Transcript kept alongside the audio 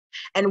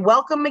and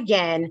welcome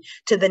again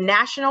to the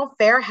National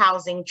Fair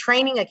Housing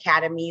Training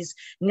Academy's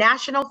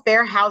National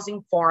Fair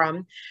Housing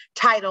Forum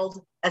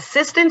titled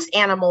Assistance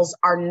Animals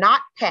Are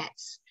Not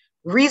Pets,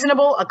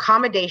 Reasonable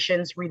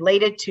Accommodations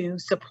Related to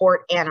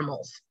Support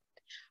Animals.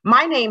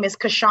 My name is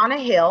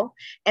Kashana Hill,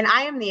 and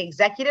I am the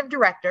Executive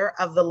Director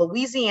of the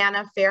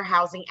Louisiana Fair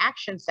Housing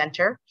Action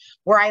Center,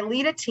 where I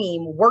lead a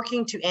team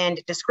working to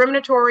end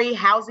discriminatory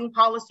housing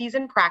policies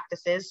and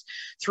practices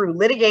through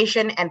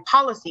litigation and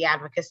policy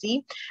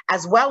advocacy,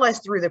 as well as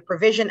through the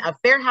provision of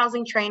fair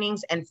housing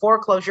trainings and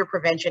foreclosure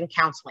prevention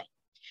counseling.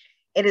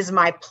 It is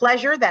my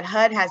pleasure that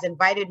HUD has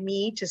invited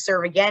me to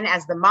serve again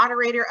as the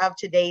moderator of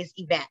today's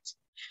event.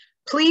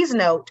 Please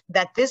note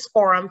that this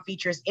forum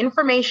features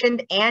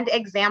information and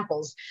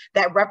examples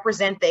that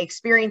represent the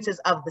experiences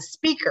of the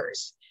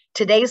speakers.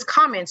 Today's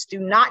comments do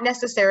not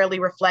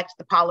necessarily reflect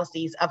the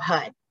policies of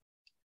HUD.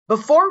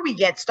 Before we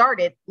get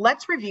started,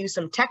 let's review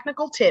some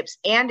technical tips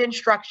and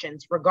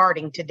instructions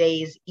regarding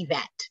today's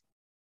event.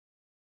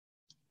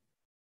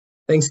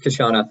 Thanks,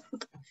 Kashana.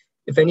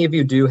 If any of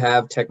you do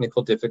have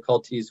technical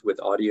difficulties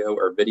with audio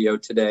or video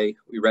today,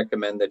 we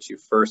recommend that you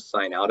first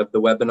sign out of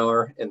the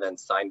webinar and then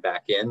sign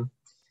back in.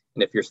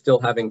 And if you're still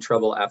having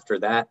trouble after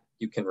that,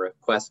 you can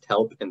request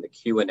help in the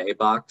Q&A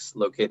box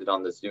located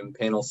on the Zoom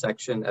panel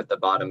section at the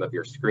bottom of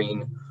your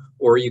screen,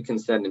 or you can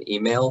send an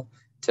email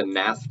to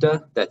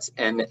NFHTA, that's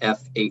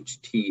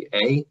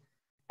NFHTA,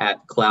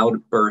 at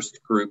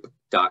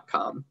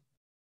cloudburstgroup.com.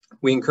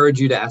 We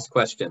encourage you to ask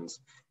questions.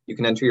 You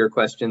can enter your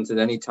questions at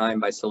any time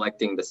by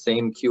selecting the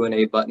same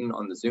Q&A button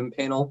on the Zoom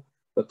panel,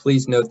 but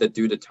please note that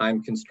due to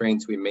time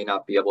constraints, we may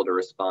not be able to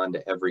respond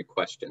to every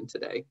question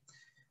today.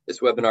 This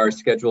webinar is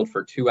scheduled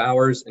for 2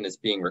 hours and is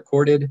being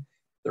recorded.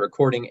 The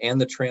recording and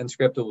the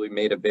transcript will be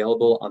made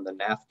available on the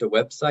NFHTA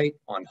website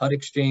on HUD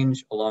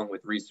Exchange, along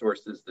with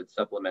resources that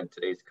supplement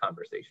today's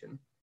conversation.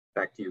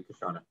 Back to you,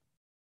 Kashana.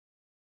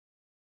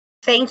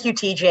 Thank you,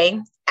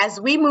 TJ. As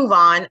we move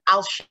on,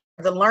 I'll share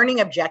the learning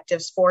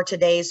objectives for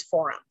today's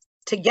forum.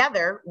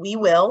 Together, we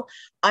will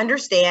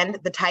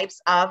understand the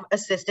types of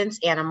assistance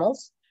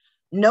animals,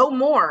 know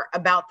more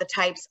about the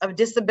types of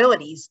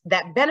disabilities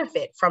that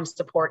benefit from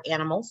support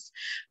animals,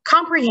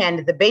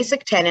 comprehend the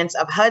basic tenets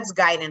of HUD's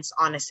guidance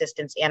on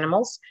assistance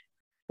animals,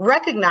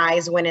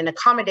 recognize when an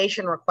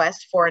accommodation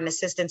request for an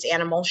assistance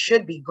animal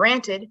should be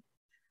granted,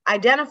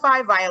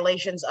 identify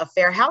violations of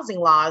fair housing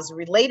laws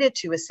related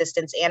to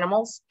assistance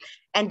animals,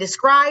 and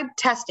describe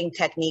testing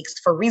techniques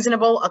for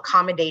reasonable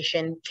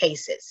accommodation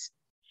cases.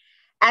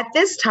 At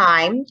this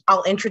time,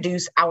 I'll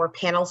introduce our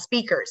panel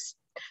speakers.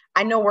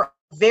 I know we're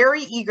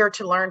very eager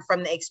to learn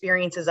from the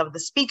experiences of the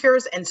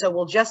speakers, and so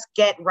we'll just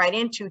get right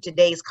into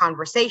today's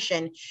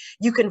conversation.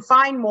 You can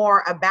find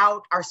more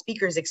about our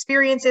speakers'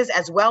 experiences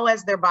as well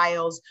as their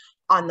bios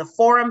on the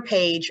forum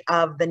page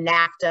of the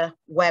NFHTA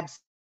website.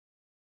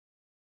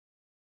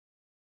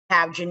 We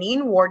have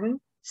Janine Warden,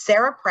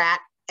 Sarah Pratt,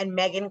 and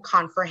Megan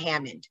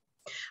Confer-Hammond.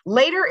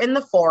 Later in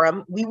the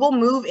forum, we will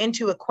move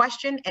into a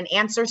question and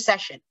answer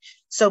session.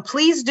 So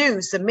please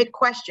do submit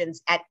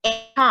questions at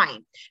any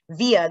time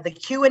via the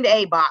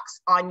Q&A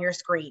box on your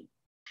screen.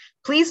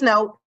 Please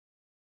note,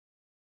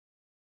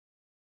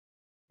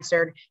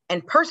 answered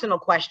and personal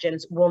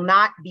questions will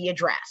not be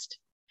addressed.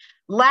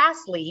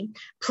 Lastly,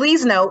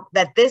 please note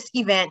that this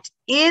event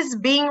is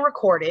being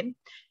recorded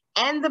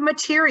and the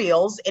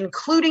materials,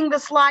 including the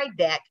slide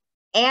deck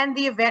and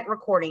the event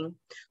recording,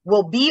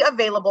 will be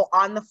available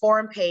on the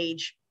forum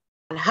page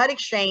on HUD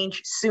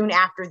Exchange soon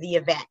after the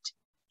event.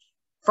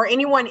 For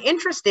anyone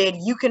interested,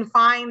 you can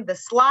find the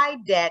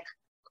slide deck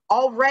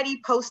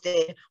already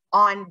posted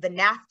on the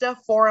NFHTA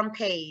forum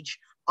page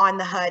on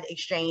the HUD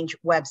Exchange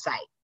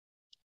website.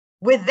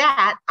 With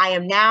that, I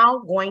am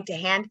now going to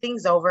hand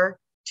things over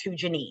to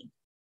Janine.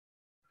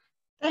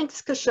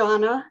 Thanks,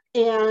 Kashana,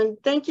 and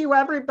thank you,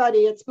 everybody.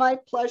 It's my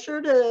pleasure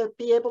to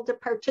be able to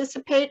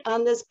participate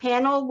on this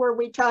panel where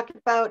we talk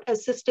about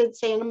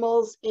assistance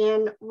animals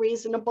and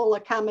reasonable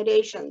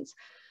accommodations.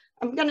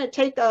 I'm going to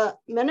take a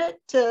minute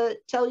to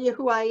tell you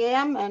who I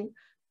am and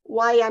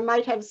why I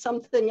might have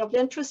something of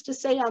interest to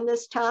say on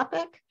this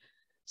topic.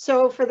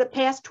 So for the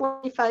past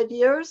 25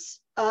 years,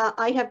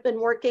 I have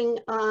been working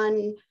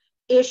on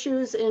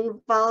issues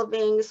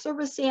involving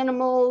service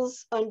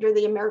animals under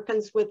the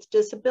Americans with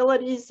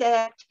Disabilities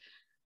Act,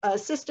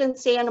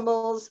 assistance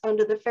animals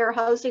under the Fair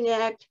Housing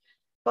Act,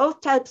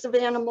 both types of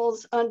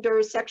animals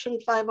under Section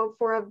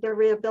 504 of the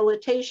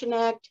Rehabilitation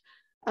Act.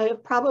 I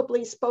have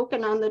probably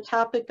spoken on the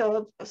topic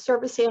of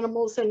service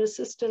animals and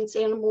assistance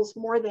animals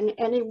more than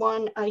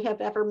anyone I have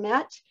ever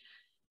met.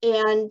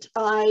 And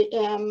I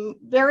am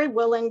very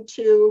willing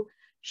to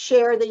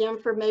share the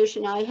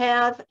information I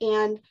have.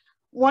 And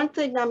one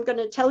thing I'm going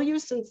to tell you,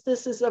 since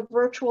this is a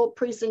virtual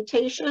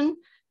presentation,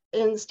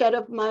 instead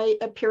of my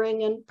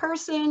appearing in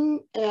person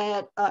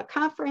at a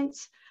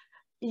conference,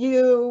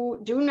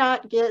 you do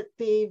not get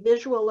the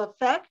visual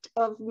effect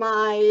of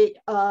my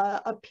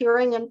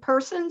appearing in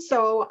person.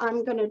 So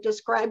I'm going to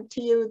describe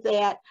to you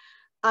that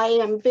I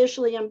am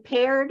visually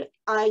impaired.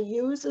 I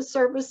use a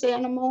service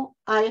animal.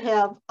 I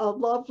have a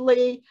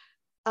lovely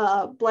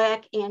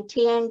black and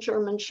tan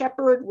German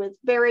Shepherd with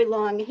very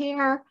long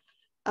hair,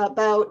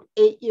 about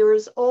 8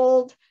 years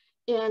old.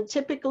 And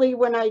typically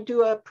when I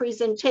do a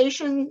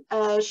presentation,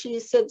 she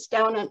sits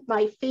down at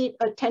my feet,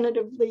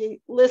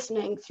 attentively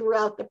listening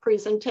throughout the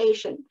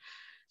presentation.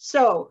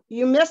 So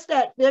you missed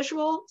that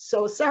visual,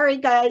 so sorry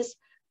guys,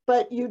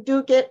 but you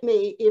do get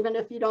me even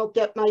if you don't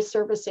get my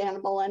service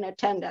animal in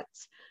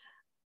attendance.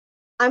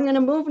 I'm going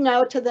to move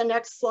now to the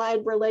next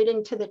slide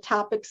relating to the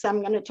topics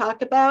I'm going to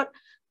talk about.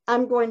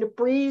 I'm going to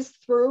breeze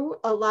through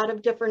a lot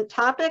of different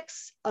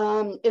topics.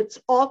 It's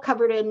all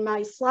covered in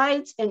my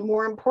slides, and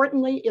more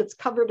importantly, it's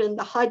covered in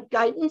the HUD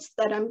guidance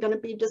that I'm going to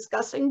be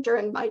discussing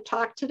during my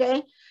talk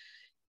today.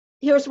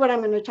 Here's what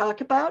I'm going to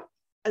talk about: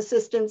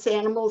 assistance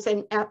animals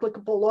and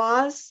applicable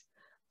laws,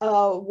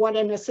 what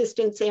an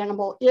assistance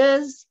animal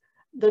is,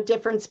 the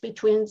difference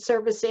between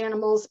service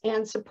animals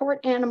and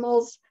support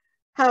animals,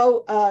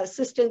 how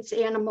assistance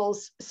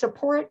animals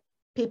support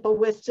people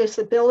with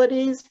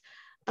disabilities.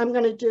 I'm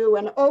going to do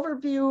an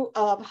overview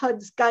of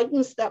HUD's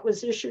guidance that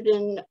was issued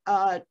in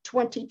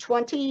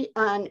 2020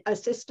 on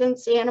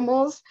assistance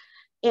animals,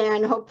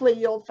 and hopefully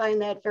you'll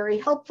find that very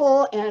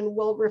helpful and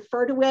we'll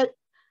refer to it.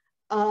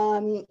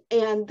 And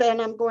then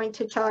I'm going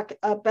to talk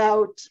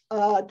about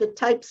the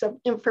types of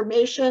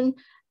information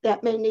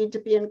that may need to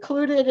be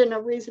included in a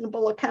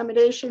reasonable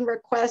accommodation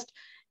request.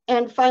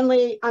 And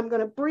finally, I'm going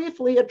to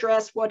briefly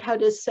address what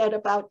HUD has said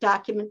about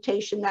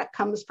documentation that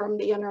comes from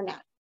the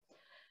internet.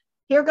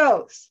 Here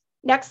goes.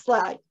 Next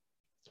slide.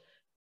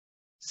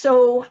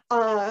 So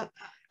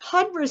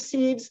HUD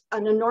receives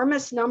an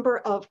enormous number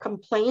of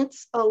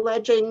complaints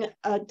alleging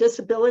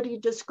disability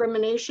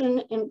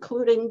discrimination,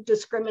 including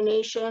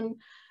discrimination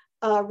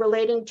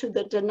relating to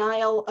the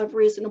denial of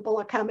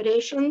reasonable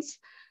accommodations.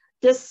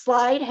 This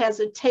slide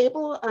has a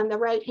table on the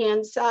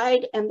right-hand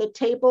side, and the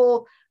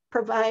table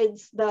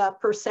provides the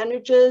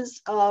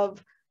percentages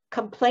of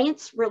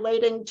complaints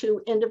relating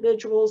to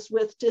individuals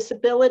with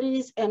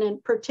disabilities, and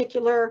in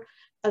particular,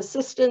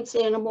 assistance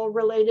animal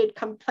related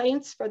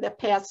complaints for the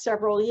past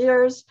several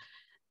years.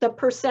 The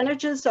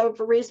percentages of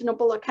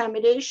reasonable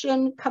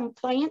accommodation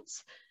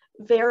complaints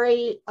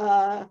vary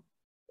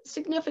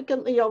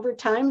significantly over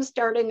time,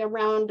 starting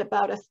around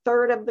about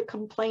 1/3 of the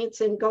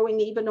complaints and going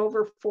even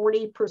over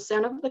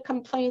 40% of the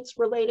complaints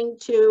relating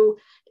to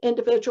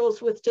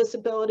individuals with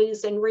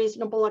disabilities and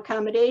reasonable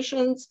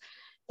accommodations.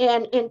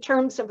 And in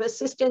terms of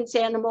assistance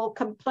animal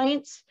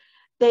complaints,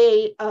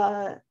 they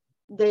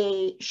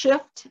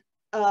shift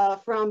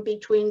from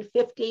between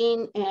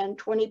 15 and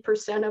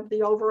 20% of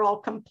the overall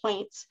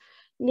complaints.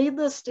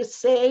 Needless to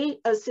say,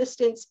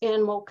 assistance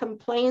animal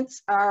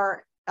complaints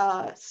are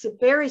a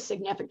very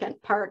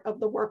significant part of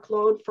the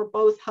workload for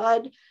both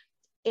HUD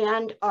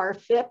and our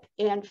FIP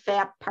and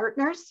FAP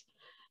partners.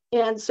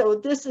 And so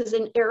this is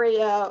an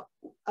area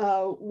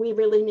we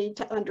really need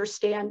to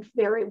understand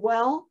very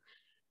well.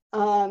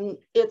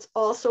 It's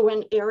also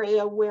an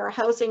area where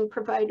housing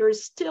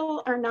providers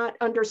still are not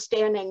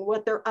understanding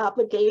what their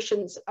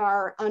obligations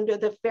are under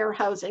the Fair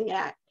Housing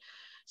Act.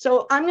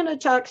 So I'm going to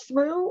talk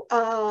through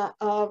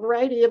a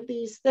variety of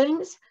these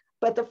things,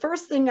 but the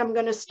first thing I'm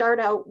going to start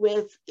out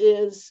with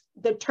is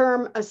the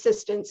term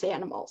assistance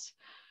animals.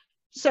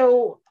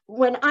 So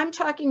when I'm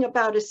talking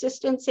about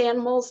assistance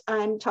animals,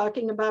 I'm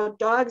talking about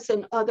dogs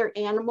and other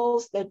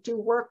animals that do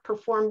work,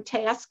 perform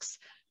tasks,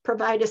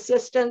 provide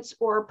assistance,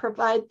 or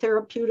provide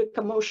therapeutic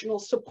emotional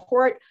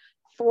support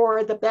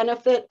for the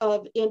benefit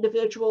of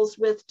individuals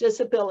with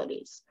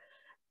disabilities.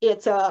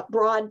 It's a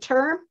broad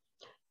term,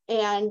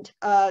 and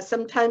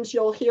sometimes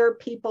you'll hear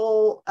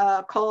people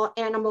call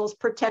animals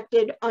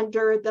protected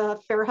under the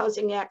Fair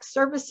Housing Act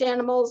service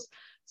animals.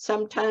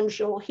 Sometimes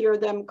you'll hear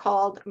them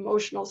called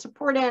emotional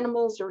support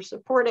animals or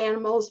support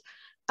animals.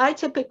 I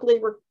typically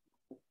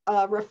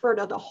refer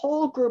to the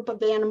whole group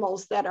of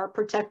animals that are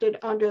protected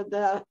under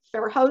the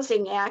Fair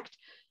Housing Act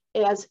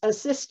as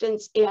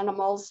assistance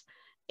animals,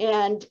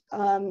 and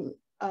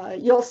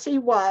you'll see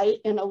why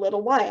in a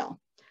little while.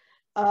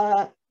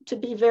 To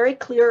be very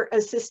clear,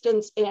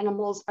 assistance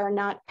animals are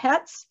not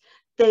pets.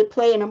 They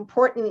play an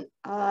important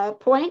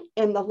point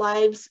in the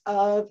lives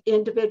of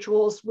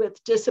individuals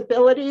with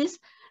disabilities.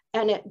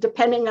 And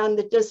depending on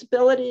the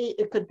disability,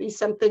 it could be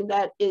something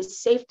that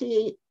is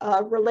safety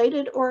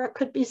related, or it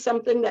could be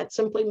something that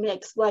simply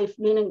makes life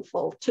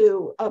meaningful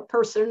to a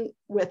person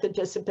with a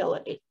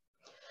disability.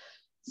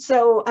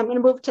 So I'm going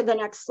to move to the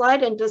next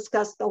slide and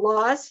discuss the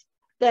laws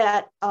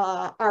that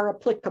are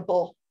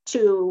applicable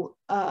to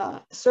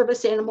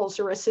service animals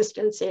or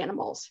assistance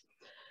animals.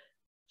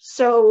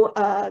 So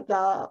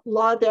the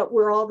law that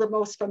we're all the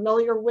most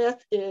familiar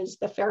with is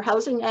the Fair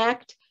Housing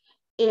Act.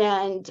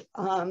 And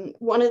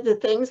one of the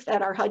things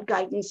that our HUD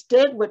guidance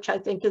did, which I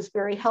think is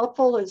very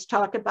helpful, is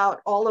talk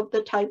about all of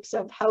the types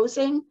of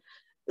housing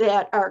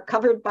that are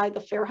covered by the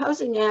Fair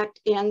Housing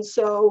Act. And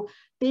so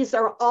these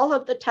are all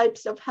of the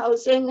types of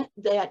housing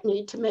that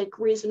need to make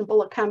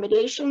reasonable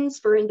accommodations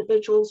for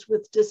individuals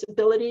with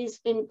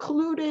disabilities,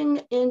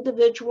 including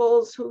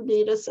individuals who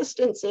need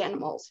assistance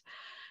animals.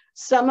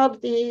 Some of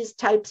these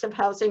types of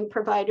housing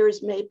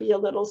providers may be a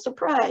little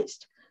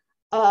surprised.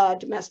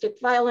 domestic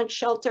violence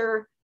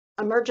shelter,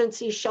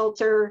 emergency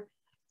shelter,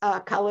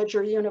 college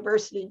or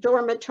university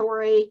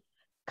dormitory,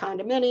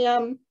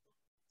 condominium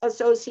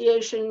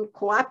association,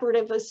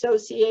 cooperative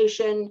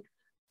association,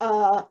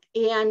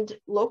 and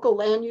local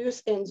land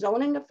use and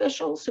zoning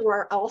officials who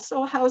are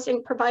also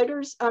housing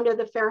providers under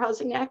the Fair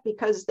Housing Act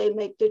because they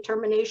make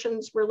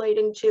determinations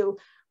relating to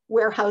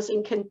where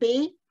housing can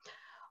be.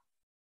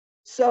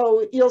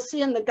 So you'll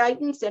see in the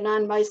guidance and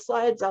on my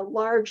slides a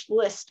large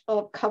list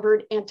of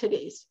covered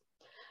entities,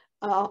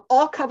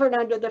 all covered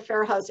under the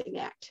Fair Housing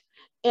Act.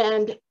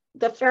 And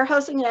the Fair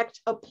Housing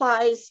Act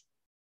applies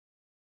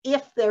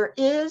if there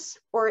is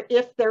or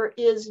if there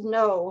is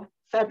no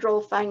federal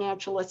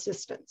financial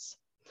assistance.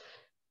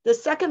 The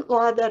second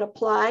law that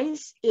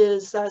applies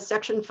is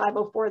Section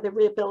 504 of the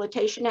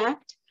Rehabilitation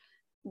Act.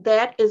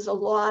 That is a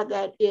law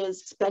that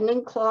is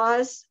spending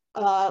clause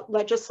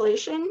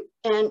legislation,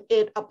 and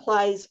it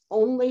applies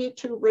only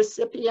to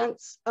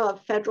recipients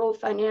of federal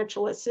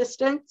financial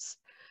assistance.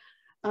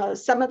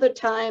 Some of the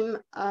time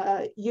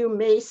you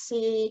may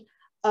see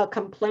a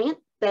complaint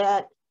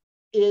that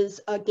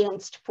is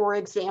against, for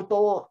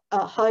example,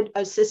 a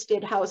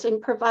HUD-assisted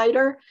housing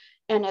provider,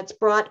 and it's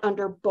brought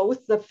under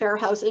both the Fair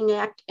Housing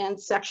Act and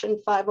Section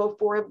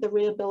 504 of the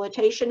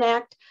Rehabilitation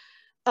Act.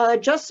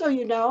 Just so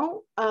you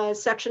know,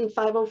 Section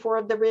 504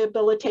 of the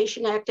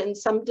Rehabilitation Act in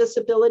some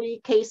disability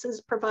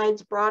cases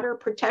provides broader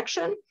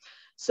protection.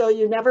 So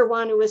you never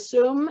want to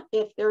assume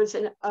if there's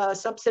a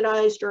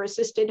subsidized or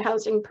assisted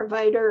housing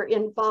provider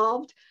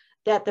involved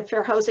that the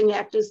Fair Housing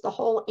Act is the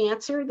whole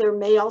answer. There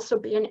may also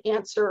be an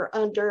answer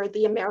under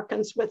the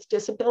Americans with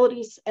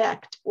Disabilities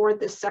Act or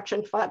the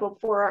Section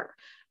 504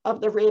 of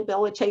the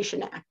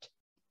Rehabilitation Act.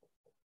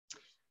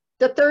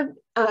 The third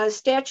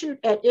statute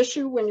at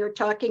issue when you're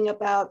talking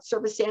about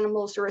service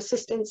animals or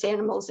assistance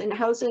animals in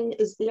housing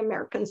is the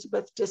Americans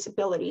with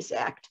Disabilities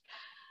Act.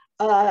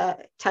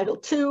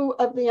 Title II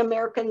of the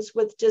Americans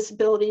with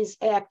Disabilities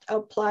Act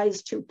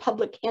applies to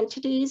public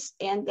entities,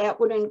 and that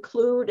would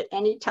include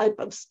any type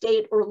of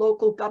state or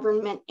local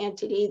government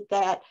entity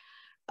that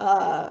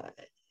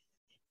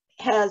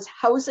has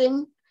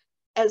housing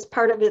as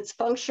part of its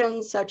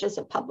functions, such as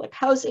a public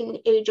housing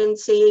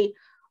agency,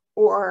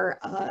 or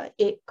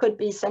it could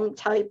be some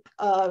type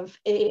of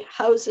a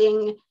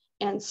housing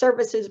and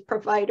services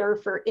provider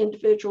for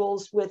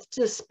individuals with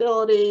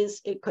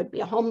disabilities. It could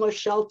be a homeless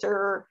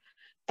shelter,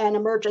 an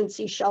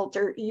emergency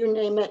shelter, you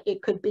name it.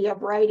 It could be a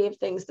variety of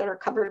things that are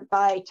covered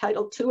by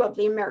Title II of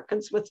the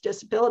Americans with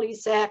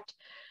Disabilities Act.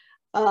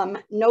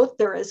 Note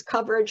there is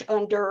coverage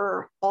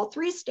under all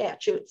three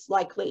statutes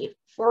likely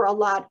for a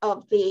lot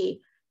of the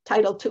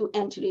Title II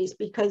entities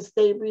because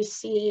they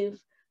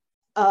receive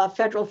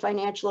federal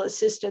financial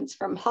assistance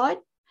from HUD,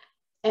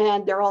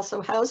 and they're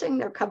also housing.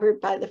 They're covered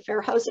by the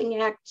Fair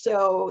Housing Act,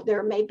 so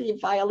there may be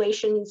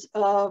violations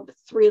of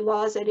three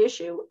laws at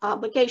issue,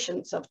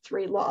 obligations of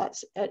three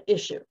laws at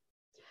issue.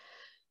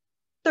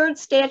 Third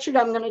statute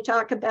I'm going to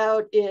talk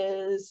about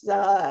is,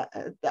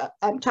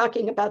 I'm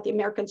talking about the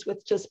Americans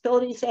with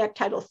Disabilities Act.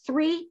 Title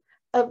III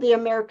of the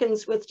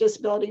Americans with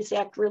Disabilities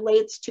Act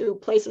relates to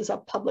places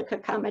of public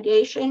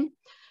accommodation.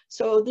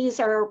 So these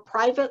are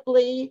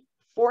privately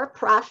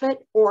for-profit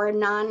or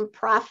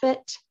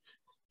non-profit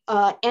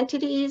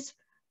entities,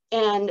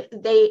 and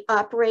they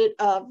operate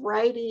a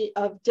variety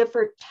of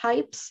different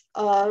types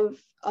of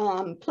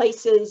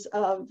places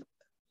of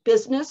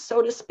business,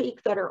 so to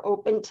speak, that are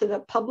open to the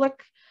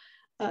public.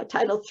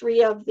 Title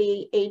III of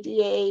the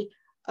ADA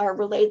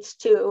relates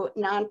to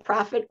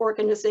nonprofit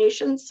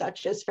organizations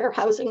such as fair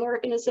housing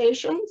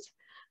organizations,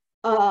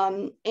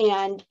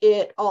 and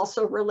it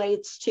also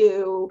relates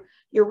to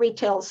your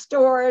retail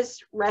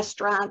stores,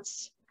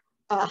 restaurants,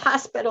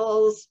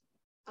 hospitals.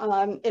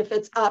 If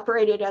it's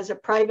operated as a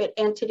private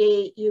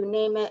entity, you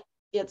name it,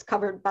 it's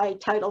covered by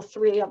Title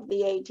III of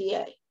the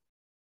ADA.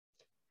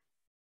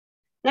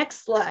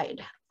 Next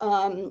slide.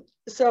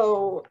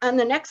 So on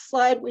the next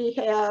slide, we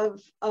have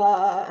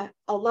a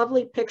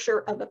lovely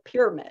picture of a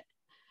pyramid.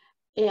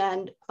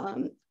 And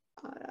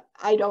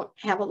I don't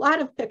have a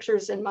lot of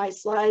pictures in my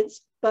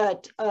slides,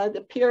 but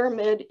the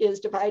pyramid is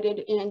divided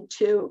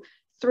into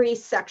three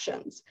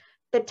sections.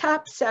 The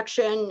top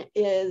section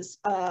is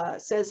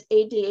says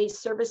ADA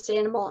service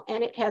animal,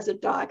 and it has a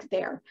dog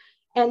there.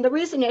 And the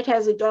reason it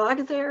has a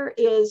dog there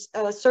is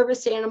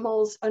service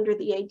animals under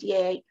the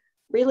ADA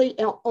really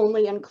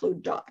only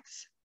include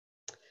dogs.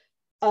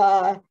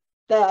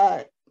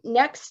 The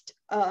next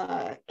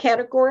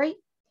category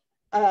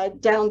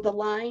down the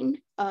line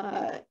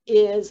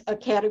is a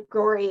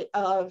category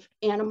of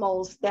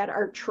animals that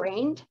are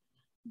trained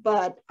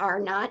but are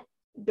not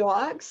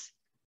dogs,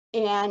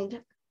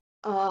 and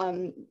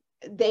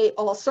they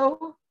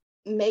also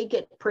may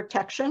get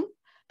protection.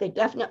 They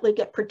definitely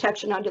get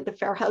protection under the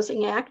Fair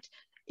Housing Act.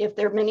 If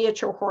they're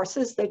miniature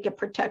horses, they get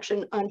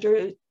protection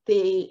under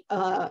the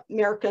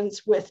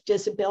Americans with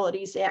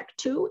Disabilities Act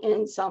too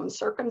in some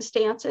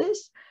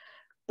circumstances.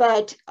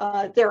 But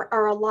there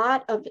are a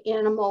lot of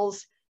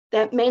animals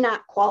that may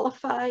not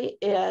qualify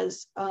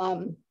as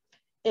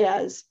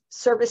as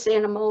service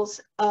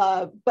animals,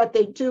 but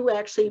they do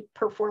actually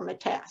perform a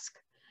task.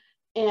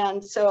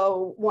 And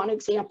so one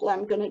example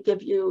I'm going to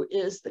give you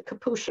is the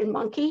capuchin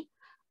monkey,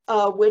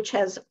 which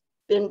has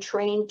been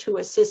trained to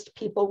assist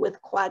people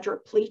with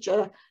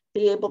quadriplegia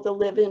be able to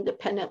live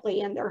independently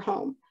in their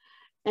home.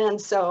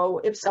 And so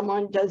if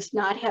someone does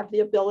not have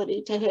the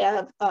ability to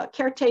have a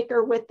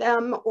caretaker with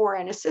them or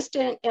an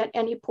assistant at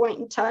any point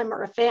in time,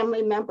 or a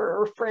family member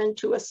or friend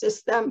to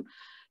assist them,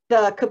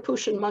 the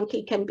capuchin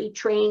monkey can be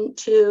trained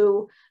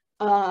to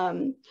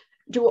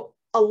do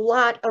a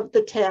lot of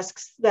the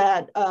tasks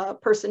that a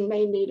person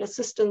may need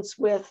assistance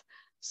with,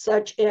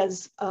 such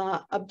as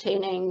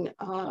obtaining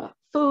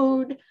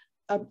food,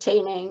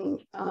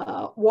 obtaining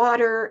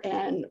water,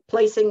 and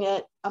placing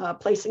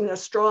the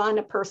straw in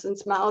a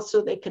person's mouth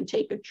so they can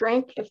take a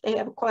drink if they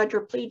have a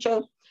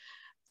quadriplegia,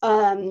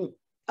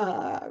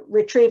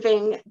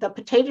 retrieving the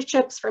potato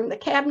chips from the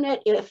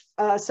cabinet if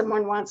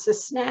someone wants a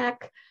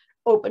snack,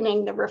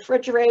 opening the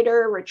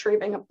refrigerator,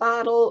 retrieving a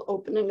bottle,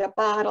 opening a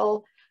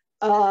bottle,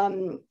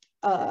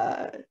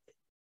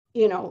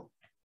 you know,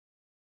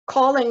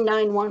 calling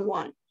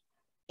 911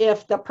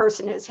 if the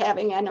person is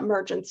having an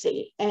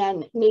emergency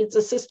and needs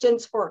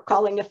assistance, or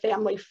calling a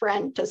family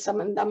friend to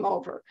summon them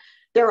over.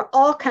 There are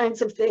all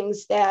kinds of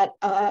things that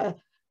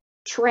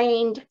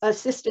trained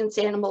assistance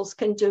animals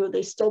can do.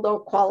 They still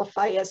don't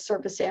qualify as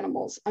service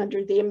animals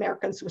under the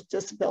Americans with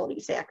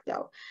Disabilities Act,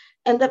 though.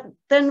 And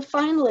then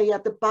finally,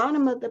 at the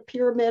bottom of the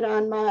pyramid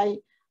on my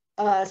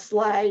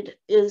slide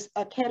is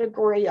a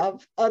category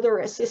of other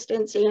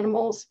assistance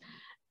animals.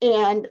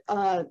 And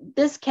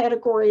this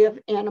category of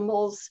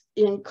animals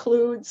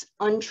includes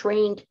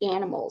untrained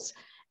animals.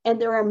 And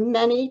there are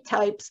many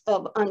types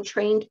of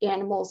untrained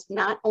animals,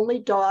 not only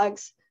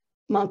dogs,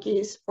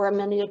 monkeys, or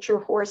miniature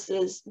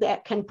horses,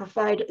 that can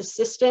provide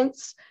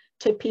assistance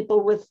to people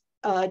with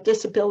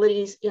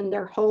disabilities in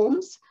their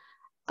homes.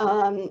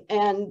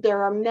 And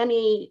there are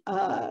many,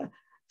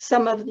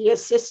 some of the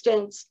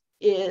assistance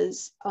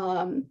is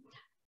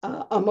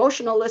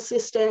emotional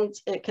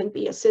assistance. It can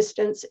be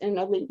assistance in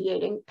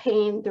alleviating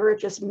pain. There are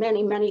just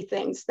many, many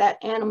things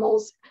that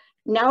animals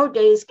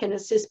nowadays can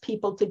assist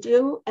people to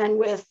do. And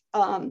with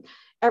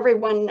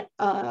everyone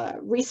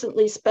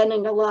recently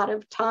spending a lot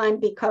of time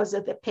because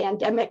of the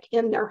pandemic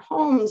in their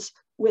homes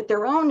with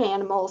their own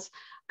animals,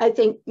 I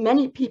think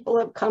many people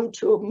have come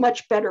to a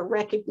much better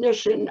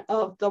recognition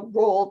of the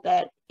role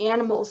that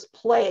animals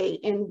play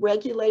in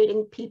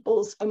regulating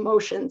people's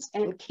emotions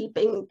and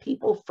keeping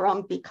people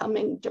from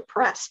becoming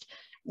depressed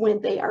when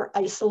they are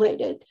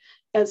isolated,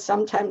 as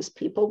sometimes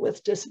people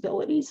with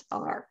disabilities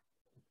are.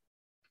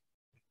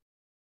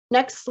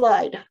 Next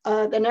slide.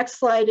 The next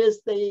slide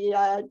is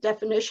the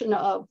definition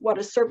of what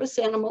a service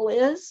animal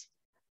is.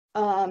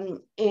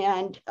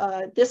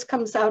 This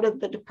comes out of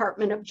the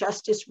Department of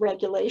Justice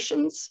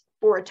regulations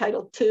for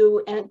Title II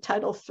and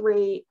Title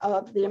III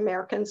of the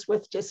Americans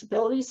with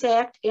Disabilities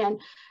Act. And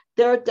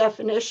their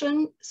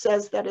definition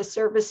says that a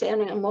service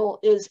animal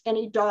is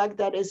any dog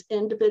that is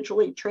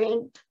individually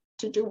trained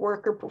to do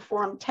work or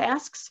perform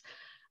tasks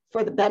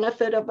for the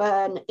benefit of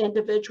an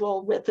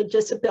individual with a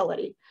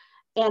disability.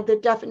 And the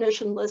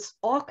definition lists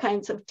all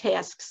kinds of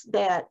tasks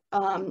that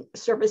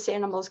service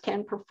animals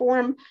can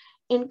perform,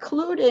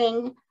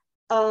 including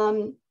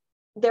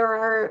there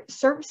are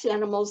service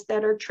animals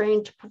that are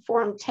trained to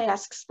perform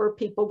tasks for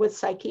people with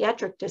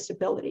psychiatric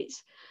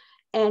disabilities.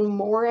 And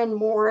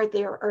more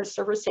there are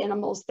service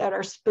animals that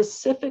are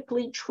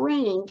specifically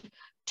trained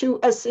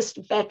to assist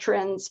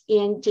veterans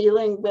in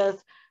dealing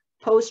with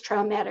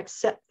post-traumatic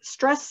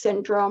stress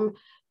syndrome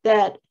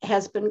that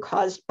has been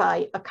caused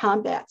by a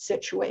combat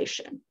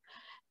situation.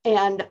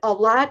 And a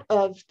lot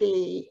of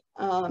the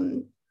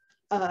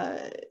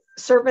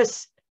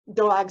service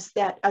dogs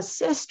that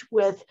assist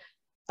with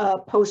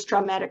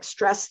post-traumatic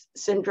stress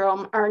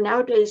syndrome are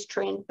nowadays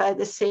trained by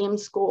the same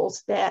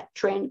schools that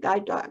train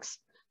guide dogs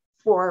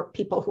for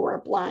people who are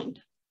blind.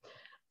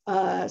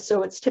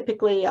 So it's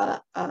typically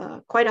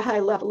quite a high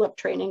level of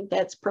training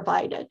that's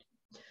provided.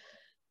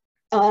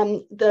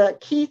 The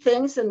key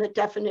things in the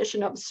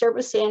definition of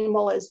service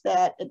animal is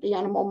that the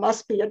animal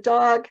must be a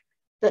dog,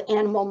 the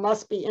animal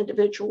must be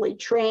individually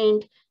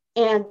trained,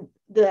 and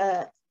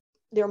there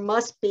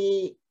must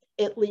be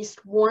at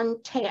least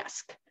one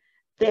task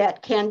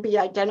that can be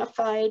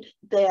identified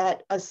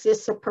that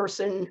assists a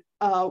person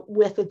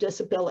with a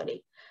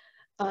disability.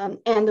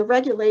 And the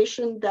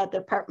regulation that the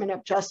Department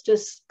of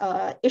Justice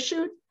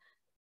issued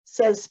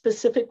says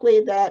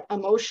specifically that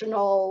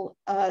emotional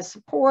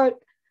support,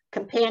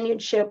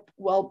 companionship,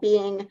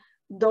 well-being,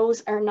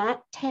 those are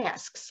not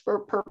tasks for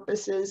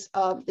purposes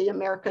of the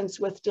Americans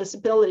with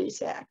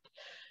Disabilities Act.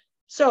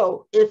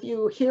 So if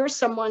you hear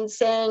someone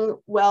saying,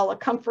 well, a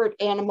comfort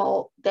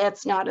animal,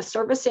 that's not a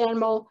service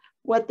animal,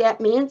 what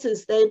that means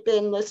is they've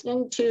been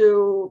listening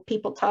to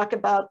people talk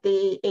about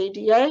the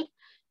ADA,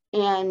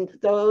 and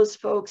those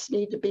folks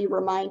need to be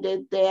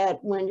reminded that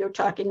when you're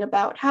talking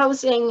about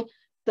housing,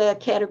 the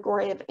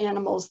category of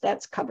animals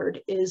that's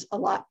covered is a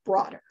lot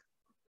broader.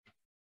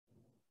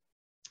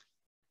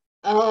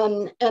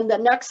 And the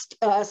next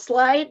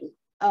slide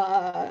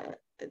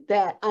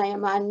that I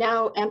am on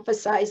now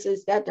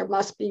emphasizes that there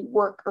must be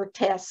work or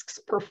tasks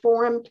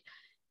performed,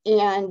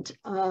 and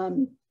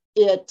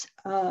it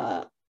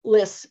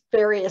lists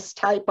various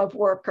type of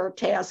work or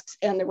tasks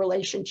and the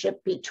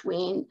relationship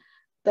between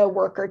the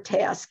work or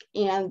task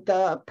and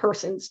the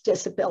person's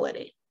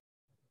disability.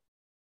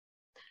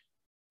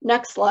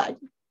 Next slide.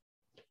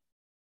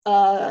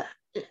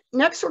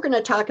 Next, we're going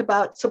to talk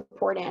about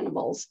support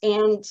animals.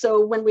 And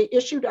so when we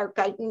issued our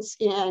guidance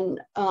in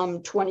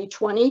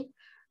 2020,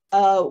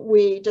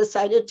 we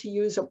decided to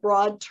use a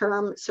broad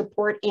term,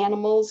 support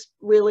animals,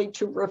 really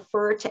to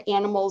refer to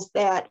animals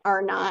that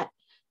are not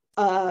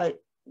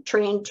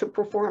trained to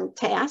perform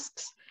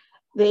tasks.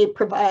 They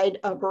provide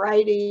a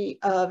variety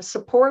of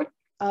support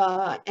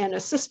and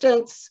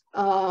assistance.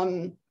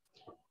 They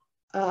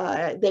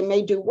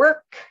may do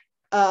work.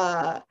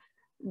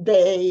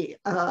 They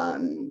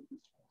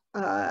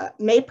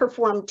may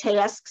perform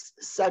tasks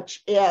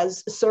such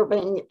as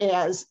serving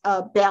as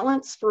a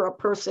balance for a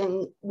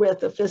person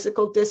with a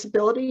physical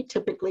disability.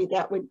 Typically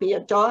that would be a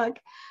dog,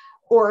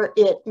 or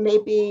it may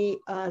be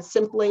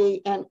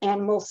simply an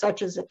animal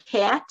such as a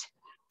cat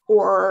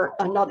or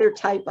another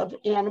type of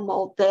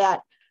animal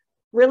that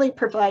really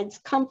provides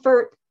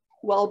comfort,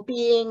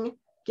 well-being,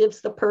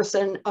 gives the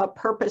person a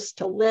purpose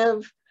to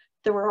live.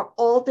 There are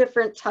all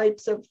different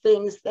types of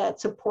things that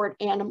support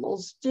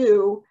animals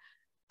do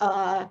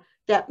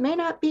that may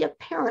not be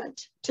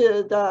apparent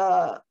to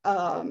the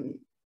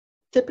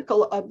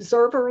typical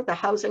observer, the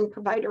housing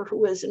provider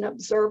who is an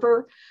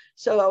observer.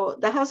 So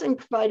the housing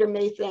provider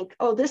may think,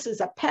 oh, this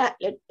is a pet.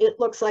 It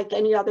looks like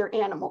any other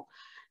animal.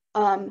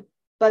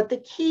 But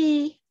the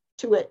key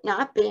to it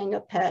not being a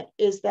pet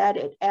is that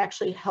it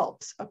actually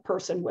helps a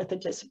person with a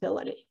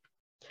disability.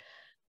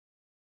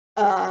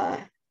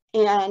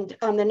 And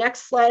on the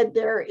next slide,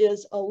 there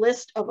is a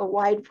list of a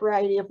wide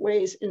variety of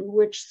ways in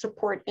which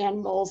support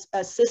animals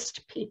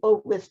assist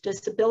people with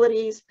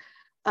disabilities.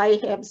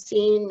 I have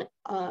seen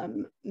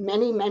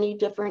many, many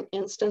different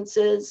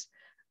instances.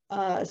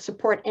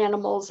 Support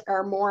animals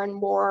are more and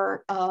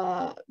more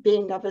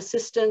being of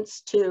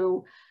assistance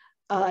to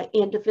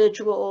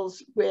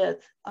individuals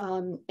with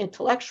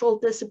intellectual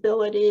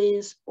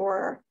disabilities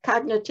or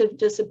cognitive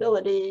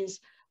disabilities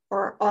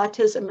or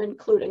autism,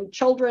 including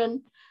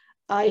children.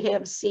 I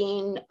have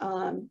seen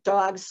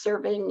dogs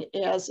serving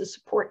as a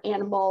support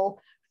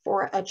animal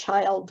for a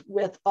child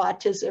with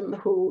autism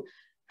who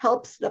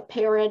helps the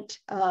parent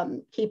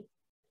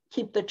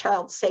keep the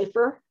child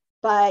safer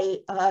by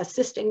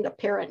assisting the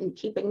parent in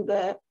keeping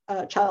the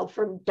child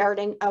from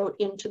darting out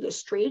into the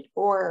street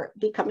or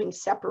becoming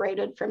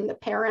separated from the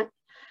parent.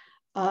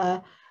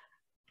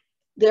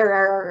 There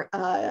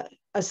are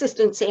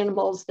assistance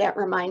animals that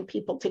remind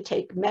people to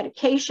take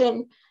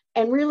medication,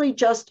 and really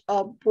just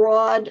a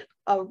broad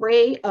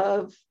array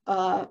of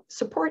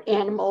support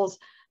animals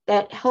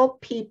that help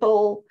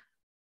people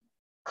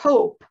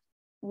cope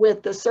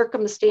with the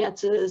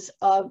circumstances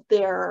of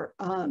their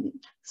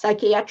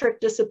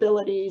psychiatric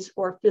disabilities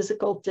or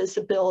physical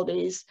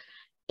disabilities.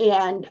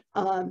 And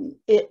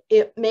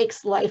it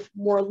makes life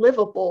more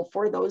livable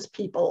for those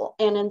people.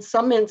 And in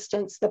some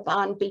instance, the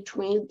bond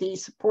between the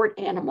support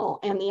animal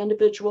and the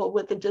individual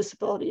with a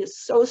disability is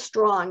so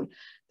strong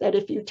that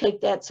if you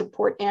take that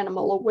support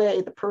animal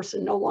away, the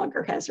person no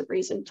longer has a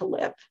reason to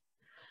live.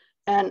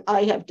 And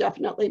I have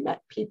definitely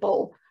met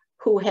people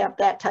who have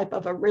that type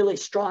of a really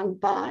strong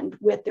bond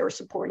with their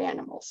support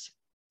animals.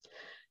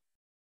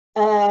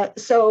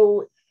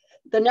 So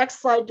the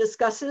next slide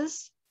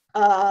discusses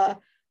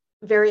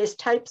various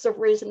types of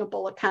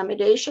reasonable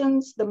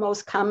accommodations. The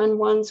most common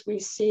ones we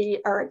see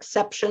are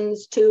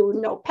exceptions to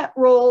no pet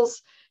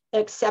rules,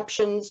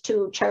 exceptions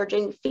to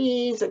charging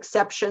fees,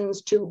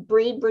 exceptions to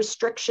breed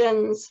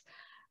restrictions.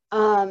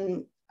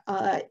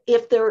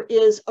 If there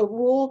is a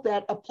rule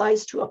that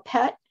applies to a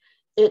pet,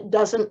 it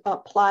doesn't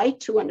apply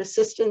to an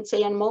assistance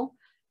animal.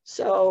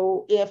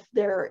 So if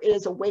there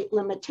is a weight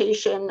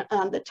limitation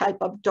on the type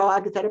of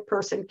dog that a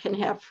person can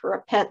have for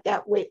a pet,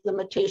 that weight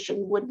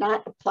limitation would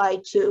not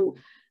apply to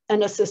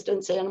an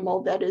assistance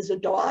animal that is a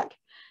dog.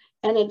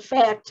 And in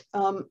fact,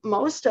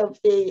 most of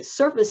the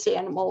service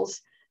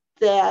animals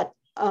that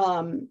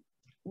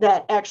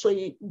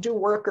actually do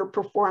work or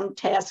perform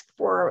tasks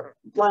for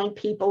blind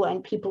people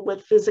and people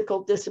with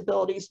physical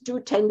disabilities do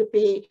tend to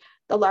be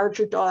the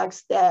larger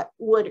dogs that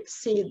would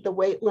exceed the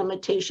weight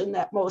limitation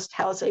that most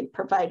housing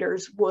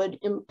providers would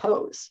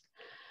impose.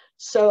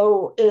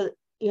 So,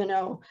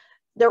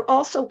 there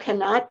also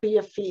cannot be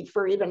a fee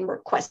for even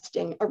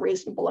requesting a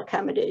reasonable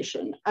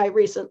accommodation. I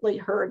recently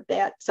heard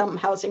that some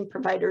housing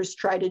providers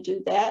try to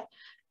do that.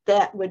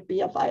 That would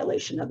be a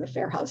violation of the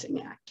Fair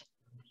Housing Act.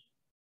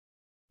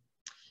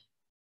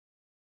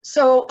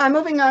 So I'm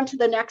moving on to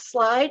the next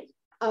slide,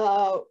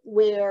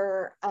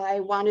 where I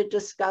want to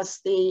discuss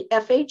the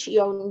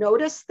FHEO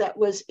notice that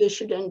was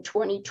issued in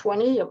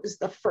 2020. It was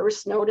the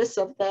first notice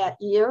of that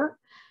year.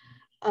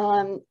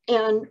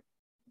 And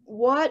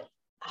what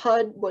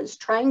HUD was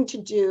trying to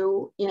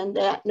do in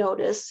that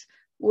notice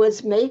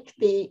was make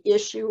the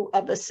issue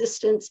of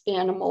assistance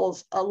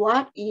animals a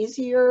lot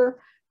easier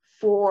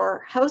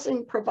for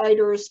housing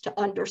providers to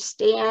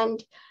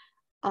understand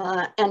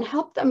and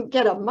help them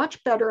get a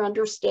much better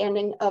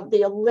understanding of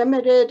the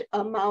limited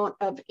amount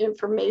of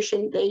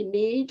information they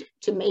need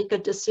to make a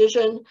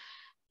decision,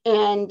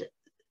 and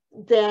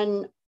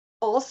then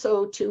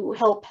also to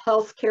help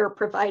healthcare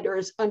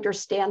providers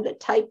understand the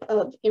type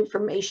of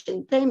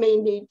information they may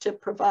need to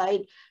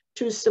provide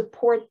to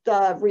support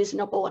the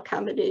reasonable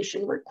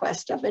accommodation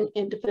request of an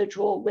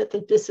individual with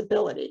a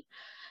disability.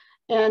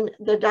 And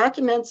the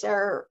documents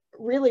are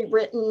really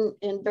written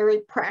in very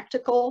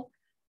practical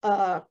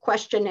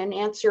question and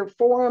answer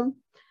form.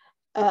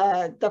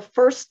 The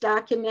first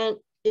document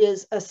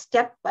is a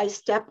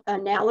step-by-step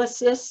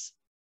analysis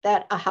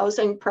that a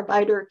housing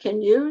provider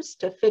can use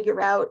to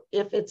figure out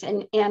if it's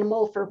an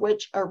animal for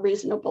which a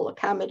reasonable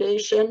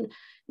accommodation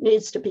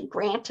needs to be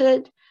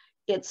granted.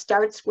 It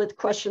starts with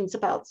questions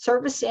about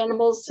service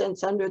animals,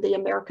 since under the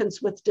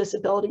Americans with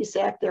Disabilities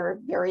Act, there are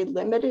very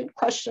limited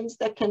questions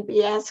that can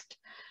be asked.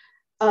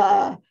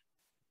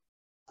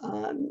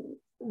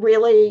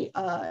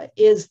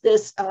 Is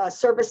this a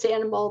service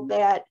animal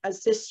that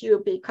assists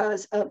you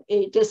because of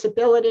a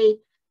disability?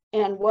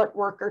 And what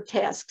work or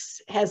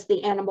tasks has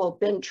the animal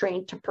been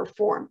trained to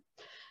perform?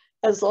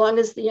 As long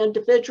as the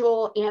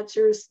individual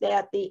answers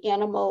that the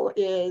animal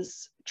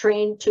is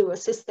trained to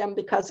assist them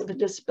because of a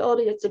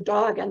disability, it's a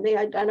dog, and they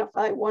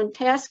identify one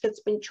task it's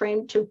been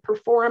trained to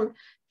perform,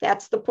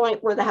 that's the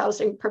point where the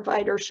housing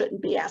provider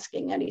shouldn't be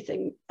asking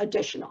anything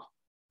additional.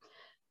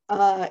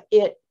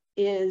 It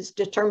is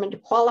determined to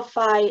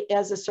qualify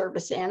as a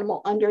service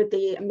animal under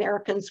the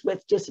Americans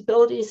with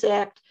Disabilities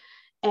Act,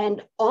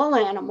 and all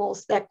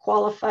animals that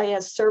qualify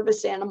as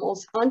service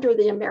animals under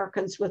the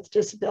Americans with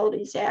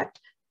Disabilities Act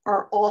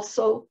are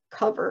also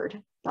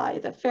covered by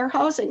the Fair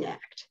Housing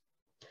Act.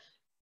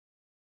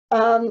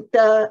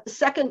 The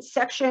second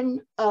section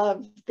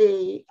of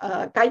the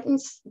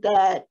guidance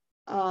that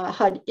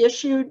HUD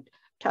issued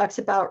talks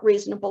about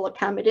reasonable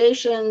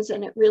accommodations,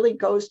 and it really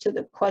goes to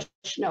the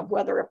question of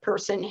whether a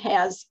person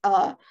has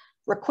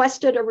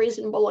requested a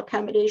reasonable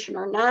accommodation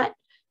or not.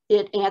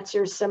 It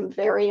answers some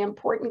very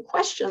important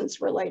questions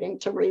relating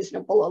to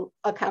reasonable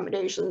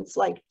accommodations,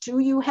 like, do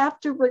you have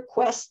to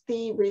request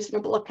the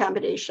reasonable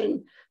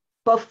accommodation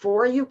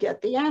before you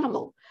get the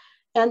animal?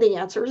 And the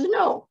answer is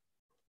no.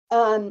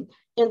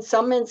 In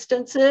some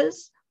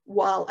instances,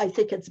 while I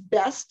think it's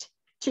best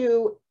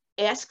to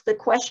ask the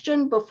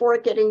question before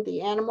getting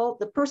the animal,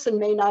 the person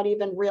may not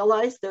even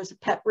realize there's a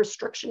pet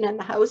restriction in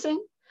the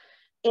housing,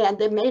 and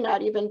they may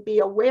not even be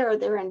aware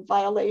they're in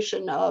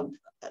violation of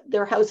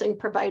their housing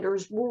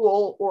provider's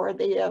rule, or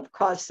they have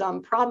caused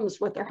some problems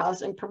with their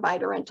housing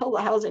provider until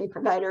the housing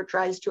provider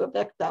tries to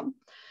evict them.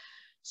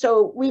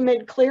 So we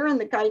made clear in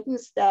the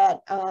guidance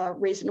that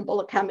reasonable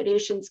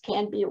accommodations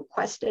can be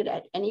requested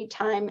at any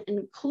time,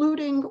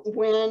 including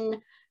when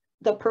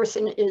the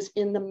person is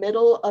in the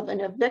middle of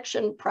an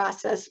eviction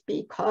process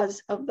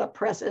because of the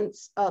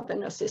presence of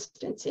an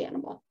assistance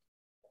animal.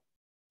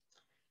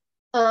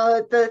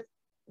 The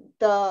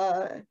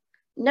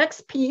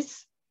next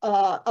piece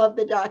of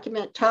the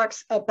document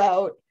talks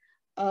about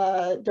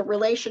the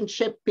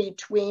relationship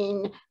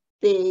between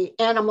the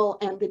animal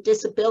and the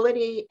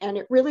disability, and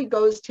it really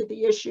goes to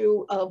the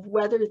issue of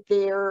whether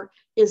there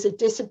is a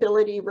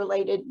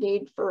disability-related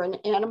need for an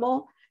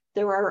animal.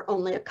 There are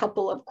only a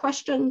couple of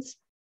questions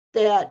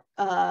that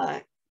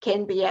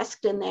can be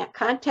asked in that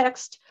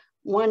context.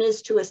 One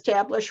is to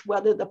establish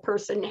whether the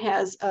person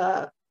has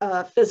a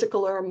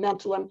physical or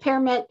mental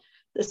impairment.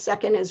 The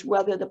second is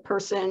whether the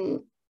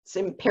person's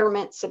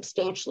impairment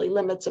substantially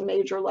limits a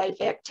major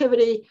life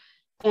activity.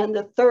 And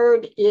the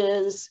third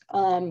is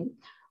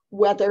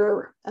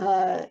whether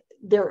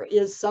there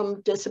is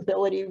some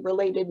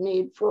disability-related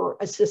need for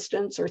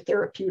assistance or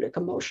therapeutic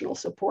emotional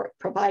support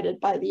provided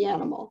by the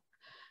animal.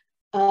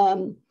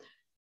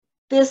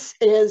 This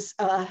is,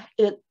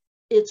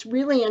 it's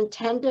really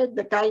intended,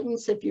 the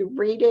guidance, if you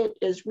read it,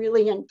 is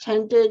really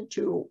intended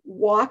to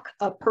walk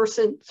a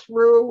person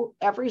through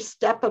every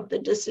step of the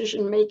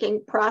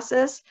decision-making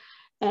process.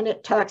 And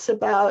it talks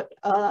about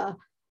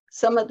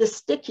some of the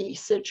sticky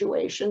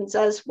situations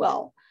as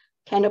well.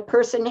 Can a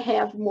person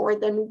have more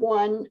than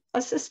one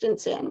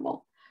assistance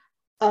animal?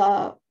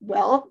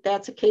 Well,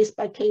 that's a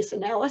case-by-case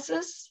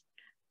analysis.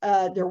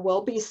 There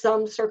will be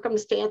some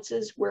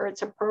circumstances where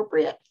it's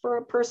appropriate for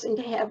a person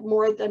to have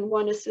more than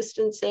one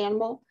assistance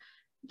animal.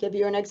 I'll give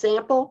you an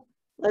example.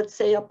 Let's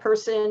say a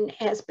person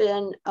has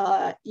been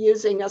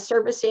using a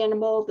service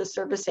animal. The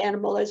service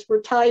animal is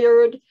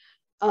retired.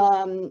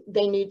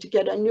 They need to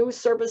get a new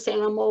service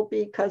animal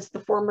because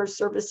the former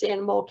service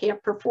animal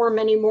can't perform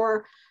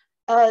anymore.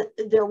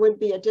 There would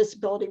be a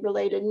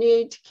disability-related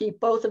need to keep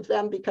both of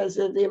them because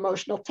of the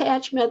emotional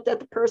attachment that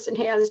the person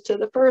has to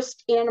the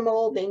first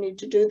animal. They need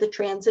to do the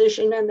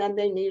transition, and then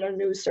they need a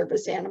new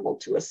service animal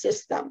to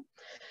assist them.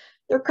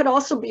 There could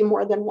also be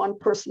more than one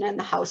person in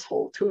the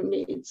household who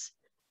needs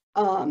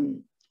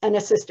an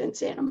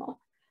assistance animal.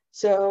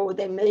 So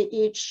they may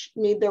each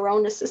need their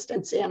own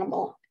assistance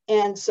animal.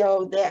 And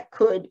so that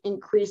could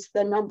increase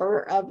the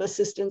number of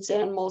assistance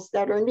animals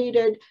that are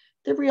needed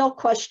The real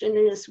question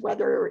is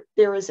whether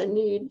there is a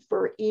need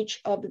for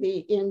each of the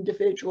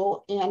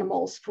individual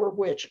animals for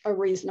which a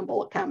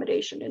reasonable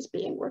accommodation is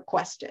being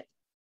requested.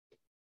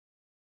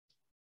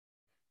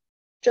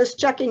 Just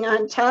checking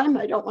on time.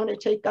 I don't want to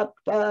take up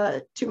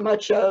too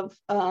much of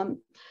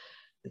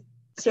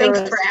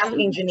Thanks for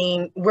asking,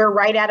 Janine. We're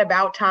right at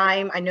about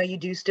time. I know you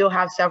do still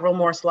have several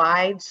more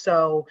slides,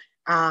 so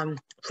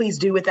please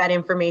do with that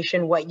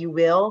information what you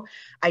will.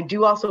 I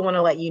do also want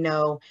to let you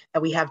know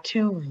that we have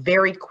two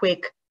very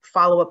quick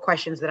follow-up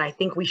questions that I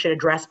think we should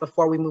address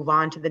before we move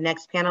on to the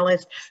next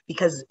panelist,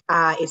 because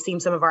it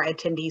seems some of our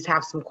attendees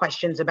have some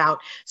questions about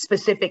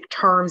specific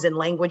terms and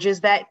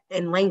language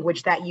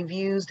that you've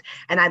used,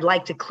 and I'd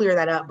like to clear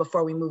that up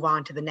before we move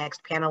on to the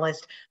next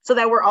panelist so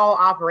that we're all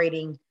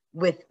operating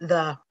with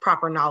the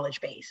proper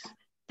knowledge base.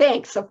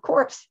 Thanks, of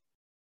course.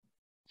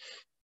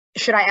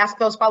 Should I ask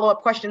those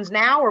follow-up questions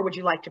now, or would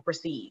you like to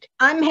proceed?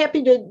 I'm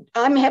happy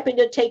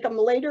to take them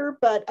later,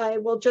 but I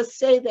will just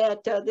say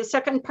that the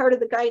second part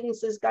of the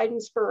guidance is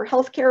guidance for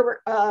healthcare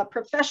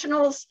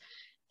professionals,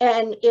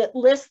 and it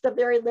lists the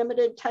very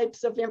limited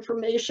types of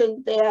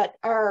information that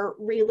are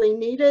really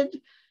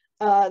needed.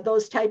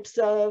 Those types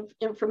of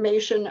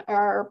information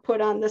are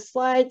put on the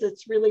slides.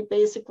 It's really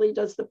basically,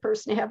 does the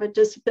person have a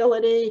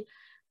disability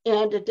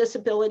and a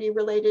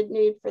disability-related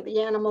need for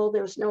the animal?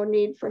 There's no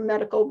need for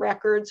medical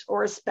records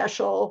or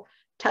special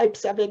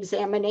types of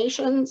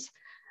examinations.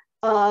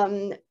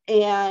 There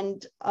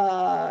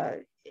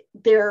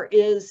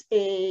is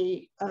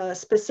a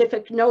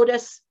specific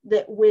notice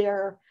that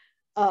where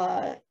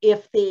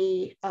if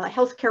the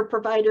healthcare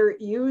provider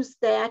used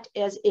that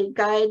as a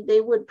guide,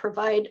 they would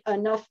provide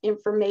enough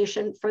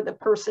information for the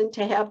person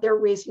to have their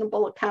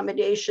reasonable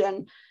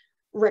accommodation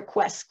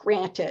requests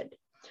granted.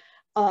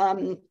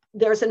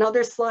 There's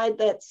another slide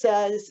that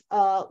says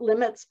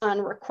limits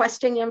on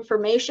requesting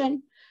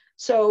information.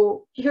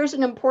 So here's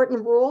an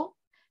important rule.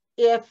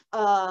 If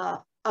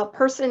a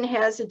person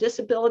has a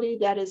disability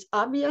that is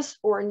obvious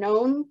or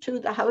known to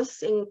the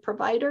housing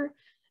provider,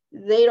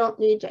 they don't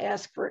need to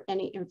ask for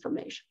any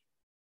information.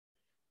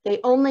 They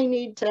only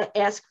need to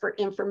ask for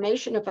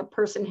information if a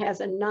person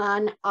has a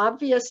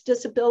non-obvious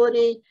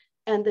disability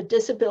and the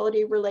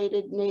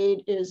disability-related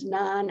need is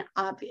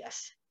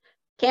non-obvious,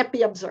 can't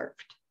be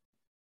observed.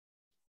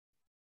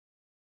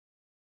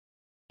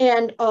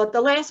 And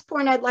the last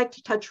point I'd like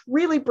to touch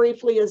really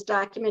briefly is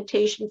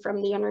documentation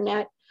from the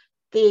internet.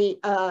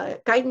 The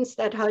guidance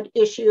that HUD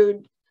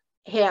issued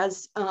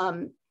has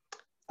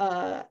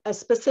a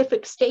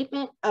specific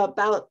statement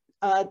about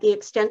the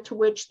extent to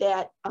which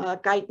that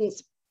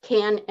guidance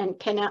can and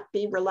cannot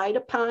be relied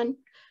upon.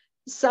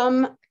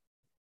 Some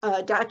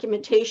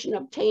documentation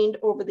obtained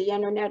over the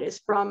internet is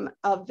from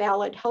a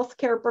valid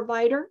healthcare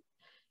provider.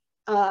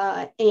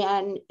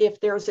 And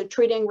if there's a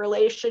treating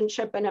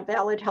relationship and a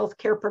valid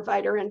healthcare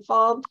provider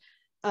involved,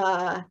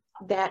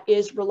 that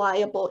is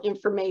reliable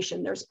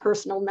information. There's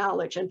personal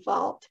knowledge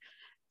involved.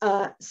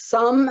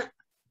 Some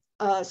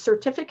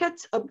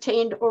certificates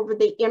obtained over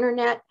the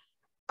internet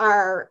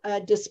are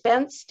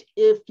dispensed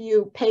if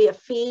you pay a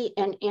fee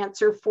and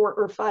answer 4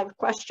 or 5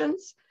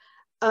 questions.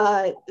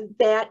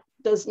 That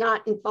does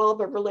not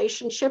involve a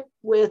relationship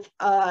with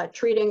a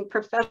treating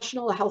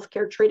professional, a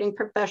healthcare treating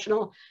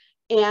professional.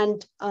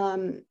 And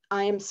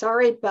I am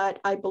sorry, but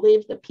I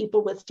believe that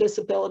people with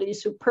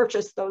disabilities who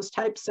purchase those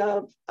types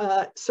of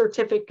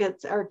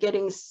certificates are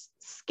getting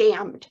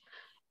scammed.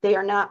 They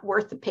are not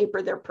worth the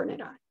paper they're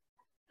printed on.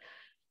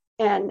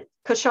 And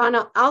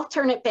Kashana, I'll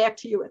turn it back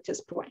to you at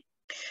this point.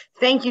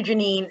 Thank you,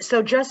 Janine.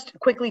 So just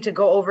quickly to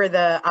go over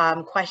the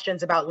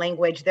questions about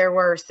language, there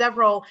were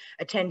several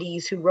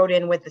attendees who wrote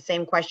in with the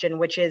same question,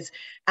 which is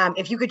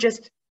if you could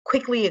just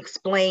quickly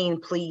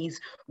explain, please,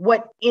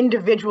 what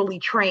individually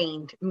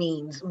trained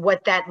means,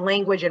 what that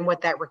language and what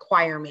that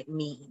requirement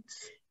means.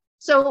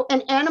 So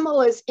an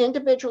animal is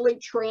individually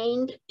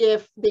trained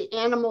if the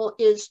animal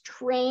is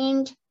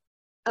trained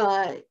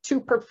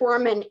to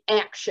perform an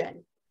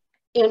action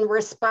in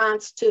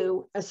response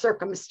to a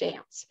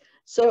circumstance.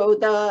 So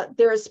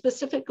there is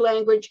specific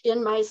language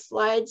in my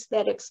slides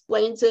that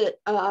explains it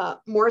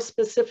more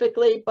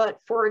specifically, but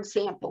for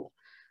example,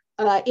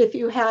 if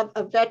you have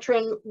a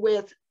veteran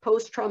with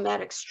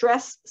post-traumatic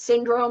stress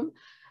syndrome,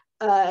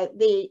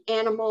 the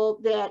animal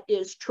that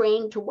is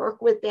trained to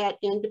work with that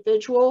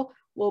individual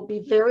will be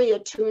very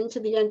attuned to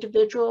the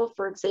individual.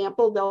 For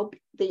example,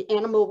 the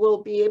animal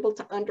will be able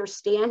to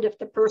understand if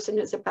the person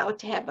is about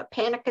to have a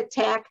panic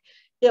attack.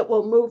 It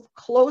will move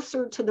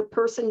closer to the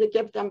person to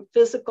give them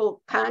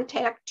physical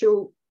contact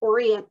to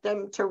orient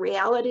them to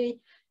reality.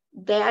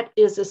 That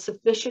is a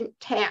sufficient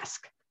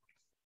task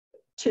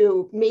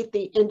to meet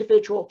the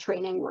individual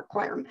training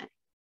requirement.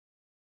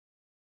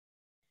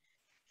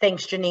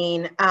 Thanks,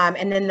 Janine.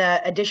 And then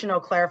the additional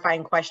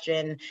clarifying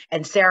question,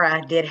 and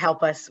Sarah did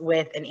help us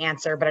with an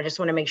answer, but I just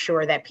want to make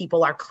sure that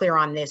people are clear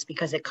on this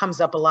because it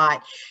comes up a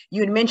lot.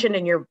 You had mentioned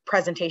in your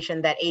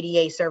presentation that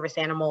ADA service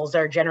animals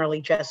are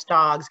generally just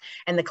dogs,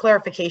 and the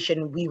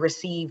clarification we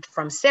received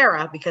from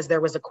Sarah, because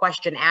there was a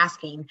question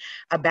asking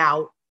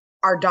about,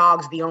 are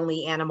dogs the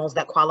only animals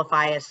that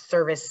qualify as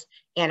service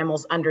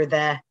animals under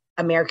the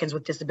Americans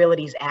with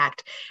Disabilities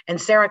Act. And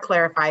Sarah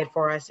clarified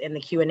for us in the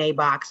Q&A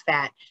box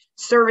that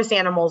service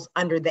animals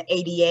under the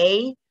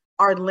ADA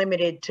are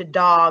limited to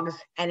dogs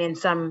and in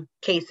some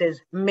cases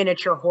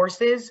miniature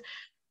horses.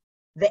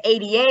 The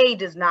ADA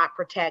does not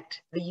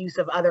protect the use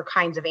of other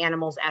kinds of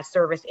animals as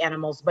service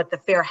animals, but the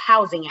Fair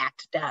Housing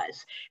Act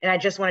does. And I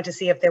just wanted to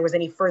see if there was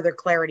any further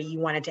clarity you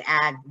wanted to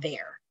add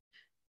there.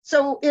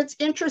 So it's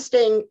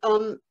interesting.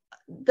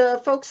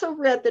 The folks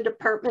over at the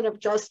Department of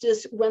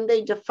Justice, when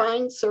they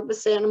define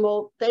service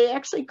animal, they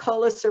actually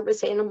call a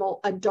service animal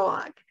a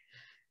dog.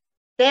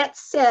 That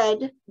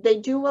said, they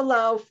do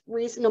allow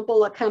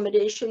reasonable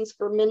accommodations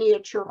for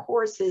miniature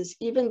horses,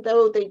 even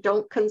though they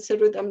don't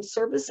consider them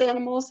service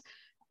animals.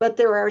 But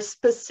there are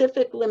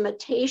specific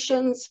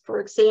limitations. For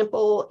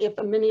example, if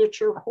a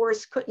miniature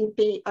horse couldn't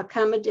be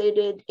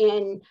accommodated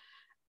in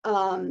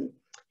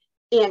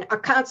a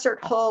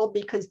concert hall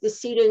because the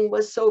seating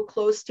was so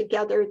close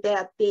together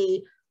that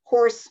the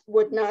horse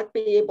would not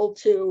be able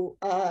to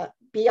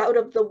be out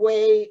of the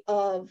way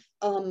of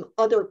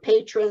other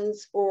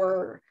patrons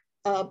or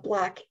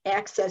block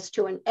access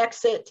to an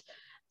exit,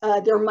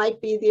 there might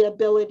be the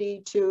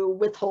ability to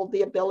withhold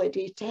the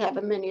ability to have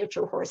a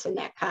miniature horse in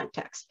that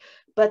context.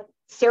 But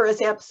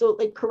Sarah's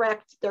absolutely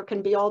correct. There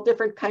can be all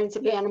different kinds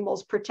of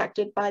animals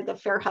protected by the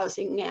Fair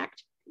Housing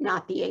Act,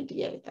 not the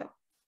ADA though.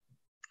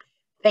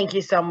 Thank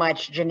you so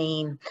much,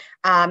 Janine.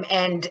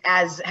 And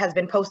as has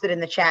been posted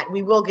in the chat,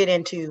 we will get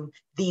into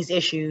these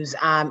issues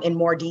in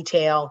more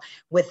detail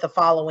with the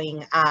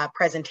following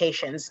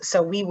presentations.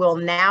 So we will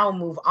now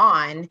move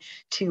on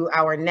to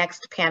our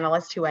next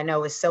panelist, who I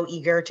know is so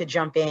eager to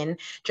jump in.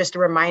 Just a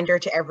reminder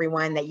to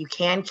everyone that you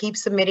can keep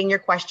submitting your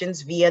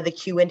questions via the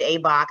Q&A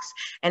box.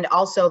 And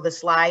also the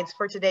slides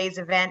for today's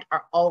event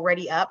are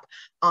already up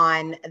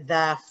on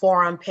the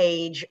forum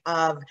page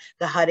of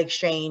the HUD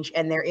Exchange.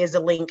 And there is a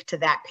link to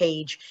that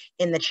page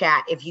in the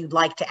chat if you'd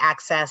like to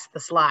access the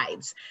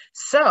slides.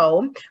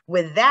 So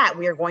with that,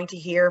 we are going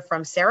to hear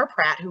from Sarah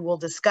Pratt, who will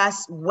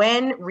discuss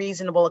when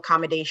reasonable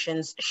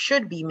accommodations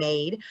should be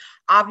made,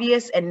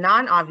 obvious and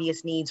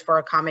non-obvious needs for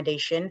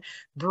accommodation,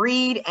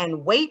 breed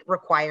and weight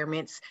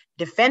requirements,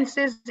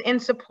 defenses in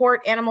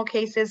support animal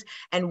cases,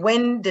 and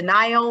when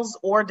denials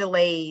or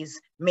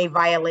delays may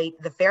violate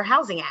the Fair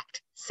Housing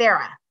Act.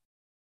 Sarah.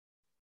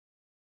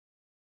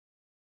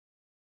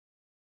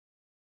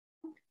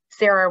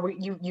 Sarah,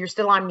 you're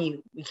still on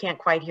mute. We can't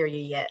quite hear you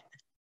yet.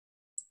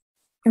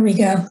 Here we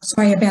go.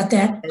 Sorry about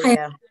that.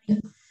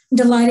 I'm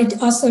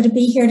delighted also to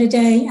be here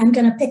today. I'm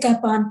going to pick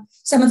up on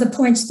some of the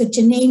points that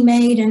Janine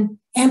made and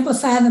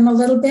amplify them a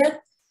little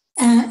bit,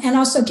 and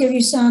also give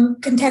you some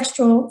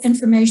contextual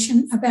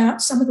information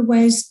about some of the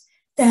ways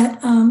that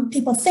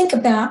people think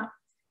about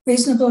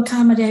reasonable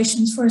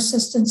accommodations for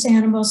assistance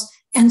animals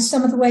and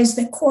some of the ways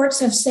that courts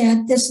have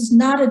said this is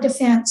not a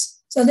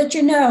defense, so that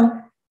you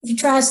know if you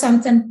try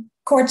something,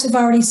 courts have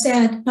already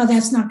said, no,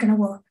 that's not going to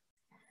work.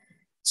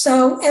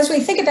 So as we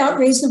think about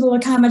reasonable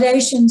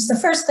accommodations, the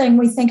first thing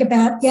we think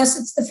about, yes,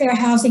 it's the Fair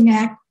Housing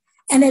Act,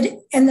 and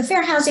the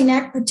Fair Housing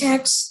Act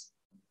protects,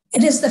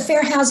 it is the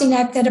Fair Housing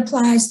Act that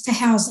applies to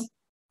housing.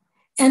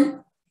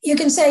 And you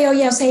can say, oh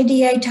yes,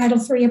 ADA Title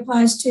III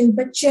applies too,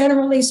 but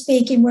generally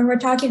speaking, when we're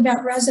talking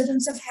about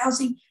residents of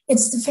housing,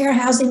 it's the Fair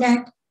Housing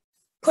Act.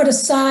 Put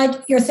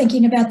aside, you're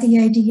thinking about the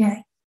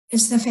ADA,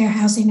 it's the Fair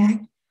Housing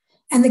Act.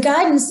 And the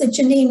guidance that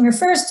Janine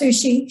refers to,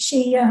 she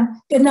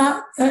did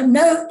not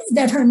note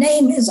that her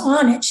name is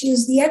on it. She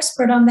is the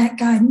expert on that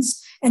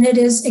guidance, and it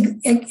is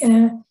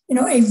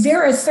a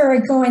very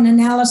thoroughgoing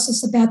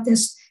analysis about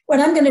this. What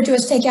I'm going to do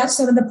is take out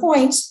some of the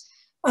points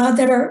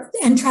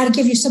and try to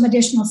give you some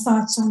additional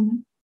thoughts on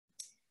them.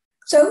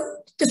 So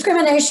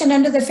discrimination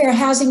under the Fair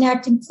Housing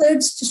Act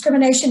includes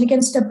discrimination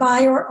against a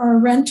buyer or a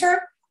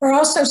renter, or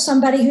also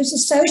somebody who's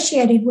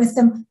associated with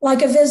them,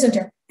 like a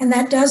visitor. And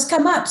that does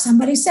come up.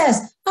 Somebody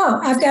says, oh,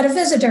 I've got a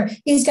visitor.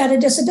 He's got a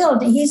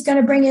disability. He's going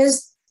to bring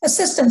his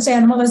assistance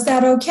animal. Is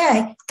that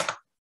okay?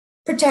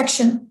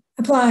 Protection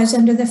applies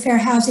under the Fair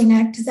Housing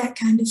Act to that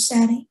kind of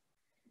setting.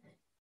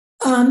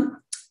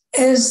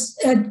 As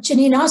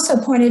Janine also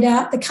pointed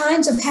out, the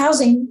kinds of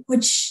housing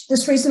which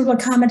this reasonable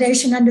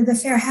accommodation under the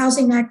Fair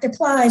Housing Act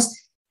applies.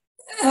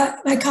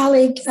 My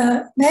colleague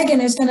Megan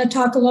is going to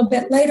talk a little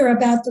bit later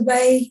about the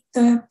way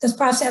this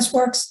process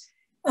works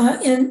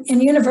in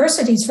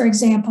universities, for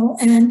example.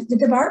 And the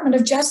Department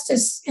of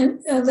Justice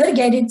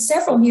litigated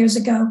several years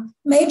ago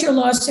major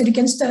lawsuit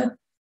against a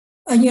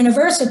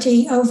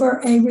university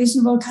over a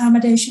reasonable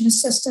accommodation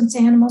assistance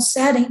animal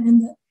setting.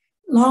 And the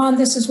law on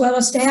this is well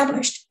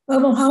established.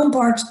 Mobile home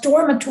parks,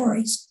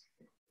 dormitories,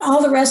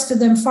 all the rest of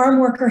them, farm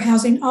worker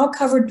housing, all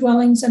covered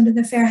dwellings under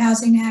the Fair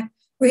Housing Act.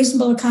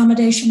 Reasonable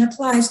accommodation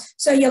applies.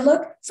 So you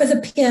look for the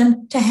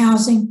pin to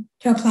housing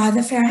to apply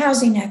the Fair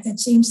Housing Act. That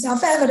seems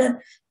self-evident.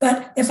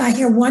 But if I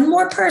hear one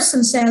more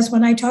person says,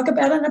 when I talk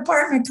about an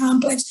apartment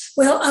complex,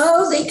 well,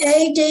 oh, the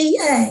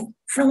ADA. I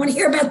don't want to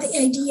hear about the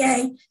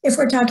ADA if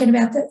we're talking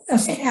about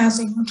the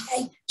housing,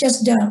 okay?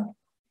 Just don't.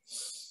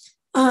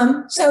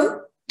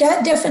 So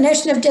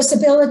definition of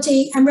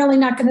disability, I'm really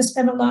not going to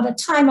spend a lot of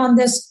time on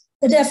this.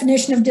 The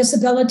definition of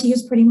disability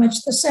is pretty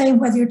much the same,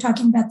 whether you're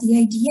talking about the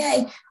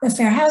ADA, the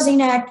Fair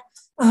Housing Act,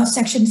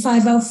 Section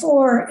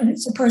 504, and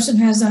it's a person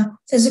who has a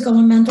physical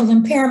and mental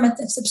impairment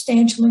that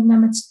substantially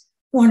limits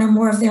one or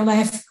more of their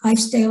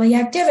life's daily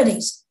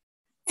activities.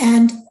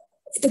 And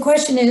the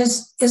question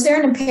is there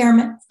an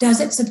impairment?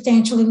 Does it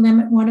substantially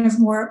limit one or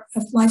more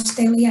of life's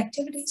daily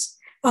activities?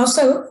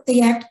 Also,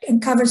 the act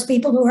covers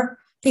people who are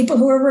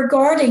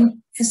regarded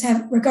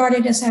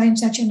as having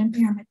such an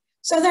impairment.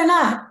 So they're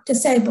not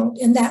disabled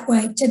in that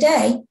way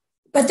today,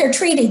 but they're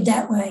treated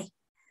that way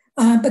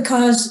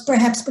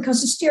perhaps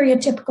because of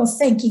stereotypical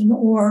thinking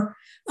or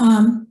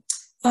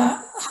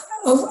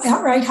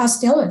outright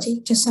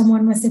hostility to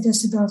someone with a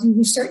disability.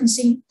 We've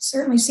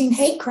certainly seen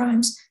hate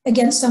crimes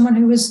against someone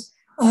who was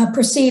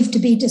perceived to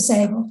be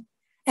disabled.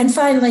 And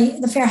finally,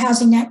 the Fair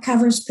Housing Act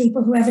covers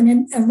people who have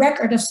a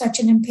record of such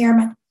an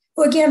impairment,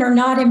 who again are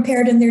not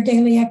impaired in their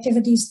daily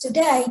activities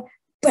today,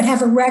 but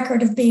have a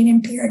record of being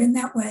impaired in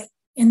that way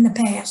in the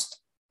past.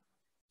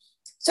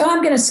 So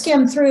I'm going to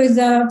skim through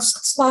the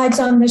slides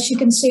on this. You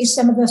can see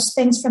some of the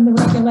things from the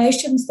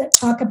regulations that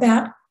talk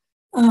about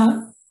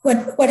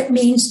what it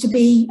means to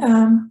be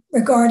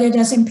regarded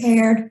as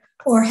impaired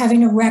or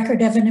having a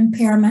record of an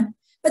impairment.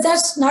 But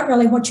that's not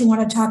really what you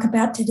want to talk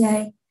about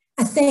today.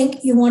 I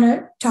think you want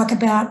to talk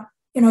about,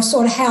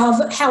 sort of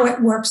how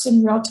it works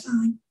in real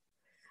time.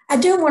 I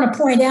do want to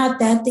point out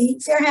that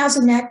the Fair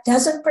Housing Act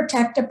doesn't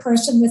protect a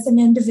person with an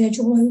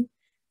individual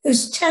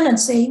whose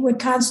tenancy would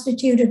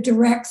constitute a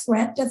direct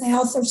threat to the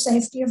health or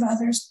safety of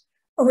others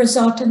or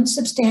result in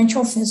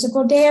substantial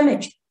physical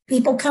damage.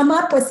 People come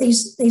up with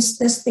these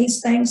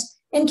things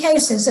in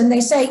cases and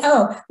they say,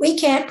 oh, we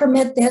can't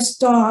permit this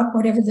dog,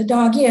 whatever the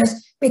dog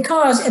is,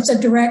 because it's a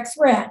direct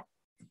threat.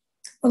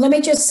 Well, let me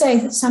just say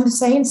that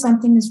saying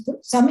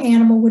some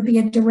animal would be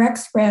a direct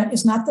threat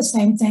is not the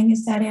same thing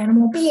as that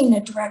animal being a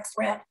direct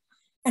threat.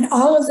 And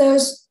all of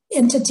those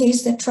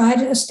entities that try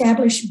to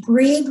establish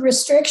breed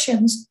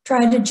restrictions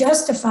try to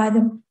justify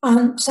them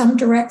on some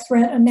direct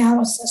threat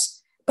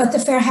analysis. But the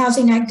Fair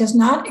Housing Act does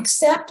not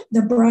accept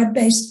the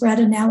broad-based threat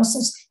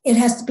analysis. It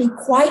has to be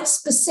quite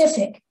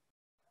specific.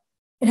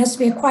 It has to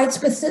be a quite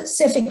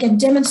specific and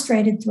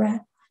demonstrated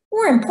threat.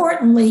 More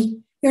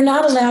importantly, you're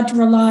not allowed to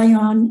rely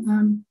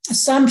on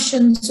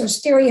assumptions or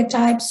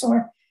stereotypes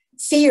or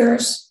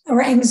fears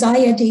or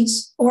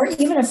anxieties, or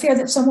even a fear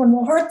that someone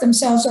will hurt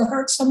themselves or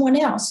hurt someone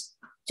else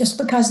just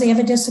because they have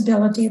a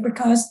disability or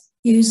because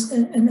use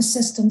an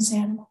assistance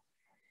animal.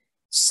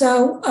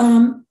 So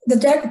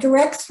the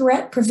direct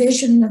threat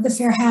provision of the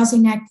Fair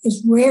Housing Act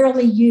is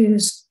rarely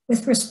used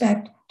with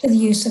respect to the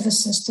use of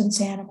assistance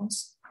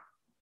animals.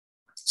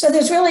 So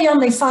there's really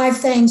only 5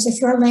 things,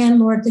 if you're a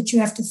landlord, that you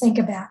have to think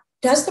about.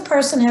 Does the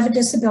person have a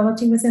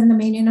disability within the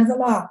meaning of the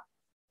law,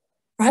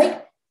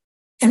 right?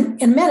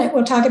 And in a minute,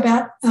 we'll talk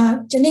about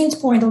Janine's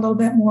point a little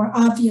bit more,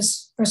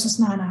 obvious versus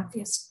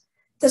non-obvious.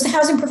 Does the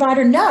housing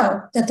provider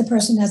know that the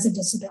person has a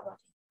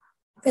disability?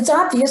 If it's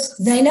obvious,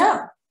 they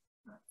know.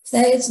 If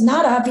it's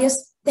not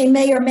obvious, they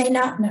may or may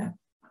not know.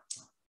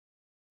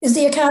 Is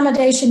the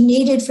accommodation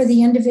needed for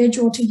the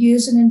individual to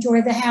use and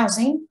enjoy the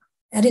housing?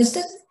 That is,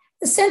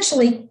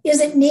 essentially, is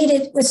it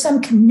needed with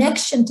some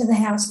connection to the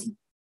housing,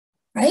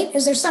 right?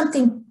 Is there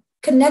something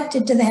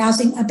connected to the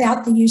housing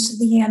about the use of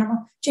the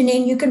animal?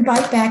 Janine, you can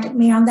bite back at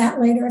me on that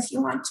later if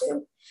you want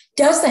to.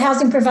 Does the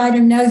housing provider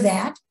know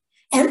that?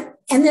 And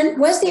then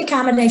was the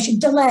accommodation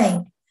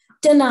delayed,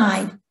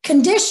 denied,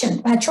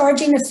 conditioned by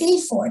charging a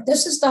fee for it?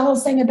 This is the whole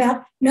thing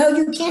about, no,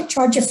 you can't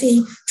charge a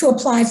fee to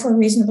apply for a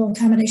reasonable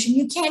accommodation.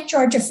 You can't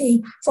charge a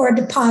fee for a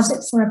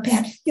deposit for a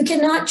pet. You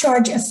cannot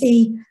charge a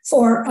fee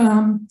for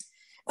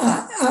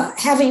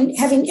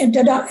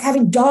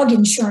having dog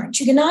insurance.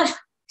 You cannot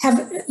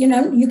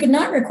you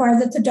cannot require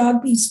that the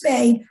dog be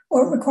spayed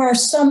or require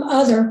some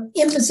other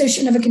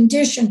imposition of a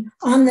condition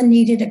on the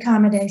needed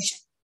accommodation.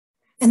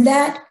 And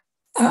that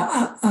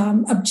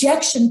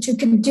objection to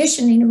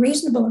conditioning a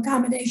reasonable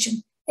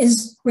accommodation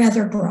is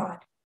rather broad.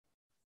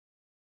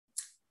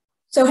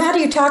 So how do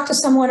you talk to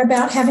someone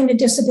about having a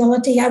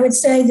disability? I would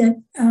say that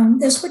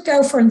this would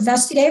go for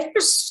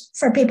investigators,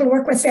 for people who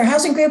work with fair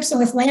housing groups and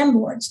with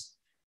landlords.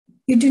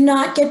 You do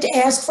not get to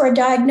ask for a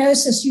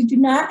diagnosis. You do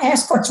not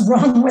ask what's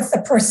wrong with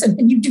the person,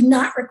 and you do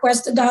not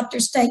request a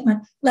doctor's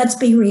statement. Let's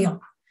be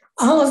real.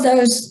 All of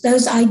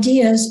those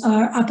ideas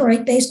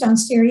operate based on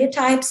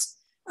stereotypes,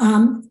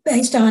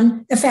 based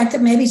on the fact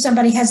that maybe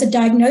somebody has a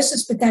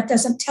diagnosis, but that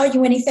doesn't tell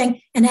you anything.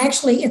 And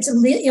actually, it's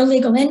an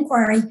illegal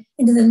inquiry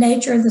into the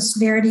nature of the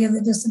severity of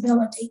the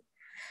disability.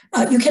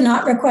 You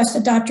cannot request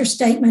a doctor's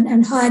statement,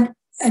 and HUD,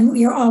 and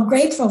we are all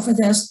grateful for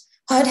this,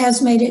 HUD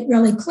has made it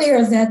really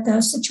clear that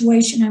the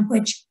situation in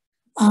which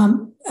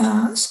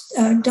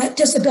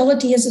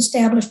disability is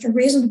established or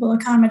reasonable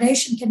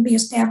accommodation can be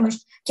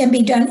established can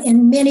be done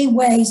in many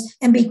ways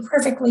and be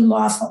perfectly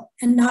lawful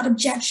and not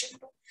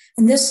objectionable.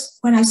 And this,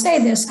 when I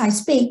say this, I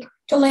speak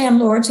to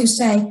landlords who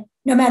say,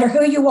 no matter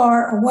who you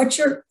are or what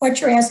you're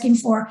asking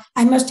for,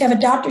 I must have a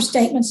doctor's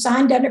statement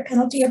signed under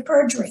penalty of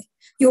perjury.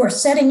 You are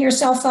setting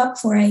yourself up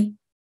for a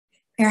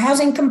fair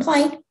housing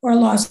complaint or a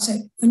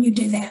lawsuit when you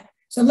do that.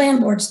 So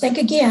landlords, think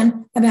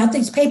again about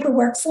these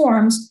paperwork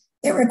forms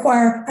that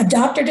require a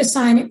doctor to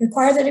sign it,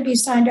 require that it be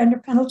signed under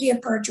penalty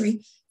of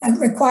perjury, and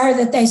require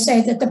that they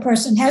say that the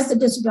person has the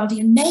disability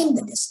and name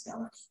the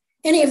disability.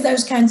 Any of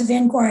those kinds of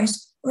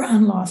inquiries were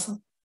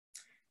unlawful.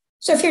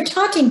 So if you're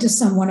talking to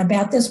someone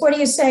about this, what do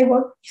you say?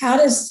 Well, how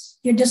does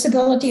your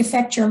disability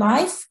affect your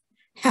life?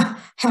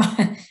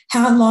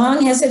 How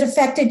long has it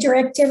affected your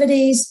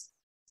activities?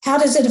 How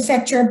does it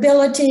affect your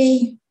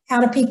ability?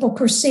 How do people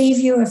perceive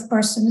you if a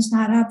person is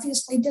not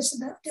obviously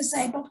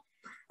disabled?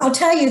 I'll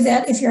tell you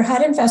that if you're a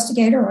HUD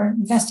investigator or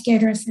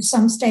investigator for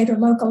some state or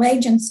local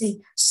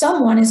agency,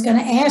 someone is going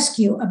to ask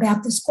you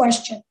about this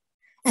question.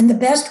 And the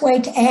best way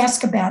to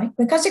ask about it,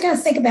 because they're going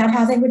to think about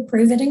how they would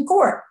prove it in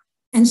court.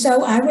 And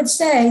so I would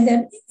say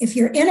that if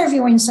you're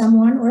interviewing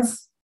someone or if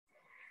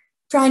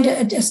trying to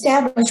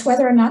establish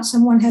whether or not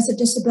someone has a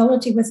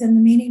disability within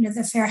the meaning of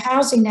the Fair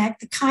Housing Act,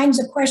 the kinds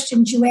of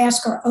questions you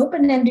ask are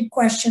open-ended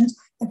questions.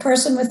 The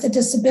person with the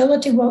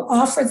disability will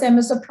offer them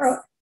as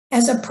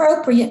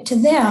appropriate to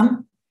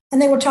them, and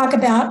they will talk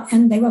about,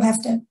 and they will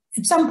have to,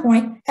 at some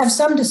point, have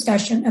some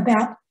discussion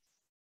about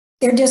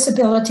their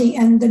disability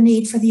and the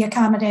need for the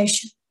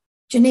accommodation.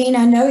 Janine,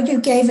 I know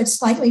you gave a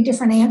slightly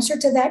different answer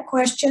to that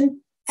question,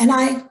 and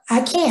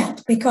I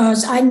can't,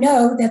 because I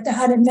know that the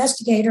HUD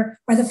investigator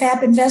or the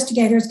FAP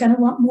investigator is going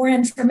to want more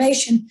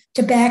information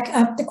to back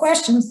up the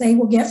questions they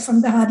will get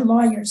from the HUD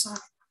lawyers on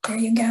it. There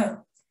you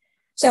go.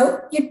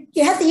 So you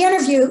have the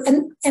interview,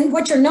 and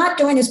what you're not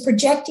doing is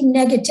projecting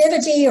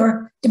negativity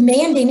or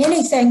demanding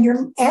anything.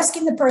 You're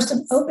asking the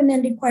person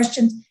open-ended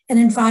questions and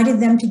inviting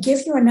them to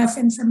give you enough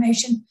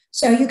information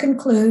so you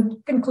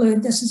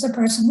conclude this is a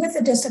person with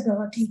a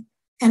disability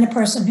and a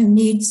person who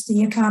needs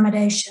the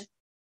accommodation.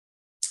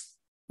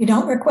 You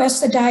don't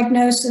request the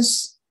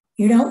diagnosis.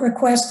 You don't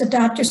request a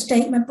doctor's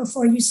statement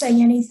before you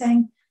say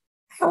anything.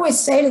 I always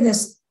say to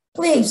this,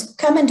 please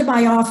come into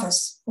my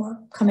office or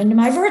come into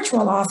my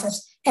virtual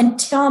office and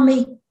tell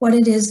me what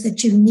it is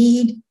that you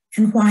need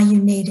and why you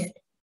need it.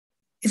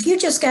 If you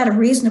just got a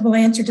reasonable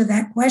answer to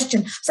that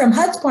question, from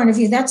HUD's point of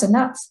view, that's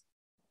enough,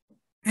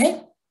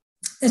 right?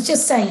 That's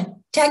just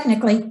saying,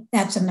 technically,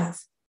 that's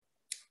enough.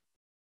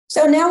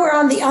 So now we're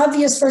on the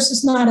obvious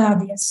versus not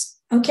obvious.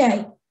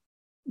 Okay.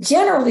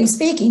 Generally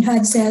speaking,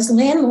 HUD says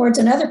landlords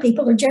and other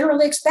people are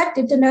generally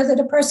expected to know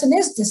that a person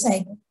is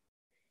disabled.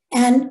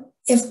 And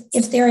if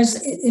it's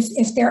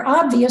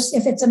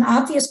an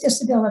obvious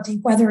disability,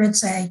 whether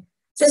it's a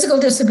physical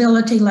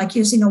disability like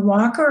using a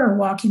walker or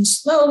walking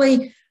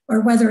slowly,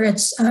 or whether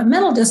it's a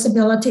mental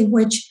disability,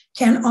 which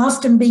can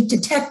often be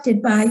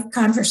detected by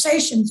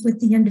conversations with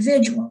the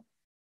individual.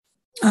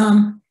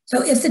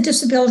 So if the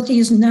disability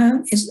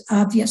is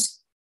obvious,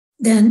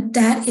 then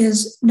that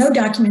is no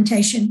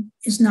documentation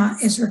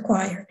is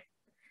required.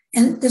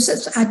 And this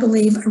is, I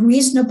believe, a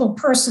reasonable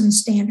person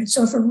standard.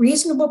 So if a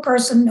reasonable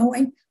person,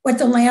 knowing what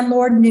the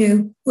landlord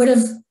knew, would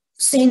have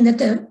known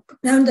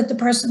that the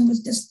person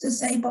was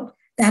disabled,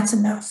 that's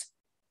enough.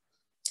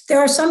 There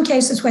are some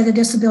cases where the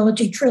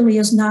disability truly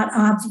is not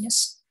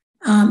obvious.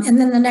 And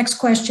then the next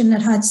question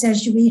that HUD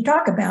says we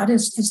talk about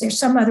is there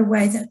some other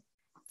way that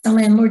the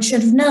landlord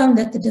should have known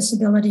that the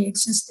disability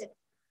existed?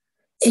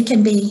 It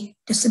can be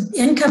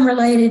income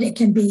related. It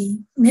can be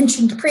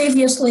mentioned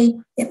previously.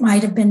 It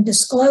might have been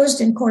disclosed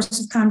in course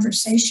of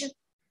conversation.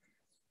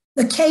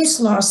 The case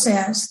law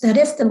says that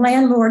if the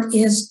landlord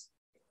if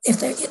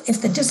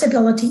the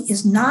disability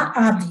is not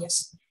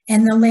obvious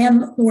and the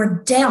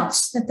landlord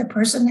doubts that the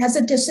person has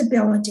a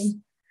disability,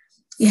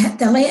 it's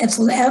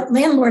the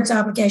landlord's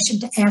obligation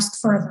to ask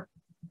further.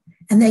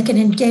 And they can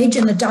engage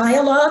in a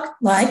dialogue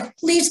like,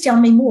 please tell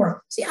me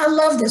more. See, I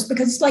love this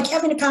because it's like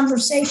having a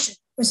conversation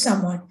with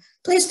someone.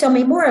 Please tell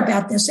me more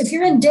about this. If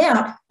you're in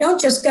doubt, don't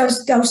just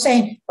go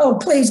saying, oh,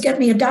 please get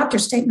me a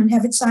doctor's statement,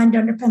 have it signed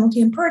under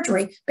penalty of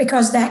perjury,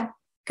 because that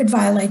would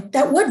violate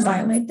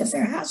the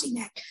Fair Housing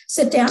Act.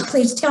 Sit down,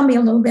 please tell me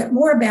a little bit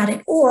more about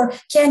it, or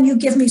can you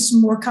give me some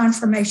more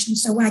confirmation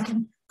so I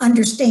can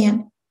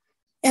understand?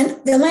 And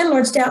the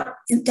landlord's doubt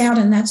in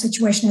that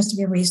situation has to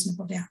be a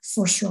reasonable doubt,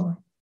 for sure.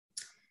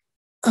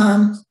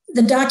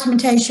 The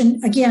documentation,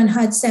 again,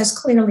 HUD says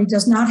clearly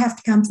does not have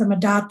to come from a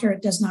doctor.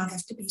 It does not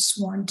have to be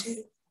sworn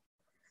to.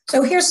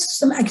 So here's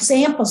some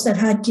examples that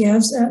HUD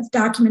gives of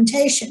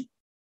documentation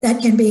that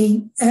can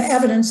be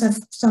evidence of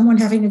someone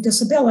having a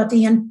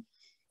disability. And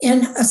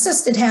in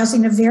assisted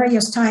housing of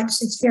various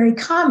types, it's very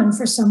common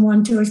for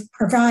someone to have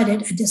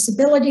provided a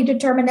disability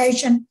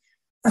determination,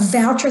 a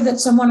voucher that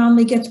someone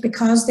only gets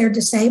because they're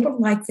disabled,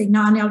 like the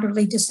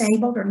non-elderly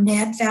disabled or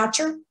NED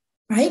voucher,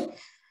 right?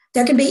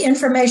 There can be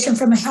information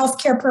from a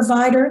healthcare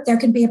provider. There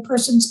can be a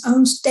person's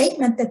own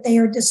statement that they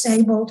are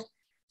disabled.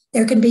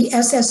 There can be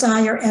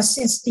SSI or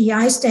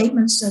SSDI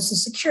statements, Social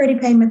Security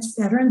payments,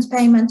 veterans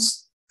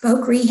payments,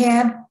 voc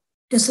rehab,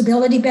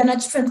 disability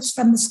benefits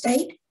from the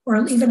state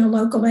or even a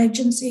local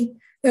agency.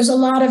 There's a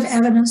lot of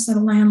evidence that a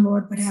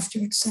landlord would have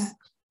to accept.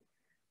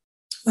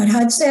 What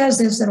HUD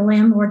says is that a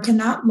landlord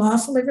cannot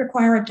lawfully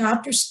require a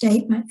doctor's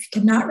statement. It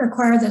cannot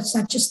require that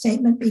such a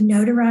statement be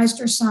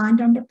notarized or signed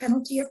under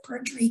penalty of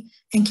perjury,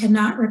 and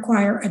cannot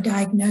require a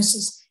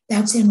diagnosis.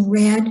 That's in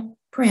red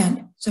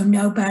print, so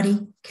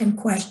nobody can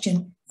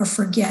question or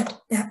forget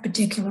that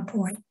particular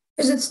point.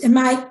 Because it's, in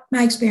my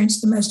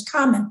experience, the most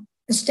common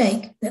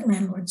mistake that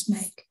landlords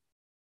make.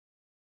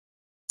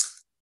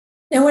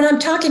 Now, when I'm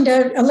talking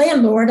to a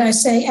landlord, I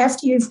say,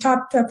 after you've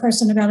talked to a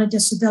person about a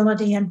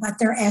disability and what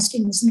they're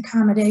asking is an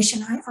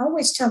accommodation, I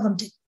always tell them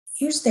to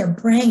use their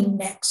brain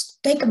next.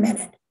 Take a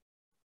minute.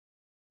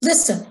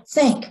 Listen,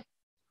 think.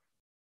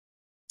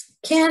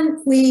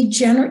 Can we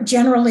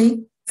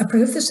generally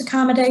approve this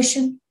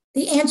accommodation?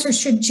 The answer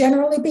should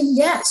generally be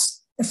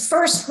yes. The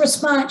first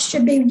response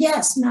should be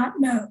yes, not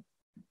no.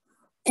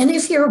 And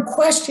if you're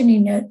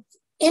questioning it,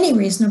 any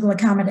reasonable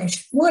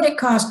accommodation, would it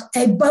cost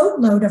a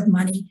boatload of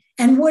money,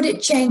 and would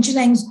it change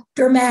things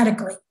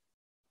dramatically?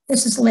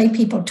 This is lay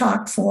people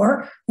talk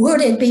for.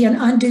 Would it be an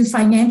undue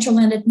financial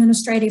and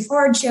administrative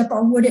hardship,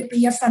 or would it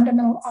be a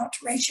fundamental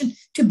alteration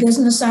to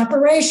business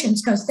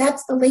operations? Because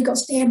that's the legal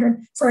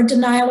standard for a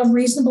denial of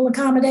reasonable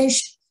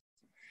accommodation.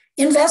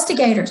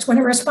 Investigators, when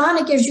a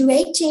respondent gives you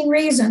 18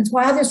 reasons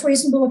why this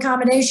reasonable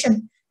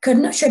accommodation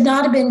should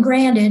not have been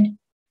granted,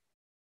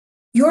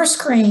 your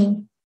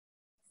screen,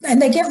 and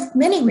they give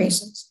many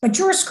reasons, but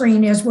your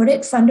screen is, would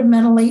it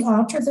fundamentally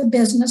alter the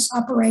business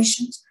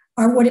operations,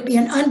 or would it be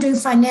an undue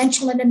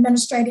financial and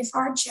administrative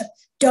hardship?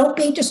 Don't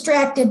be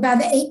distracted by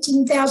the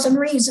 18,000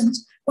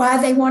 reasons why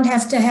they won't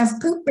have to have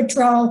poop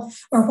patrol,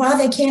 or why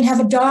they can't have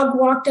a dog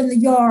walked in the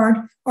yard,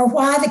 or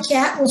why the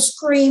cat will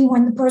scream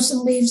when the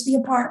person leaves the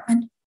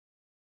apartment,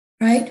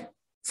 right?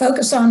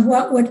 Focus on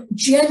what would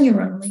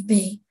genuinely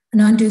be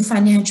an undue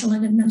financial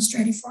and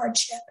administrative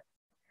hardship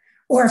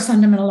or a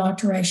fundamental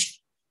alteration.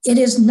 It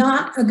is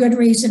not a good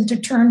reason to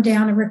turn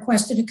down a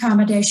requested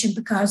accommodation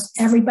because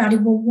everybody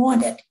will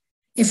want it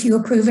if you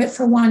approve it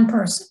for one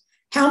person.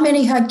 How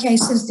many HUD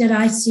cases did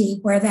I see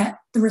where the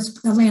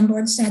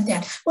landlord said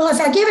that? Well, if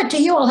I give it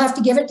to you, I'll have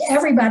to give it to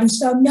everybody,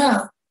 so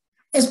no.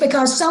 It's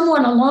because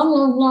someone a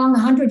long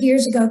 100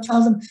 years ago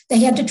told them they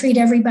had to treat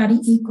everybody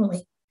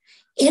equally.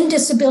 In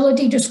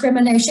disability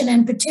discrimination,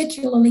 and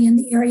particularly in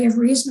the area of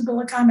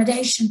reasonable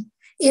accommodation,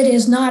 it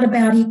is not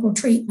about equal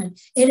treatment.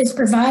 It is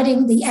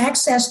providing the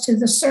access to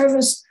the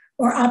service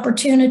or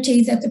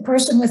opportunity that the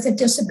person with a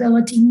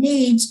disability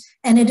needs,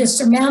 and it is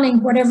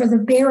surmounting whatever the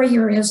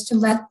barrier is to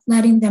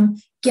letting them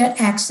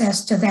get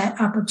access to that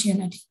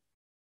opportunity.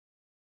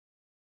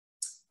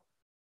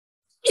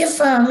 If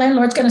a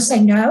landlord's going to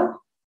say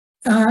no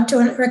to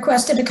a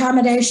requested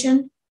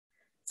accommodation,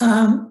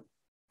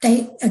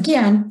 they,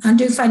 again,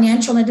 undue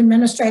financial and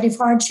administrative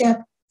hardship,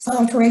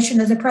 alteration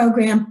of the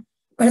program.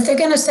 But if they're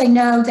going to say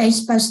no, they're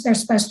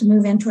supposed to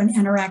move into an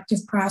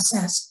interactive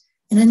process.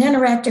 And an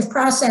interactive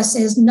process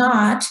is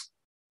not,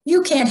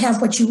 you can't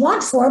have what you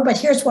want for, but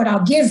here's what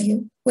I'll give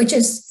you, which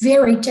is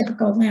very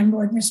typical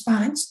landlord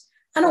response.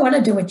 I don't want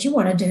to do what you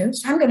want to do,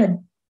 so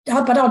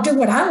but I'll do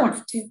what I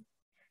want to do.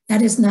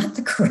 That is not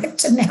the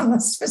correct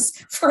analysis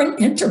for an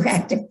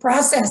interactive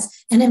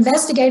process. And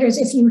investigators,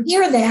 if you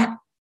hear that,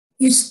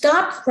 you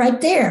stop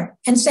right there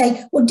and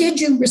say, well,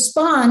 did you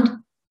respond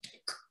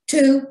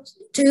to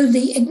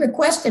the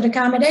requested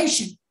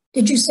accommodation?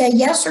 Did you say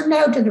yes or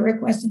no to the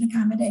requested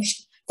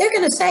accommodation? They're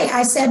going to say,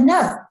 I said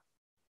no.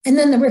 And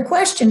then the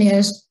question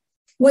is,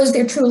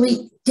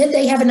 did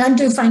they have an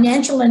undue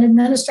financial and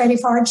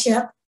administrative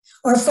hardship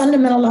or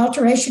fundamental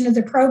alteration of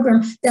the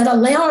program that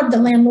allowed the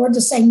landlord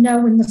to say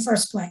no in the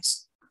first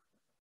place?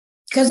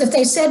 Because if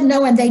they said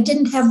no and they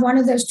didn't have one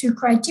of those two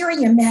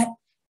criteria met,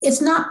 it's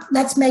not,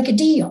 let's make a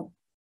deal.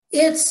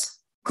 It's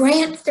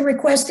grant the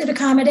requested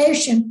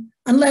accommodation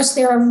unless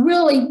there are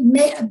really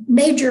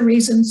major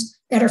reasons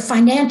that are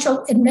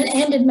financial and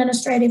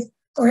administrative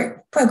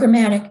or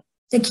programmatic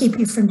that keep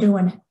you from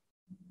doing it.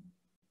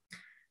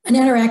 An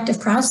interactive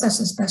process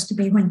is supposed to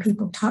be when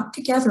people talk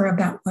together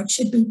about what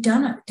should be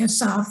done to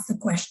solve the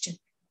question.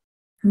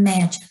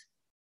 Imagine.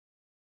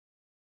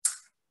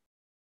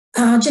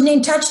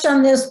 Janine touched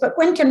on this, but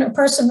when can a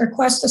person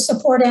request a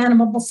support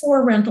animal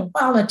before rental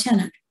while a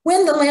tenant?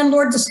 When the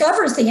landlord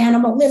discovers the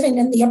animal living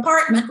in the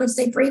apartment, which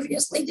they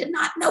previously did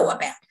not know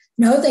about.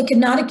 No, they could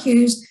not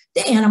accuse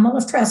the animal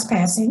of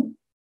trespassing,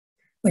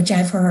 which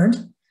I've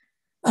heard.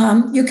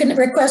 You can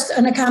request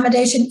an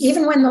accommodation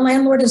even when the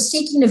landlord is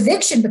seeking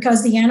eviction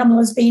because the animal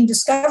is being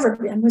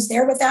discovered and was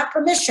there without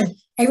permission.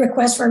 A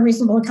request for a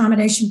reasonable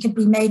accommodation can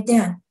be made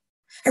then.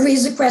 A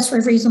request for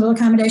a reasonable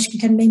accommodation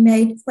can be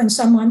made when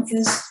someone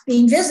is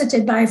being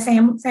visited by a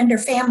friend or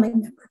family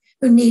member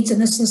who needs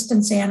an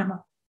assistance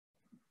animal.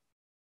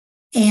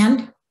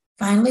 And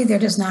finally, there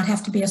does not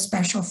have to be a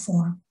special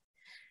form.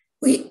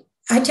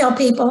 I tell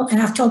people,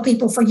 and I've told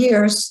people for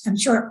years, I'm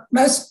sure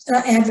most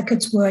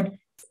advocates would,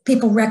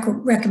 people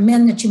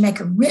recommend that you make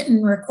a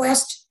written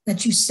request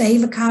that you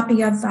save a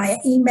copy of via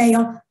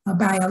email or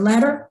by a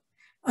letter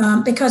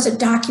because it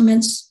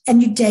documents,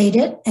 and you date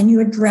it and you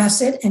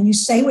address it and you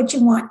say what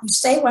you want, you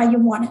say why you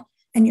want it,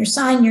 and you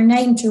sign your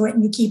name to it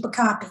and you keep a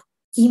copy.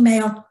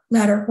 email,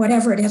 letter,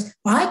 whatever it is.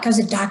 Why? Because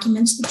it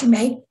documents that you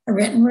made a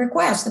written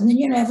request, and then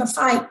you have a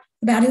fight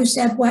about who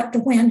said what to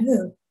when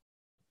who.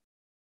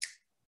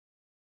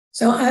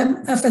 So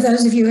for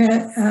those of you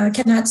who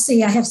cannot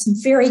see, I have some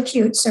very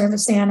cute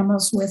service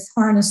animals with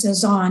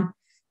harnesses on,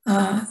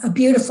 a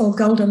beautiful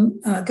golden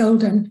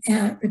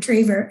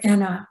retriever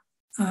and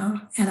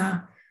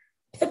a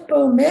pit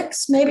bull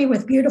mix, maybe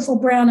with beautiful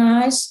brown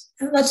eyes.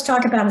 Let's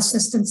talk about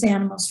assistance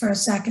animals for a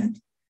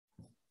second.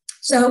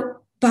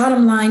 So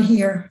bottom line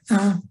here,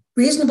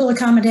 reasonable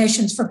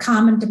accommodations for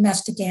common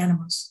domestic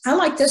animals. I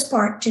like this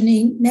part,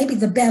 Janine, maybe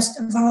the best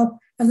of all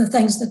of the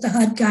things that the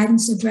HUD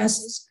guidance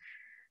addresses.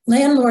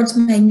 Landlords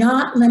may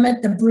not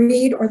limit the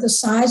breed or the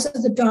size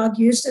of the dog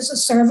used as a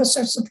service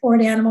or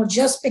support animal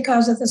just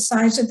because of the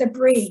size of the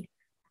breed.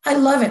 I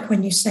love it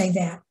when you say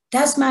that.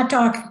 That's my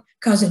talking,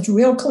 because it's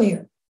real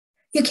clear.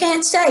 You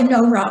can't say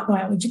no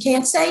Rottweilers. You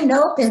can't say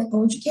no pit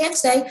bulls. You can't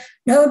say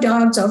no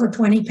dogs over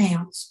 20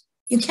 pounds.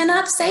 You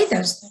cannot say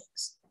those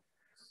things.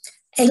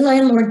 A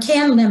landlord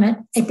can limit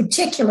a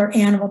particular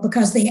animal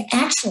because they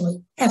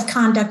actually have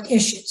conduct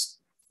issues,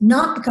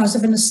 not because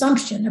of an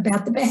assumption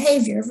about the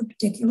behavior of a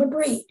particular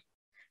breed.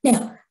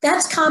 Now,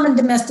 that's common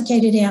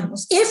domesticated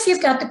animals. If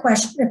you've got the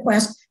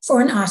request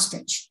for an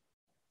ostrich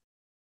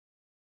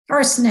or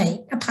a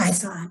snake, a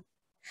python.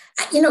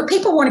 You know,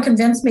 people want to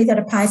convince me that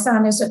a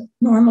python is a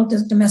normal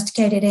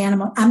domesticated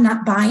animal. I'm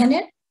not buying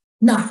it,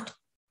 not,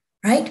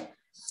 right?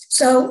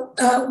 So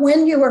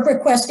when you are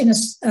requesting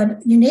a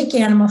unique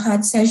animal,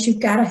 HUD says you've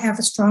got to have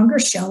a stronger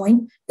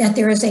showing that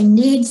there is a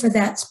need for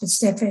that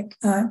specific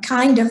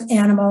kind of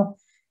animal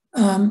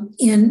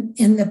in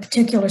the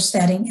particular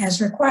setting as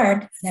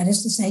required. That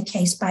is to say,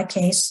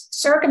 case-by-case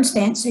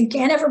circumstance. So you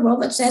can't have a rule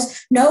that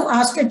says no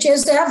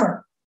ostriches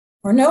ever,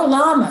 or no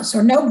llamas,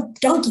 or no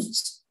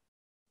donkeys.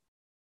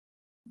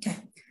 Okay.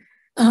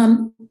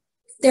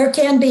 There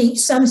can be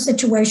some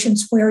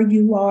situations where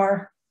you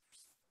are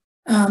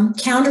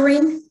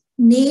countering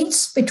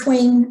needs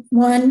between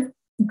one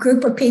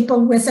group of people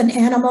with an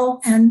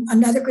animal and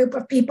another group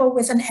of people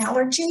with an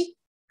allergy,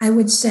 I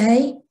would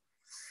say.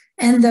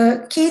 And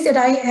the key that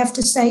I have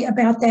to say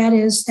about that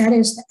is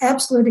the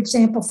absolute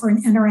example for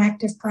an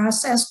interactive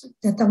process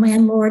that the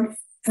landlord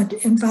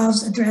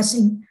involves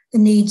addressing the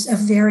needs of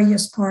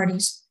various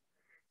parties.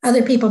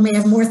 Other people may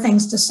have more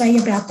things to say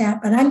about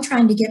that, but I'm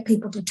trying to get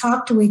people to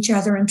talk to each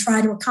other and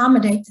try to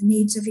accommodate the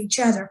needs of each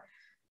other,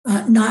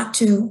 not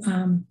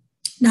to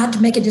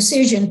make a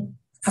decision,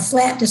 a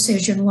flat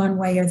decision one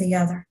way or the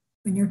other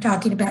when you're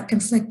talking about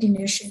conflicting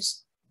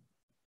issues.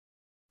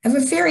 I have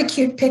a very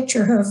cute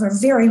picture of a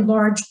very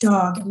large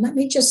dog, and let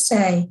me just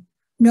say,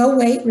 no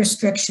weight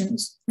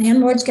restrictions.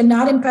 Landlords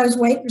cannot impose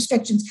weight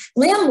restrictions.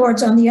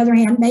 Landlords, on the other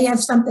hand, may have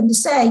something to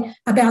say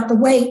about the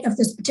weight of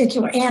this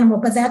particular animal,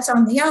 but that's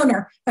on the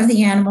owner of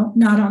the animal,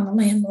 not on the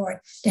landlord,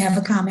 to have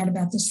a comment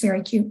about this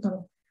very cute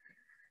little,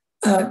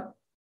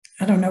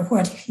 I don't know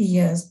what he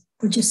is.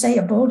 Would you say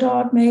a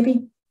bulldog,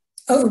 maybe?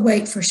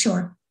 Overweight for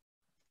sure.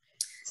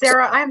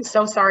 Sarah, I'm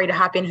so sorry to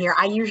hop in here.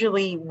 I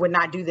usually would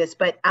not do this,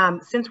 but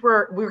since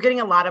we're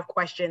getting a lot of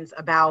questions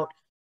about,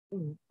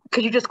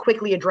 could you just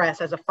quickly address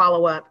as a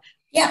follow-up?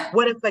 Yeah.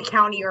 What if the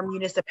county or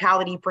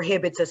municipality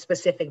prohibits a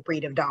specific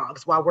breed of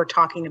dogs while we're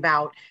talking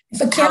about?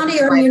 If a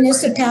county or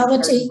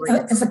municipality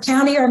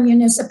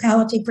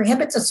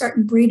prohibits a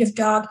certain breed of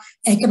dog,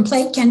 a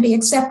complaint can be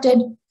accepted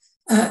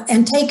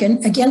and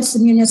taken against the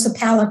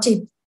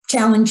municipality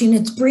challenging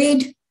its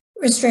breed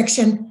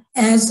restriction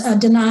as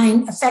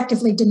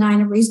effectively denying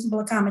a reasonable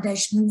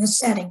accommodation in this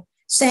setting.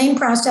 Same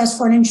process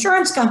for an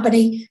insurance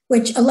company,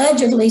 which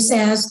allegedly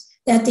says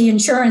that the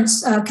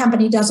insurance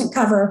company doesn't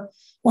cover,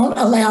 won't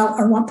allow,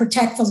 or won't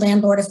protect the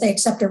landlord if they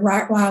accept a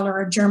Rottweiler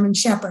or a German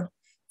Shepherd.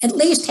 At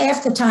least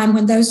half the time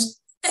when those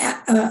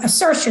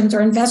assertions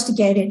are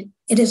investigated,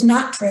 it is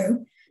not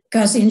true,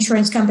 because the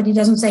insurance company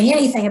doesn't say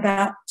anything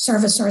about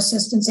service or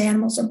assistance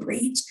animals or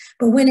breeds.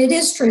 But when it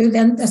is true,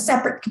 then a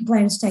separate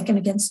complaint is taken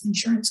against the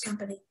insurance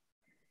company.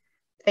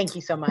 Thank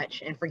you so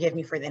much, and forgive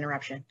me for the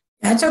interruption.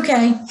 That's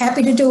okay,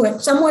 happy to do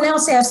it. Someone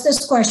else asked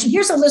this question.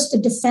 Here's a list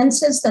of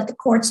defenses that the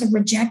courts have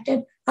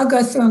rejected. I'll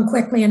go through them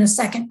quickly in a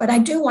second, but I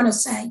do want to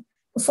say,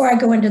 before I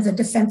go into the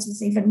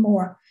defenses even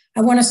more,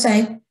 I want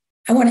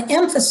to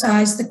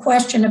emphasize the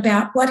question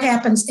about what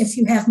happens if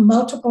you have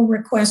multiple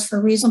requests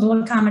for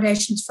reasonable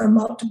accommodations for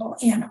multiple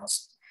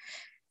animals.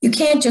 You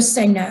can't just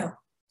say no.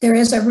 There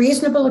is a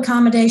reasonable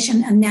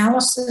accommodation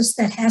analysis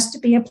that has to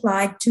be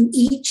applied to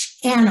each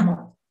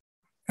animal,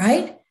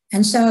 right?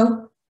 And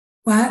so,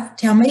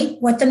 tell me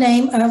what the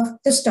name of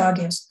this dog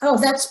is. Oh,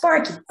 that's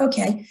Sparky.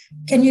 Okay.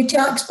 Can you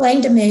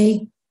explain to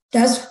me,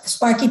 does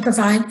Sparky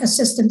provide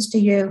assistance to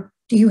you?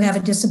 Do you have a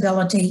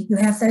disability? You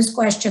have those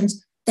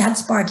questions.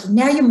 That's Sparky.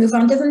 Now you move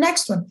on to the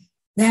next one.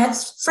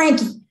 That's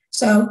Frankie.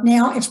 So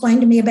now explain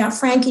to me about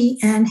Frankie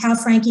and how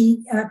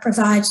Frankie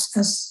provides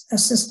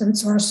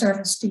assistance or a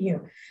service to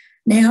you.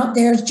 Now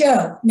there's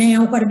Joe.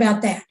 Now what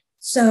about that?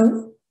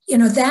 So,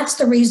 that's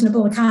the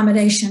reasonable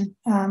accommodation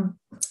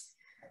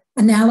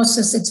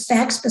analysis. It's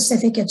fact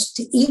specific. It's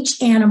to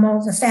each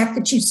animal. The fact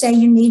that you say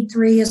you need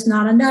 3 is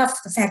not enough.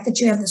 The fact that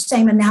you have the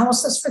same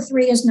analysis for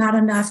 3 is not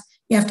enough.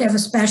 You have to have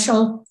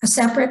a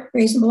separate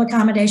reasonable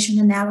accommodation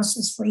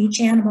analysis for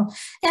each animal.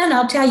 And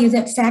I'll tell you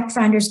that fact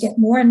finders get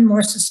more and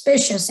more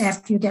suspicious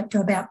after you get to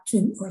about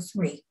 2 or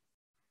 3.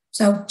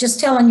 So just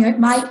telling you it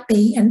might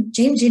be, and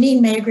Janine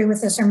may agree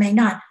with this or may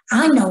not.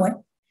 I know it.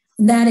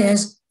 And that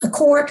is a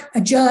court, a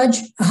judge,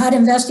 a HUD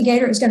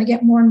investigator is going to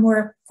get more and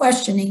more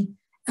questioning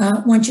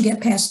once you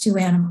get past 2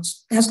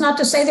 animals. That's not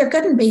to say there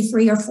couldn't be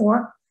 3 or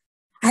 4.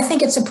 I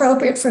think it's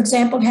appropriate, for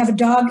example, to have a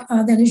dog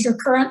that is your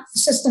current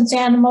assistance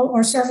animal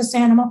or service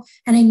animal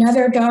and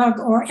another dog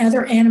or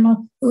other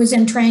animal who is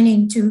in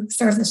training to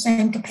serve the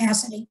same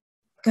capacity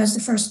because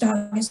the first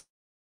dog is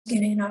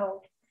getting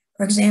old,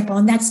 for example,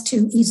 and that's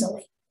too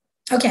easily.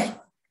 Okay,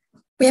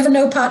 we have a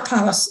no pet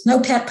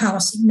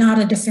policy, not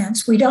a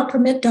defense. We don't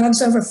permit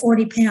dogs over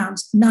 40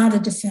 pounds, not a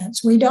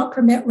defense. We don't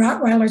permit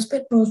Rottweilers,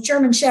 Pit Bulls,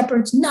 German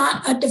Shepherds,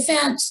 not a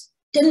defense.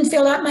 Didn't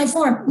fill out my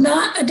form,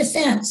 not a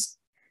defense.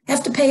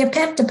 Have to pay a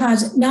pet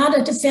deposit, not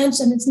a defense,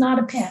 and it's not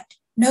a pet.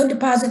 No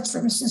deposits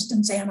from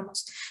assistance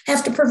animals.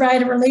 Have to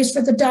provide a release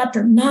for the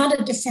doctor, not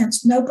a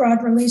defense. No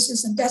broad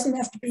releases, and doesn't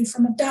have to be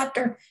from a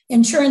doctor.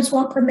 Insurance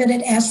won't permit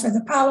it. Ask for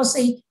the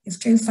policy. If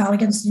true, file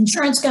against the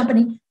insurance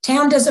company.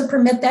 Town doesn't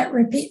permit that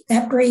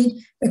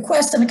breed.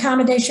 Request an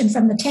accommodation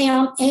from the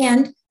town,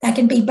 and that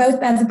can be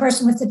both by the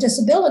person with the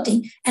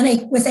disability and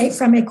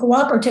from a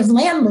cooperative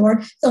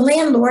landlord. The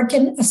landlord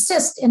can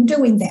assist in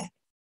doing that.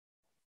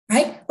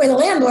 Right? Where the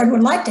landlord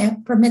would like to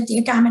permit the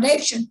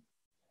accommodation.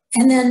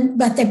 And then,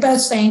 but they're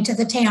both saying to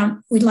the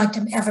town, we'd like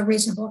to have a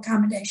reasonable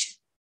accommodation.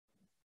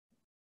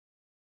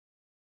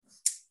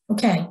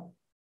 Okay.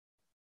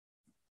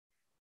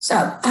 So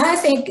I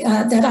think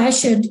that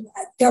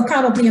there are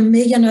probably a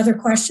million other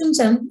questions,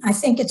 and I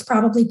think it's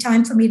probably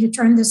time for me to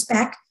turn this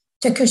back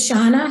to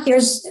Kashana.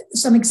 Here's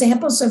some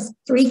examples of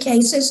 3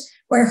 cases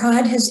where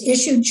HUD has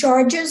issued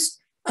charges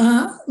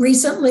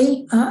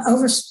recently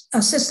over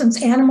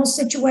assistance animal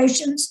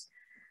situations.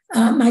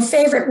 My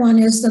favorite one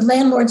is the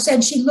landlord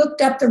said she looked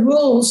up the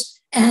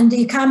rules and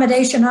the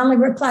accommodation only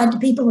replied to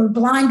people who were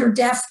blind or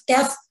deaf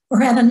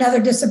or had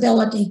another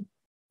disability.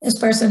 This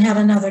person had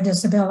another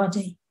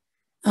disability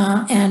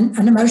and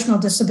an emotional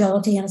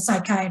disability and a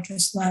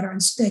psychiatrist's letter,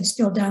 and they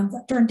still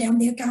turned down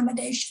the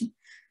accommodation.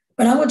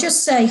 But I will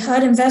just say,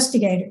 HUD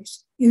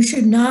investigators, you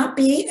should not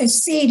be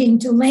acceding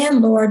to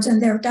landlords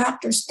and their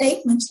doctor's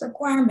statements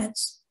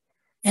requirements.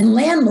 And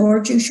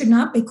landlords, you should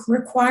not be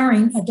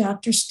requiring a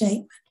doctor's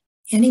statement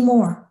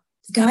anymore.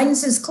 The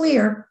guidance is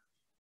clear.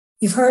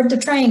 You've heard the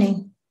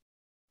training.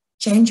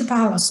 Change your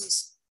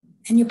policies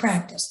and your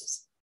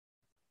practices.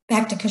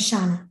 Back to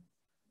Kashana.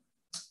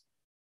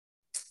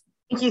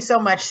 Thank you so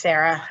much,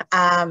 Sarah.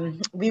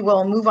 We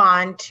will move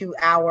on to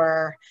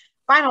our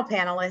final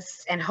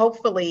panelists and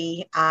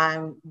hopefully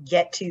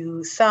get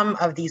to some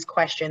of these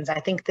questions. I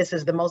think this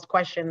is the most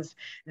questions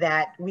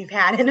that we've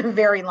had in a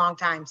very long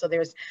time, so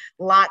there's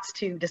lots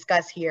to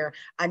discuss here.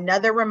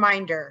 Another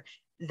reminder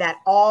that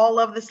all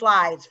of the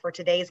slides for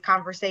today's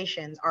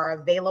conversations are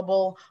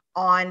available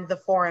on the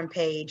forum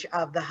page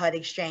of the HUD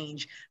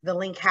Exchange. The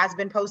link has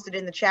been posted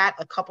in the chat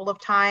a couple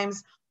of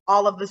times.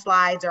 All of the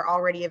slides are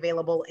already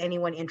available.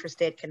 Anyone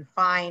interested can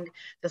find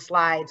the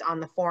slides on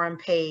the forum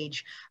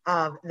page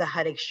of the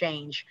HUD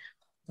Exchange.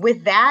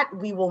 With that,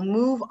 we will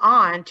move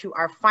on to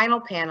our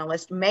final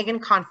panelist, Megan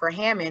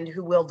Confer-Hammond,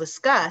 who will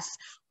discuss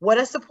what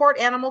a support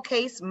animal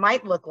case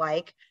might look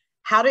like,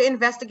 how to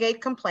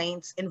investigate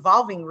complaints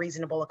involving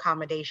reasonable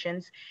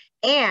accommodations,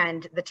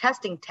 and the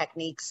testing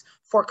techniques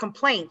for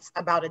complaints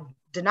about a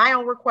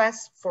denial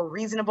request for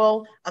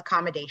reasonable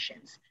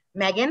accommodations.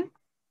 Megan?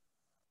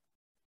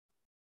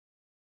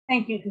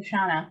 Thank you,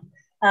 Kashana.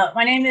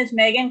 My name is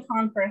Megan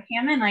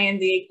Confer-Hammond. I am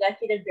the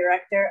Executive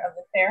Director of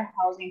the Fair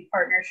Housing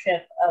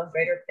Partnership of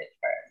Greater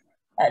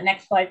Pittsburgh.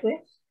 Next slide,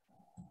 please.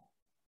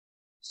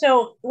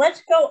 So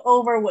let's go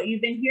over what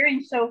you've been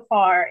hearing so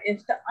far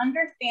is to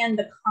understand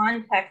the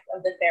context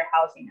of the Fair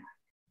Housing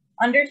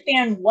Act.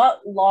 Understand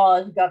what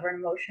laws govern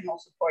emotional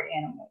support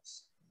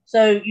animals.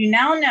 So you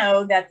now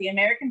know that the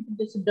Americans with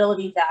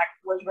Disabilities Act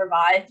was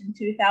revised in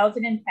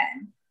 2010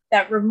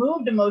 that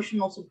removed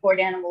emotional support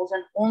animals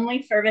and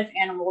only service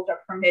animals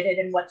are permitted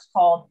in what's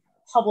called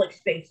public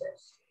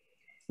spaces.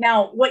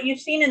 Now, what you've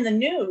seen in the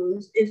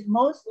news is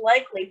most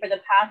likely for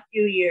the past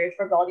few years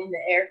regarding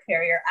the Air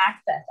Carrier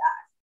Access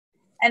Act.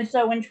 And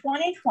so in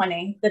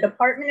 2020, the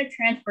Department of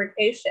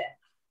Transportation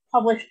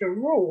published a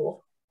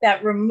rule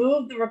that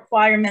removed the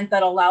requirement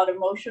that allowed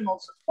emotional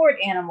support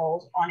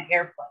animals on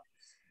airplanes.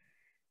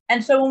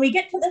 And so when we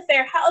get to the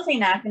Fair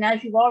Housing Act, and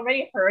as you've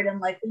already heard and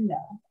likely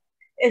know,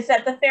 is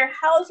that the Fair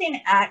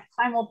Housing Act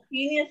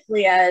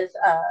simultaneously as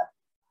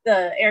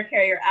the Air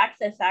Carrier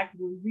Access Act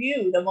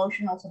reviewed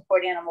emotional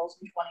support animals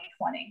in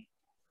 2020.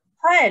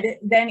 HUD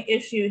then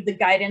issued the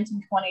guidance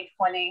in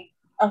 2020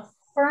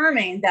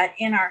 affirming that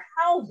in our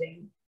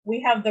housing, we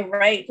have the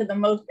right to the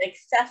most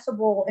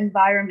accessible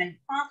environment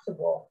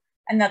possible,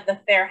 and that the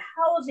Fair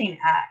Housing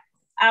Act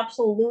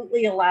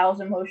absolutely allows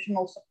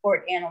emotional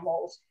support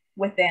animals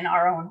within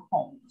our own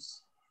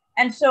homes.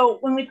 And so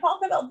when we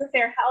talk about the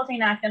Fair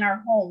Housing Act in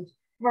our homes,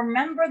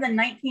 remember the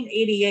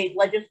 1988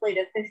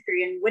 legislative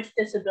history in which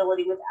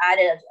disability was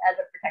added as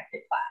a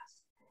protected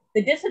class.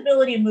 The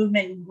disability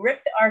movement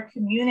gripped our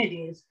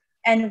communities,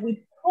 and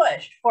we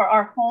pushed for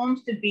our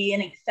homes to be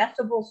an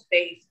accessible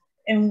space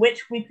in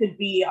which we could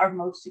be our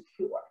most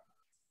secure.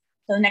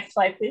 So the next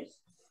slide, please.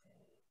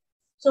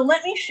 So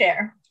let me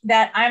share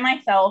that I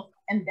myself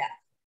am deaf.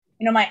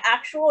 My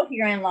actual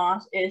hearing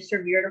loss is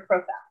severe to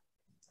profound,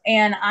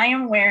 and I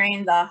am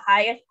wearing the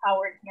highest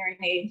powered hearing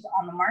aids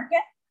on the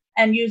market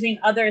and using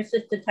other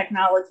assistive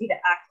technology to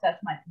access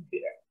my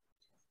computer.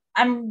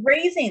 I'm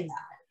raising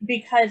that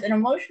because an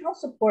emotional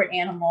support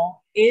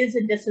animal is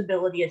a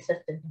disability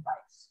assisted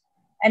device.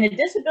 And a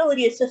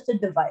disability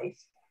assisted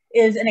device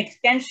is an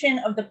extension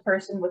of the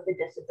person with the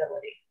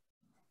disability.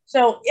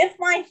 So if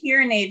my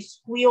hearing aids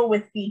squeal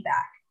with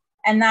feedback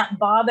and that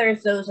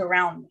bothers those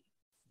around me,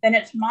 then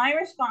it's my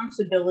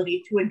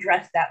responsibility to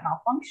address that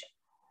malfunction.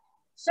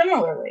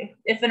 Similarly,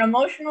 if an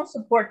emotional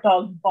support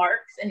dog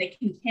barks in a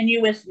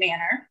continuous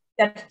manner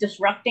that's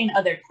disrupting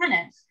other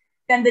tenants,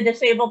 then the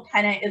disabled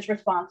tenant is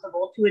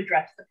responsible to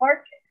address the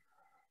barking.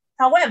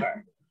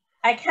 However,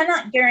 I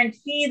cannot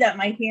guarantee that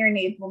my hearing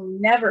aids will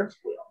never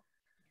squeal.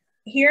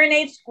 Hearing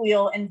aids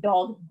squeal and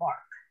dogs bark.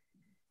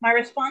 My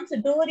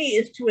responsibility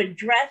is to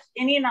address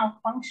any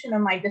malfunction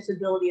of my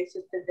disability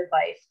assisted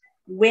device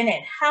when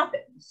it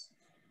happens,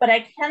 but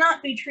I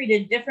cannot be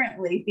treated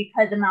differently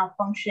because a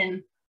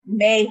malfunction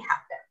may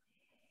happen.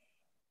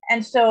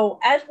 And so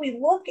as we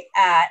look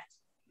at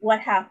what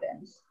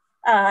happens,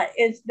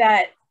 is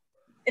that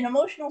an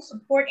emotional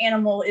support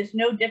animal is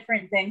no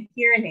different than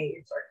hearing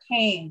aids or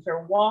canes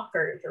or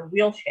walkers or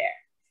wheelchair.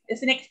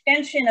 It's an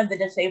extension of the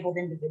disabled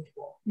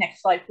individual.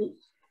 Next slide,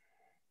 please.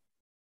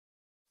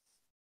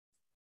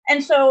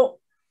 And so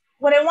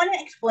what I want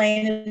to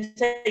explain is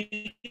that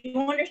you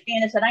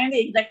understand is that I am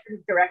the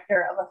executive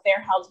director of a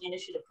Fair Housing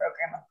Initiative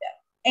program of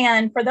DIP.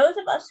 And for those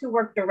of us who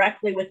work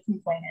directly with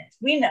complainants,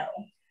 we know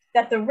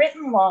that the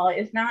written law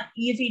is not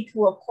easy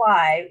to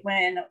apply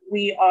when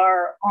we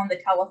are on the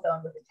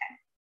telephone with a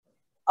tenant,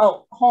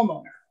 a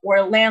homeowner, or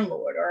a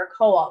landlord, or a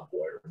co-op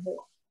board, or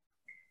more.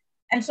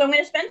 And so I'm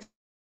going to spend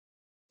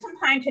some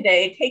time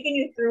today taking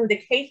you through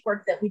the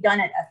casework that we've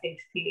done at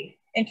FHP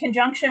in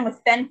conjunction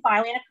with then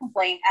filing a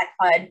complaint at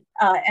HUD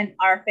and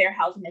our Fair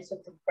Housing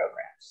Assistance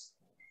programs.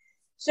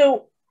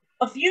 So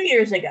a few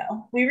years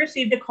ago, we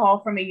received a call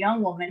from a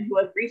young woman who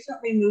had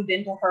recently moved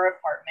into her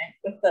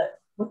apartment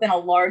within a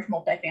large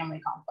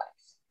multifamily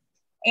complex.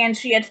 And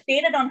she had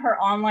stated on her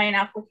online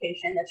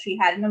application that she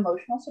had an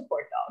emotional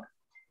support dog.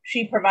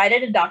 She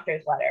provided a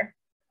doctor's letter,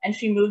 and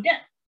she moved in.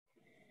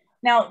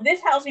 Now,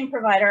 this housing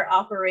provider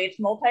operates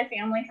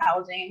multifamily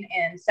housing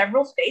in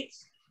several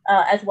states,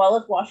 as well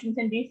as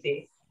Washington,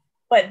 D.C.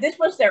 But this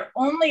was their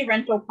only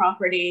rental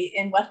property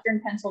in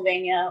Western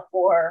Pennsylvania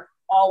or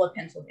all of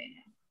Pennsylvania.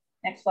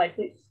 Next slide,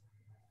 please.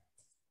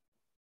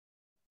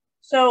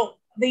 So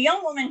the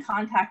young woman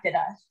contacted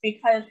us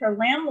because her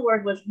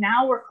landlord was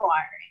now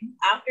requiring,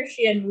 after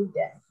she had moved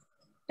in,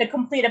 to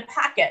complete a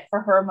packet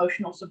for her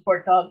emotional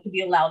support dog to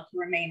be allowed to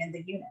remain in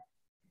the unit.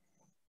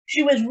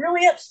 She was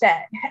really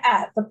upset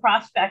at the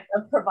prospect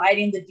of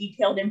providing the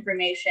detailed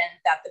information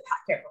that the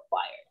packet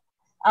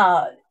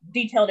required,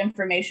 detailed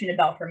information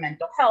about her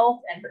mental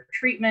health and her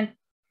treatment.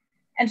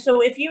 And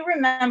so if you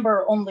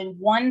remember only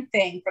one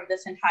thing from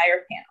this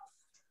entire panel,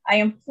 I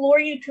implore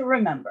you to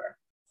remember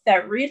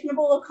that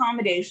reasonable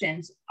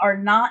accommodations are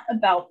not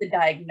about the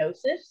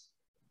diagnosis,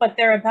 but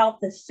they're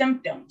about the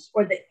symptoms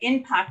or the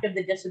impact of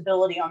the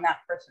disability on that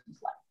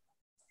person's life.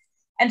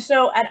 And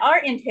so at our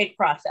intake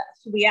process,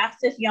 we asked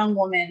this young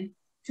woman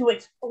to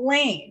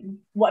explain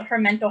what her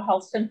mental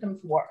health symptoms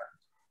were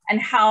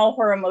and how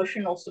her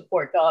emotional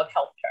support dog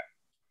helped her.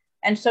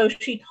 And so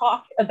she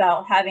talked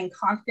about having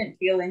constant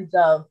feelings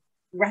of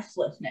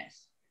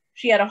restlessness.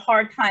 She had a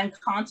hard time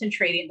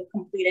concentrating to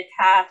complete a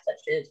task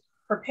such as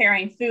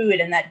preparing food,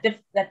 and that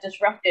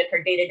disrupted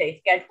her day-to-day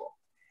schedule.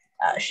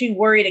 She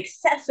worried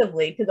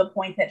excessively to the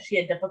point that she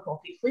had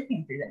difficulty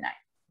sleeping through the night.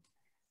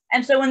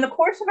 And so in the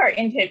course of our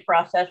intake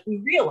process, we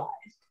realized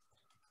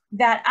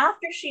that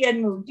after she had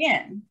moved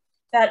in,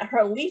 that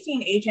her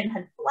leasing agent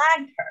had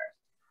flagged her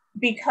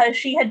because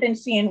she had been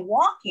seen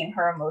walking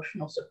her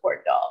emotional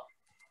support dog,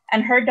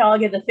 and her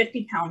dog is a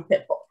 50-pound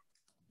pit bull.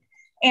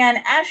 And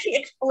as she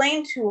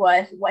explained to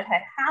us what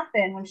had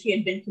happened when she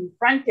had been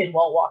confronted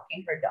while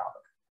walking her dog,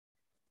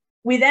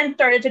 we then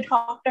started to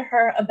talk to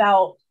her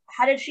about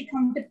how did she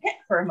come to pick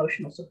her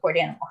emotional support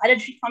animal? How did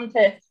she come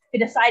to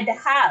decide to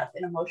have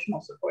an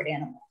emotional support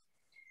animal?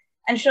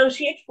 And so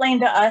she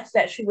explained to us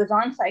that she was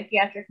on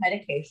psychiatric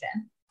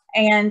medication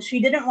and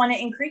she didn't want to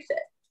increase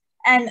it.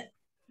 And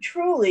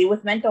truly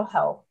with mental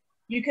health,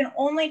 you can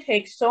only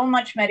take so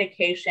much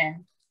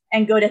medication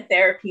and go to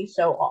therapy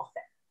so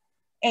often.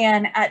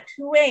 And at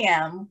 2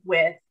 a.m.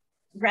 with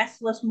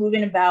restless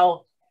moving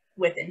about,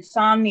 with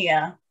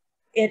insomnia,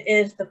 it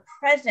is the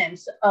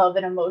presence of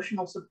an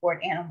emotional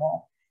support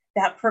animal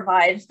that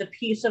provides the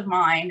peace of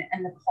mind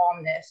and the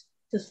calmness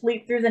to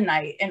sleep through the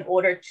night in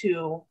order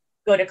to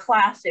go to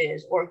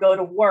classes or go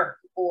to work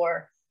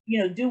or,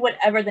 do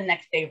whatever the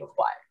next day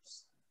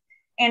requires.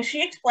 And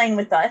she explained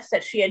with us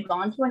that she had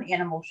gone to an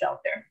animal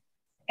shelter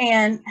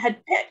and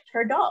had picked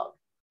her dog,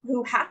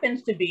 who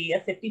happens to be a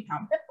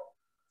 50-pound pit bull.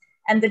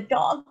 And the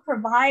dog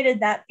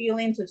provided that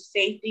feelings of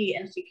safety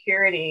and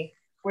security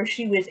where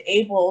she was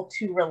able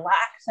to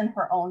relax in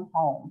her own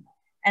home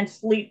and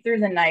sleep through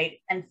the night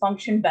and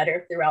function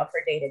better throughout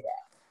her day-to-day.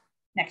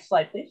 Next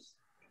slide, please.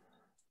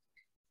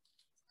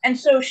 And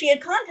so she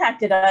had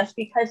contacted us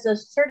because the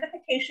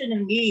certification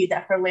in need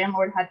that her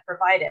landlord had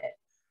provided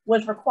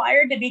was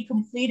required to be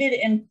completed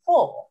in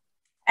full,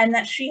 and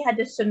that she had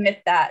to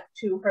submit that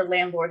to her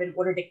landlord in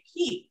order to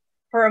keep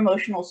her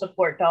emotional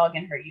support dog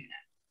in her unit.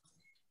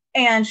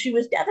 And she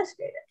was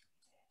devastated.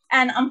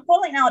 And I'm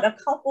pulling out a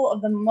couple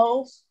of the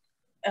most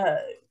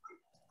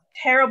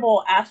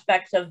terrible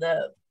aspects of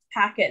the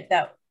packet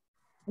that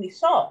we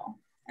saw.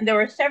 And there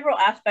were several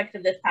aspects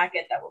of this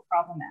packet that were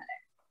problematic.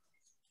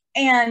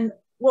 And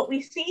what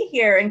we see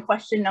here in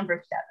question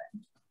number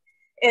 7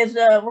 is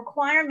a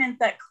requirement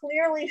that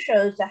clearly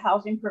shows the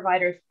housing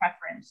provider's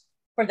preference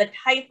for the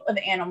type of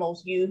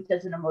animals used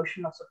as an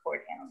emotional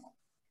support animal.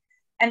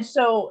 And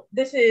so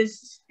this is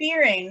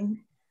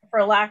steering,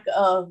 for lack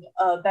of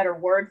a better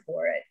word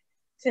for it,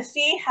 to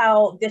see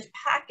how this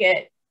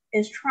packet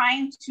is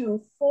trying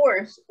to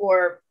force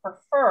or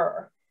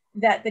prefer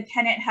that the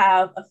tenant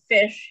have a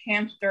fish,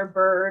 hamster,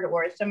 bird,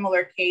 or a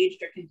similar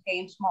caged or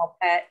contained small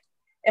pet.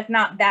 If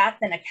not that,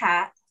 then a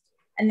cat.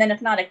 And then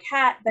if not a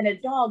cat, then a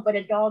dog, but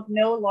a dog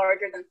no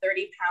larger than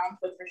 30 pounds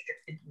with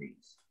restricted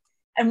breeds.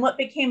 And what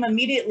became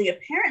immediately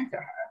apparent to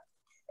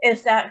her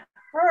is that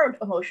her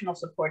emotional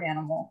support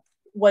animal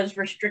was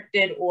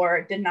restricted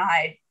or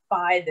denied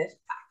by this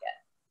packet.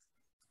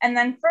 And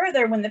then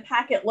further, when the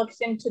packet looks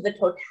into the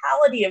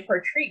totality of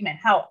her treatment,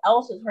 how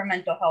else is her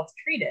mental health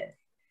treated,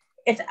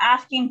 it's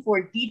asking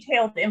for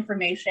detailed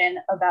information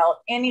about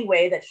any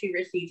way that she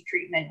receives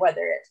treatment,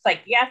 whether it's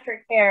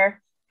psychiatric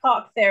care,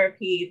 talk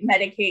therapy,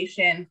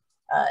 medication,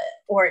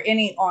 or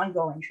any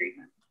ongoing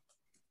treatment.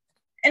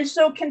 And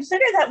so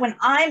consider that when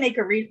I make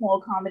a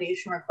reasonable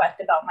accommodation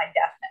request about my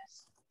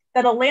deafness,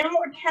 that a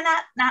landlord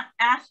cannot not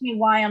ask me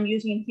why I'm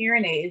using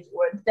hearing aids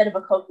or instead of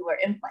a cochlear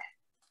implant.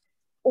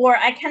 Or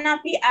I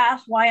cannot be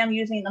asked why I'm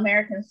using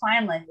American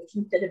Sign Language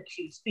instead of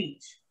cue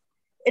speech.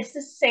 It's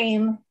the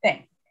same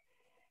thing.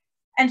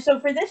 And so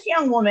for this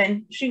young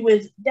woman, she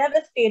was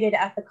devastated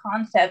at the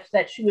concept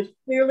that she was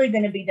clearly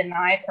going to be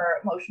denied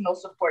her emotional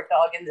support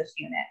dog in this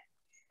unit.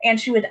 And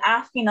she was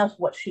asking us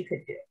what she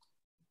could do.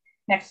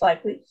 Next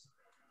slide, please.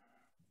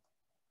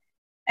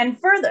 And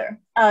further,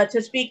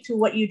 to speak to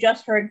what you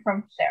just heard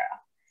from Sarah,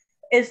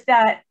 is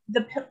that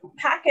the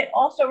packet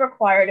also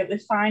required it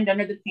was signed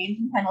under the pains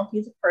and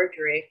penalties of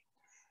perjury.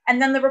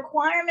 And then the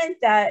requirement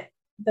that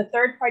the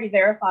third-party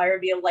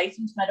verifier be a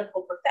licensed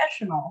medical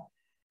professional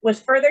was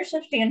further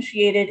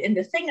substantiated in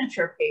the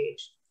signature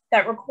page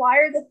that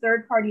required the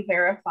third-party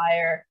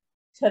verifier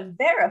to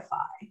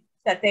verify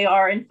that they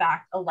are in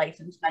fact a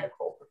licensed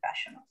medical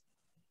professional.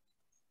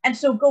 And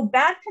so go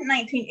back to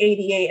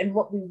 1988 and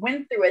what we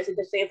went through as a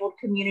disabled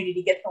community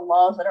to get the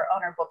laws that are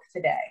on our books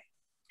today.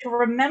 To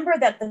remember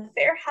that the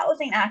Fair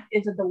Housing Act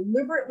is a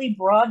deliberately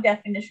broad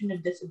definition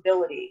of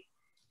disability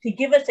to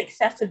give us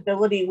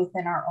accessibility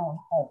within our own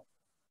home.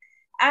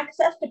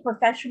 Access to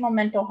professional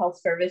mental health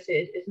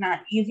services is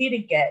not easy to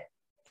get,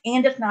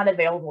 and it's not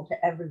available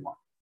to everyone.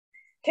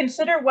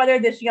 Consider whether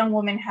this young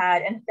woman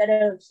had, instead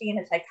of seeing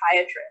a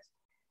psychiatrist,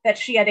 that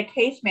she had a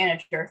case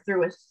manager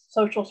through a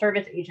social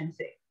service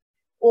agency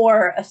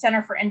or a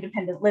center for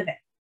independent living.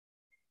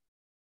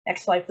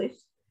 Next slide,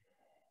 please.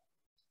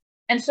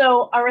 And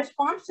so our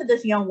response to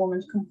this young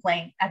woman's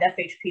complaint at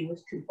FHP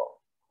was twofold.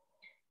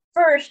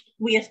 First,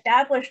 we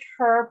established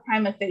her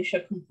prima facie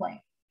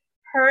complaint,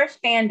 her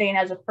standing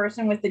as a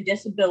person with a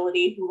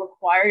disability who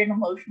required an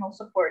emotional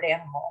support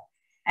animal,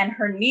 and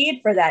her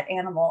need for that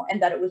animal,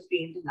 and that it was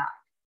being denied.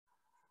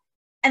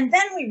 And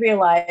then we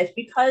realized,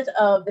 because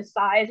of the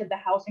size of the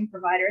housing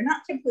provider,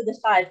 not simply the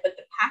size, but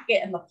the packet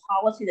and the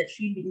policy that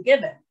she'd been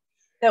given,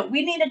 that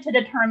we needed to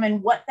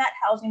determine what that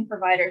housing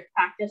provider's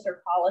practice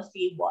or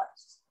policy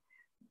was.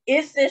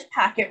 Is this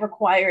packet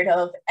required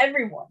of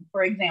everyone,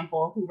 for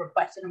example, who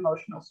requests an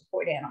emotional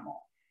support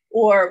animal?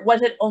 Or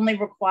was it only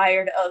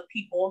required of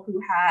people who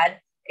had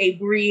a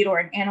breed or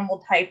an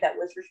animal type that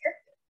was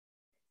restricted?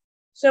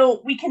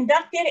 So we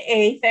conducted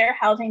a fair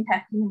housing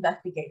testing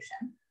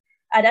investigation.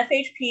 At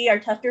FHP, our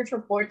testers'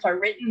 reports are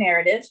written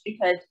narratives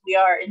because we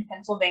are in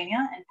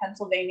Pennsylvania, and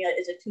Pennsylvania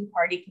is a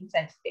two-party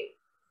consent state.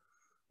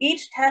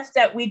 Each test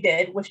that we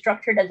did was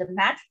structured as a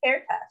matched pair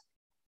test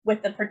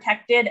with a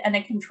protected and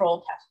a control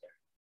tester.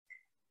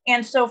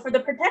 And so for the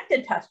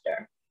protected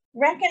tester,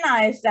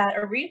 recognize that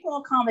a reasonable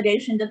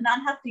accommodation does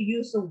not have to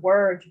use the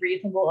words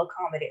reasonable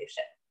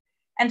accommodation.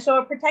 And so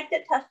a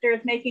protected tester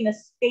is making a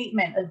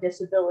statement of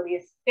disability,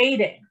 is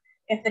stating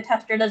if the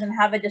tester doesn't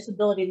have a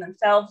disability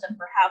themselves and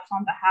perhaps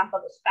on behalf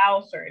of a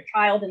spouse or a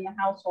child in the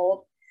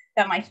household,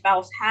 that my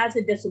spouse has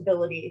a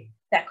disability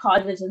that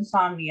causes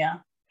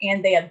insomnia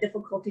and they have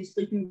difficulty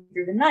sleeping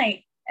through the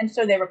night, and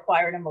so they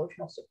require an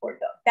emotional support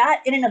dog.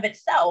 That in and of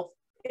itself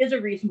is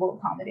a reasonable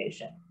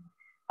accommodation.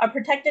 A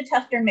protected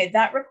tester made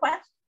that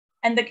request,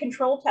 and the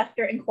control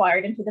tester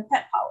inquired into the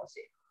pet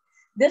policy.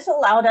 This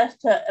allowed us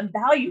to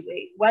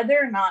evaluate whether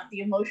or not the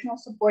emotional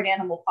support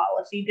animal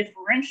policy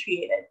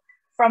differentiated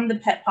from the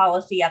pet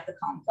policy at the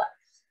complex.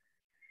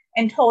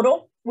 In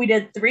total, we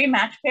did 3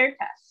 match pair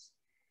tests.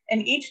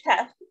 In each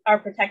test, our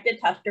protected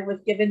tester was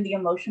given the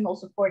emotional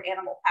support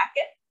animal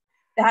packet.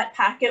 That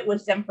packet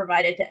was then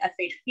provided to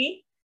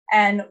FHP,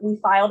 and we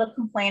filed a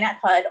complaint at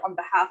HUD on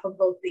behalf of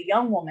both the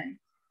young woman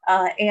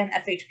and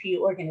FHP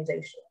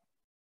organization.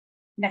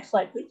 Next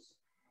slide, please.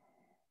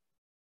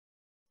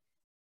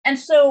 And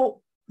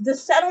so the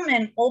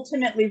settlement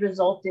ultimately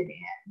resulted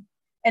in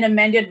an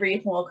amended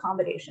reasonable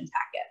accommodation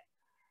packet.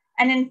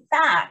 And in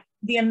fact,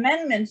 the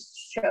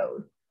amendments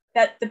showed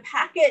that the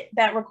packet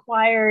that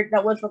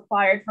was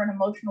required for an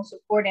emotional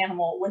support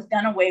animal was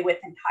done away with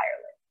entirely.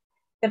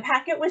 The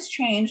packet was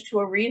changed to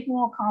a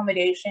reasonable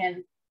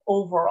accommodation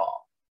overall.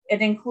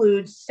 It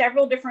includes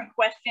several different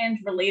questions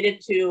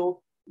related to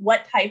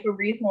what type of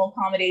reasonable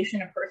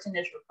accommodation a person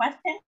is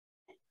requesting.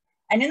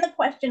 And in the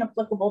question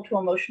applicable to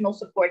emotional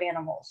support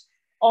animals,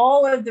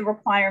 all of the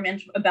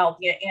requirements about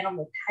the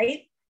animal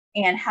type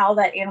and how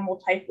that animal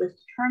type was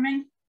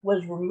determined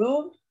was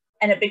removed,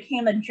 and it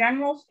became a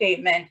general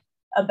statement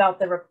about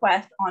the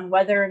request on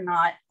whether or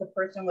not the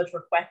person was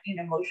requesting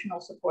an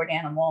emotional support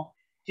animal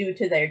due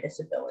to their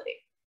disability.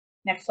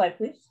 Next slide,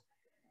 please.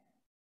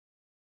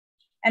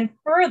 And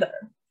further,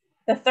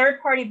 the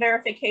third-party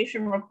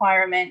verification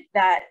requirement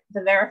that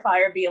the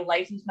verifier be a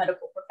licensed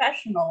medical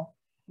professional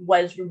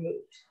was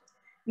removed.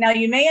 Now,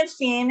 you may have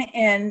seen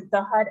in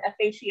the HUD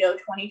FHEO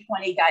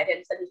 2020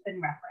 guidance that has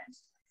been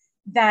referenced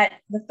that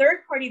the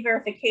third-party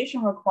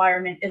verification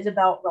requirement is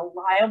about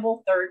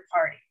reliable third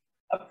party,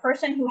 a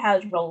person who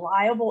has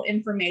reliable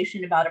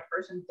information about a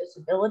person's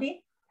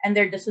disability and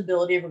their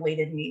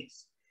disability-related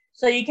needs.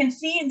 So you can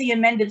see in the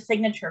amended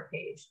signature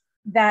page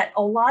that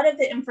a lot of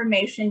the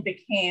information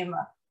became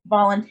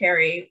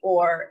voluntary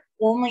or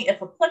only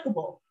if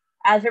applicable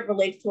as it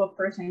relates to a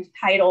person's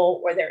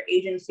title or their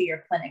agency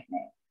or clinic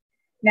name.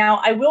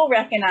 Now, I will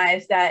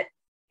recognize that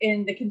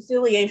in the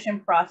conciliation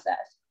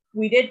process,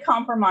 we did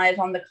compromise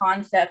on the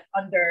concept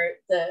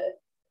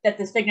that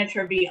the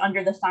signature be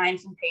under the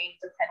signs and pains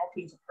of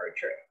penalties of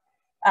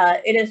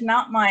perjury. It is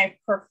not my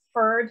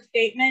preferred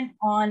statement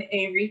on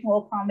a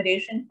reasonable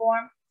accommodation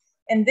form.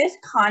 In this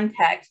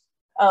context,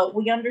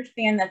 we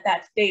understand that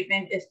that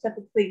statement is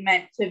typically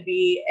meant to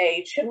be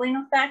a chilling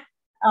effect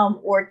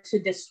or to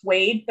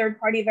dissuade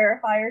third-party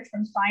verifiers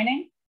from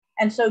signing.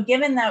 And so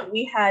given that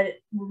we had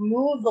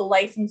removed the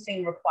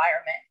licensing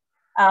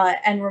requirement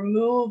and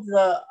removed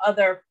the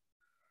other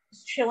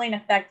chilling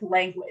effect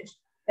language,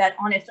 that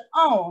on its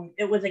own,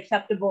 it was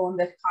acceptable in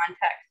this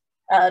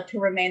context to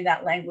remain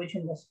that language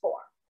in this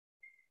form.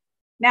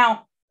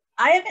 Now,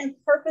 I have been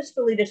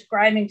purposefully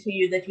describing to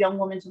you this young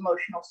woman's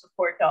emotional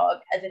support dog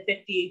as a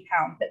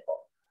 58-pound pit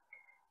bull.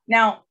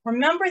 Now,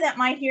 remember that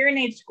my hearing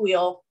aids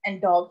squeal and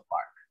dogs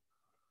bark.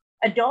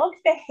 A dog's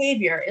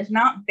behavior is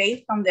not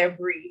based on their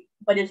breed,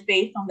 but is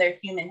based on their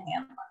human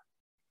handler.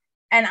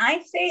 And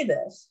I say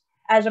this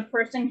as a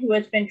person who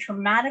has been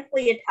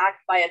traumatically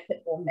attacked by a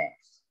pit bull mix.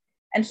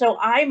 And so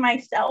I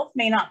myself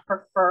may not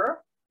prefer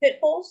pit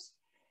bulls,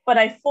 but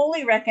I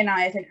fully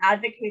recognize and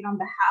advocate on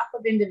behalf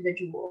of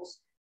individuals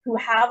who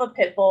have a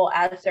pit bull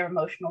as their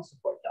emotional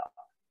support dog.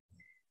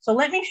 So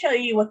let me show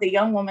you what the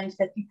young woman's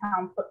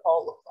 50-pound pit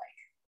bull looks like.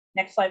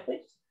 Next slide,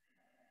 please.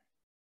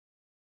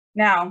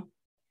 Now,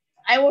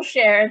 I will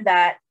share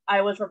that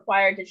I was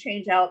required to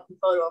change out the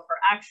photo of her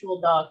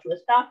actual dog to a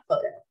stock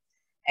photo.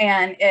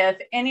 And if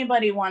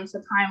anybody wants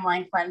a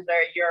timeline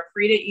cleanser, you're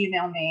free to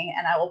email me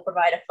and I will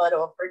provide a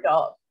photo of her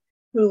dog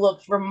who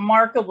looks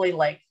remarkably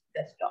like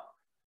this dog.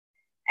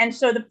 And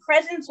so the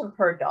presence of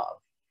her dog,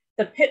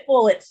 the pit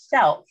bull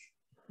itself,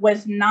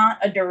 was not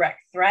a direct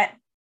threat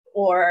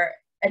or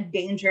a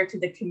danger to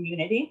the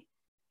community.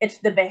 It's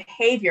the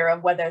behavior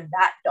of whether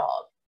that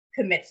dog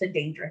commits a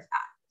dangerous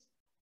act.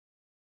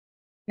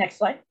 Next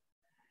slide.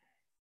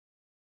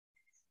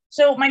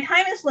 So my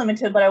time is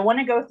limited, but I want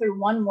to go through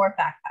one more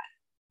fact pattern.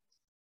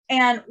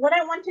 And what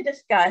I want to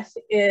discuss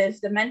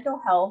is the mental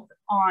health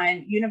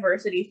on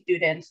university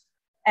students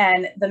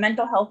and the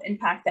mental health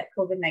impact that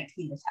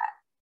COVID-19 has had.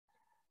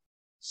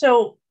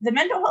 So the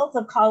mental health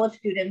of college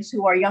students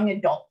who are young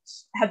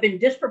adults have been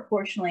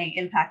disproportionately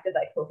impacted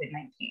by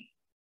COVID-19.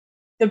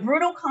 The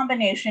brutal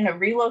combination of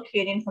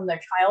relocating from their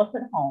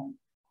childhood home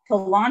to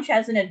launch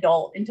as an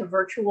adult into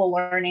virtual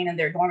learning in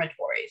their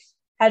dormitories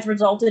has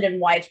resulted in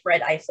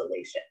widespread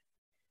isolation.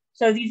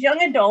 So these young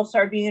adults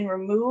are being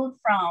removed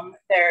from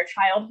their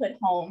childhood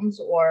homes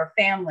or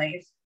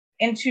families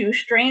into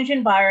strange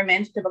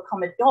environments to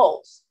become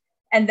adults,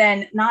 and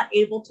then not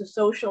able to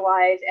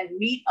socialize and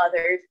meet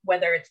others,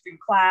 whether it's through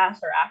class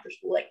or after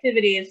school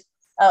activities,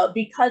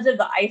 because of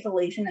the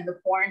isolation and the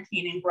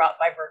quarantining brought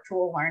by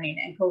virtual learning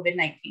and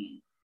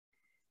COVID-19.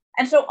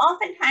 And so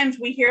oftentimes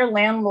we hear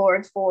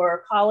landlords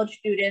for college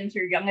students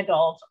or young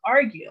adults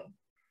argue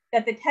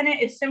that the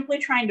tenant is simply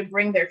trying to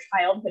bring their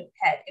childhood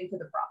pet into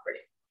the property.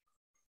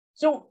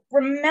 So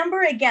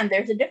remember, again,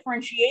 there's a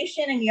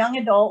differentiation in young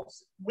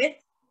adults with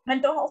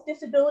mental health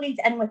disabilities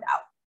and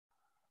without.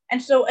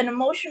 And so an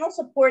emotional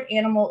support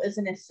animal is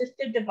an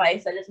assistive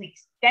device that is an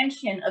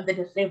extension of the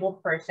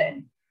disabled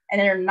person,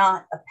 and they're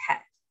not a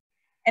pet.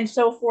 And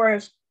so for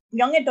a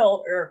young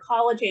adult or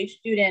college age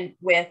student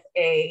with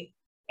an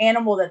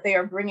animal that they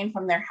are bringing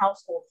from their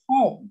household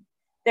home,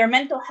 their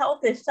mental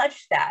health is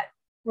such that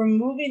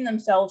removing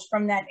themselves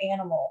from that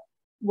animal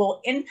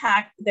will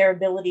impact their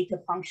ability to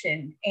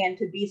function and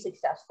to be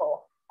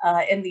successful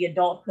in the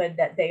adulthood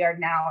that they are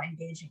now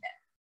engaging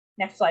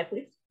in. Next slide,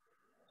 please.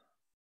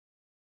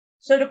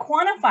 So to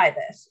quantify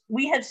this,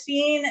 we have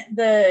seen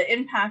the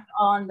impact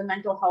on the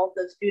mental health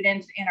of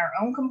students in our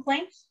own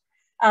complaints.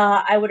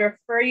 I would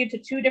refer you to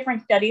 2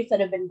 different studies that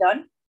have been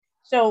done.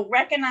 So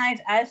recognize,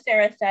 as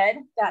Sarah said,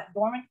 that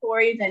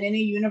dormitories and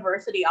any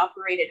university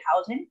operated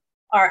housing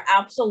are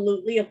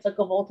absolutely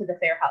applicable to the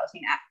Fair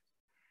Housing Act.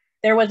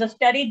 There was a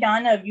study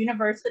done of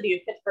University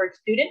of Pittsburgh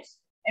students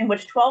in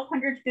which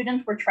 1,200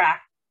 students were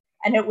tracked,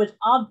 and it was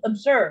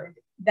observed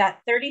that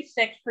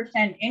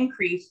 36%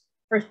 increase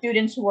for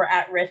students who were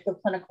at risk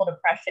of clinical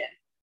depression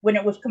when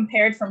it was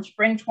compared from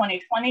spring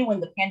 2020, when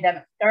the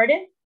pandemic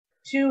started,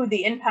 to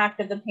the impact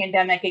of the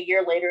pandemic a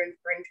year later in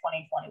spring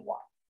 2021.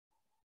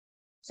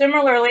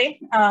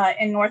 Similarly,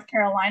 in North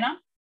Carolina,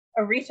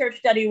 a research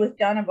study was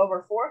done of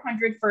over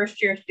 400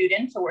 first-year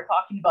students, so we're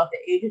talking about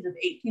the ages of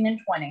 18 and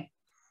 20,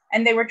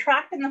 and they were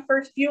tracked in the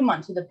first few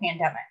months of the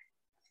pandemic.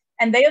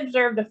 And they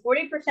observed a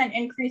 40%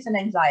 increase in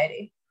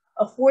anxiety,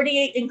 a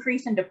 48%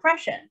 increase in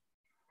depression,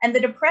 and the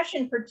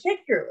depression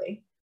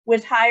particularly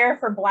was higher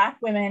for Black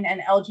women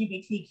and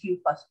LGBTQ+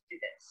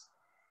 students.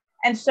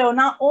 And so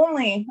not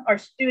only are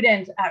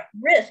students at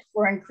risk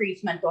for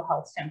increased mental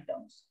health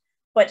symptoms,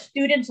 but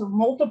students of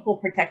multiple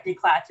protected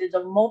classes,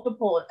 of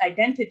multiple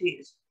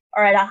identities,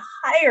 are at a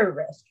higher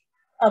risk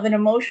of an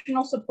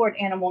emotional support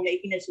animal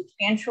making a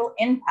substantial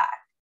impact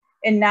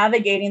in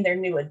navigating their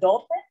new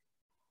adulthood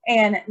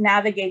and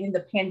navigating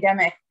the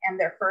pandemic and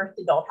their first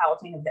adult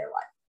housing of their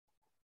life.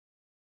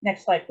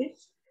 Next slide,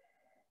 please.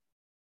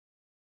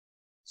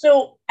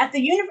 So at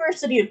the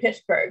University of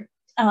Pittsburgh,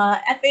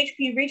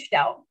 FHP reached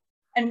out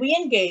and we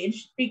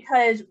engaged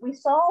because we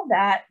saw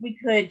that we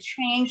could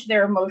change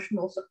their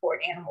emotional support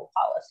animal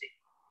policy.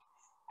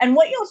 And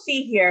what you'll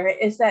see here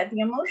is that the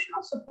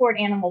emotional support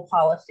animal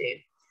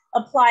policy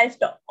applies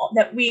to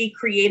that we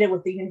created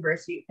with the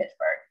University of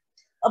Pittsburgh,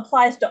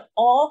 applies to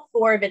all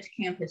 4 of its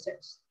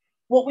campuses.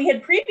 What we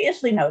had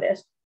previously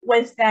noticed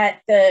was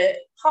that the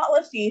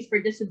policies for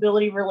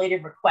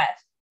disability-related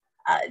requests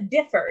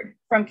differed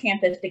from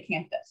campus to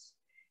campus.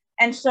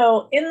 And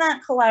so in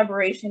that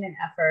collaboration and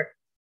effort,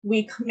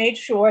 we made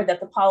sure that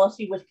the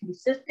policy was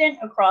consistent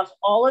across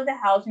all of the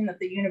housing that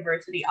the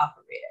university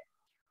operated.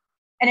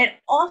 And it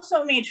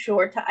also made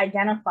sure to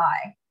identify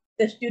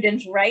the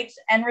student's rights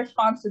and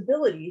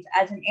responsibilities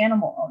as an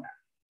animal owner.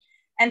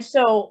 And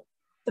so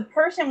the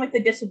person with the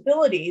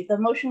disability, the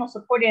emotional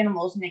support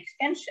animal, is an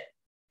extension.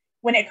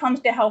 When it comes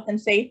to health and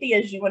safety,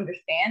 as you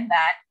understand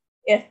that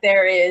if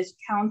there is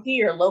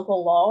county or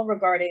local law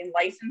regarding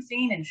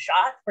licensing and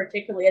shots,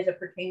 particularly as it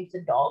pertains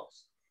to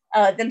dogs,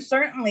 then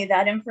certainly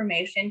that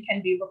information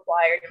can be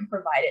required and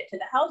provided to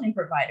the housing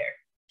provider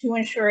to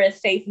ensure a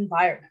safe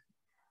environment.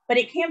 But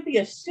it can't be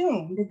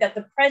assumed that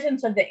the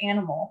presence of the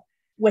animal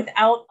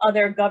without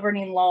other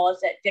governing laws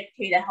that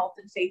dictate a health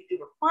and safety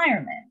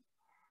requirement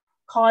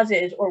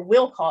causes or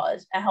will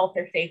cause a health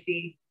or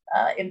safety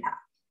impact.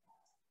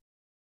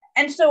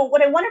 And so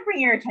what I want to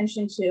bring your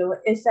attention to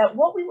is that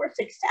what we were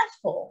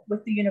successful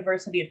with the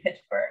University of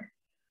Pittsburgh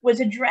was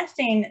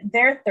addressing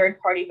their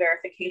third-party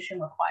verification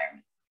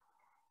requirement.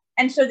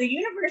 And so the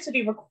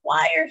university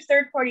requires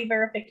third-party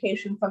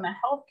verification from a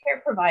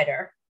healthcare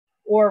provider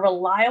or a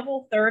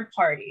reliable third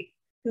party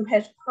who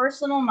has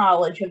personal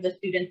knowledge of the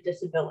student's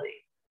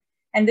disability.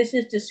 And this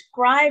is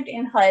described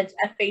in HUD's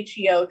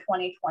NFHTA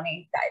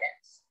 2020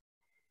 guidance.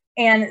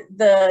 And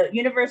the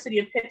University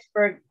of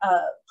Pittsburgh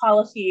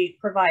policy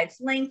provides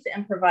links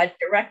and provides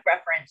direct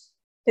reference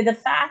to the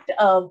fact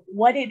of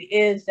what it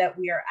is that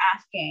we are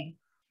asking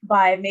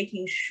by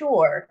making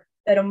sure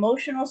that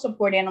emotional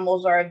support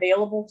animals are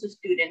available to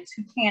students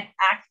who can't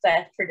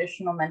access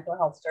traditional mental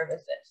health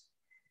services.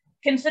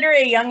 Consider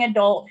a young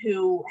adult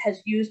who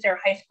has used their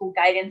high school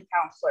guidance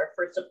counselor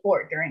for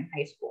support during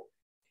high school,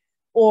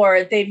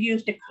 or they've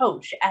used a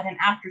coach at an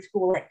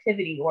after-school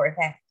activity or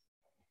event.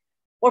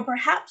 Or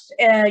perhaps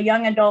a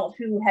young adult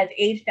who has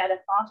aged out of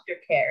foster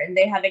care and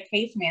they have a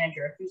case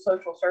manager through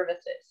social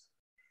services.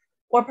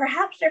 Or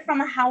perhaps they're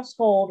from a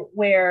household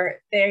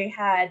where they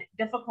had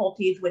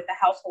difficulties with the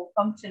household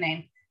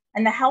functioning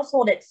and the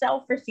household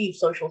itself received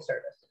social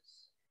services.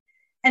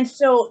 And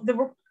so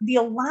the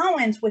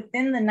allowance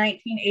within the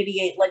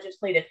 1988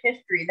 legislative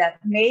history that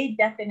made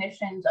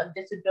definitions of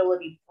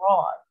disability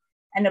broad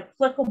and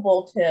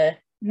applicable to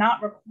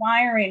not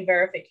requiring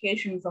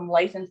verification from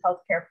licensed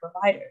healthcare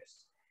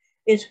providers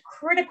is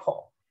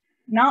critical,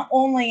 not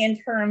only in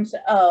terms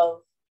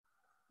of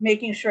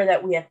making sure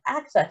that we have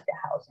access to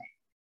housing,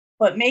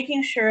 but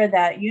making sure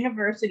that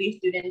university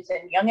students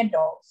and young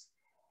adults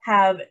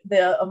have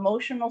the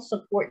emotional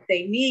support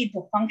they need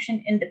to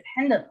function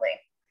independently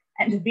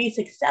and to be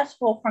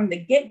successful from the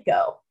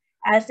get-go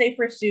as they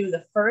pursue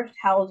the first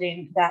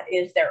housing that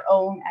is their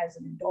own as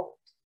an adult.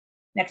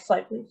 Next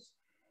slide, please.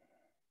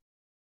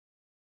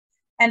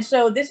 And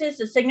so this is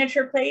the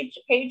signature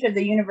page of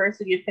the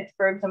University of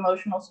Pittsburgh's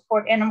emotional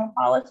support animal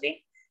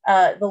policy.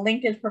 The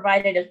link is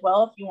provided as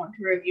well if you want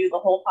to review the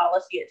whole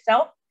policy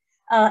itself.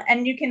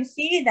 And you can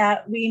see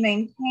that we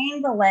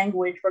maintain the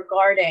language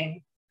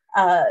regarding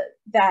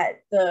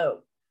that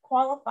the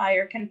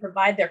qualifier can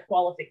provide their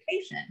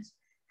qualifications,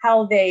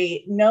 how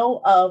they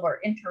know of or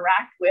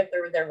interact with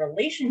or their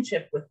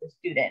relationship with the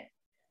student,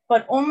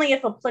 but only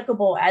if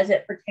applicable as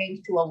it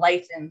pertains to a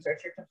license or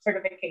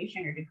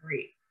certification or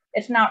degree.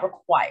 It's not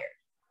required.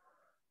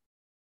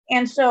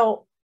 And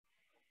so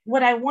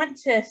what I want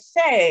to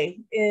say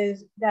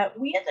is that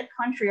we as a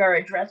country are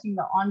addressing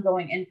the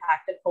ongoing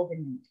impact of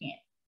COVID-19.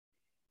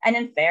 And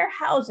in fair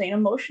housing,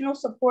 emotional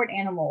support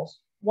animals,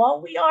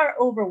 while we are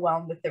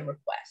overwhelmed with the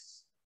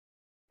requests,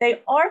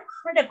 they are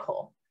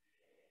critical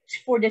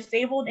for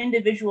disabled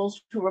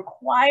individuals who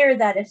require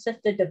that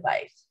assisted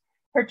device,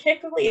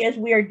 particularly as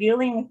we are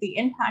dealing with the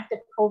impact of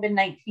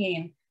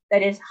COVID-19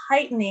 that is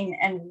heightening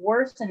and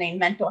worsening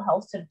mental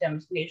health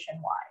symptoms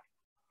nationwide.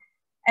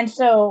 And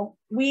so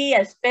we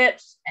as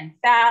FIPS and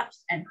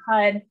FAPS and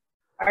HUD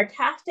are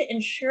tasked to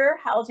ensure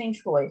housing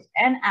choice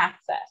and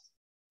access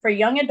for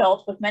young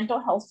adults with mental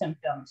health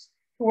symptoms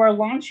who are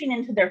launching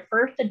into their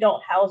first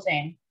adult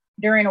housing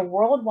during a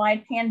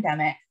worldwide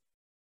pandemic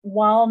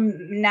while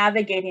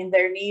navigating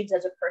their needs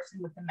as a person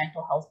with a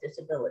mental health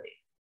disability.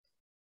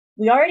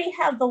 We already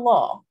have the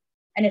law,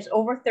 and it's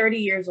over 30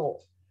 years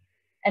old.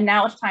 And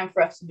now it's time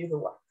for us to do the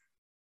work.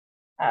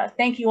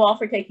 Thank you all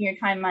for taking your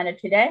time on it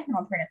today, and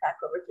I'll turn it back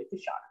over to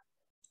Kashana.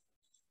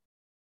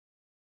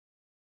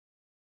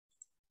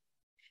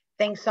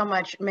 Thanks so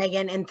much,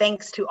 Megan, and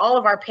thanks to all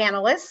of our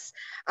panelists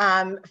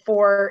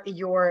for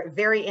your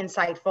very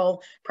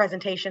insightful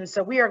presentation.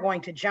 So we are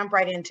going to jump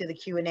right into the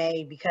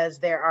Q&A because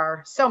there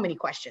are so many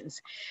questions.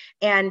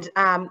 And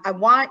I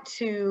want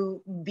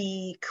to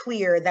be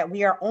clear that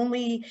we are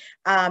only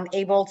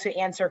able to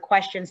answer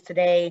questions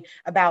today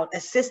about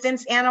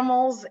assistance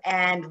animals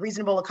and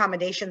reasonable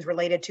accommodations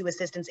related to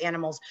assistance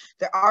animals.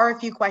 There are a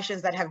few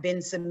questions that have been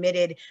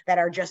submitted that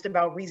are just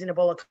about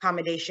reasonable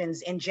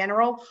accommodations in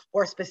general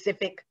or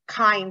specific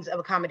kinds of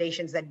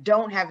accommodations that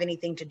don't have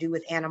anything to do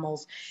with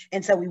animals.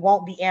 And so we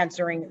won't be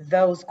answering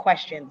those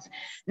questions.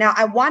 Now,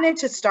 I wanted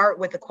to start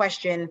with a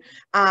question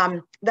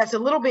that's a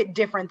little bit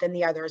different than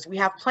the others. We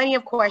have plenty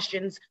of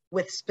questions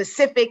with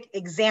specific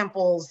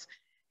examples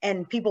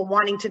and people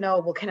wanting to know,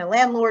 well, can a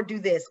landlord do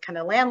this? Can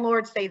a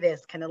landlord say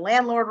this? Can a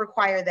landlord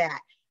require that?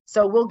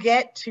 So we'll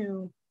get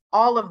to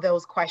all of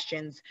those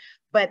questions,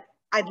 but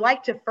I'd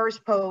like to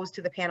first pose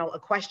to the panel a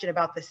question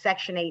about the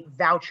Section 8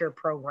 voucher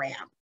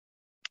program.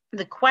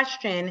 The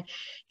question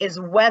is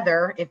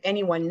whether, if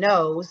anyone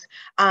knows,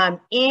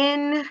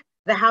 in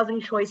the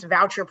Housing Choice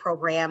Voucher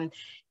Program,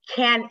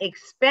 can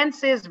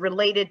expenses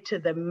related to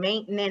the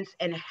maintenance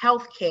and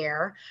health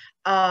care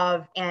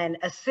of an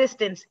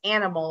assistance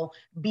animal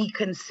be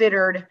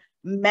considered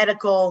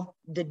medical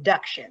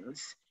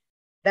deductions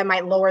that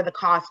might lower the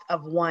cost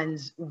of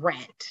one's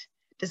rent?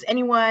 Does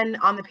anyone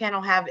on the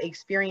panel have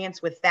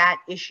experience with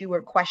that issue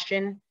or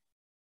question?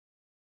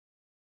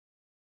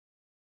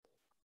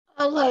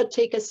 I'll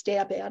take a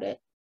stab at it.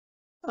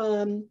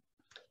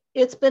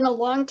 It's been a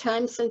long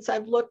time since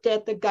I've looked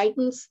at the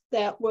guidance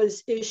that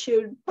was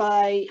issued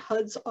by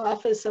HUD's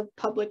Office of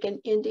Public and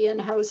Indian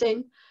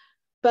Housing,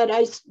 but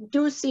I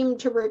do seem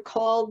to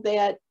recall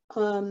that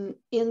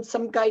in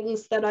some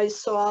guidance that I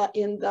saw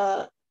in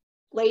the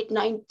late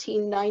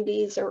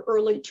 1990s or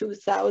early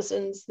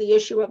 2000s, the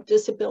issue of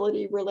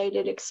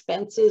disability-related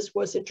expenses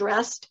was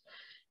addressed.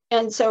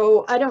 And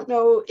so I don't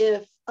know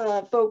if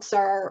folks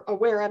are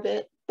aware of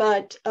it,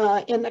 but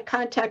in the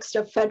context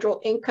of federal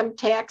income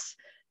tax,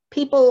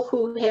 people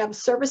who have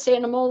service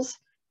animals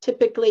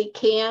typically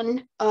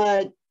can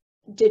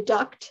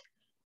deduct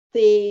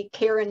the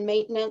care and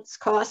maintenance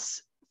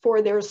costs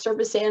for their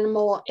service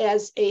animal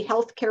as a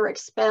healthcare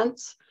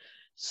expense.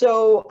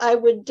 So I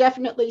would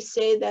definitely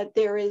say that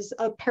there is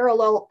a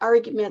parallel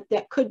argument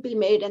that could be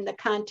made in the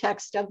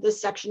context of the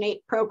Section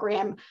 8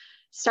 program.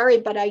 Sorry,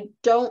 but I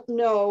don't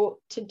know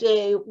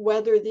today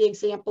whether the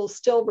example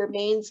still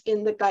remains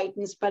in the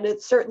guidance, but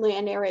it's certainly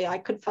an area I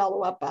could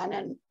follow up on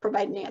and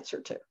provide an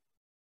answer to.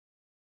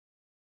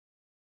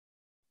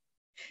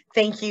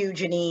 Thank you,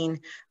 Janine.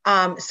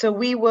 So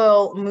we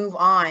will move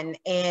on.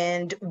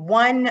 And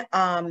one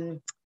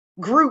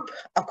group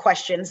of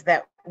questions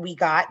that we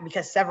got,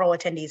 because several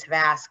attendees have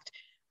asked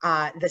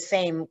the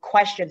same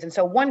questions. And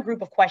so one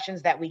group of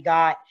questions that we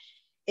got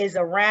is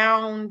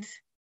around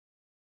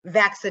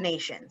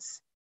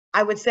vaccinations.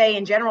 I would say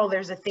in general,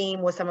 there's a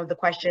theme with some of the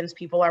questions.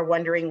 People are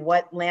wondering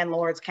what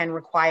landlords can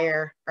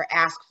require or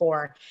ask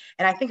for.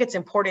 And I think it's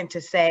important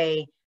to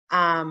say,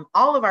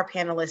 all of our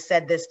panelists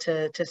said this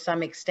to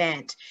some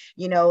extent,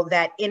 you know,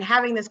 that in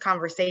having this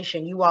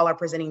conversation, you all are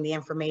presenting the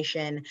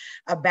information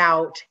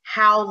about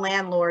how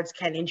landlords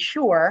can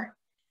ensure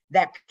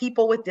that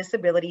people with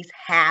disabilities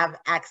have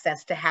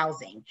access to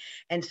housing.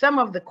 And some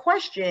of the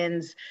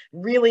questions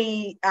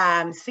really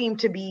seem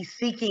to be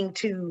seeking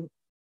to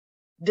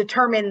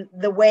determine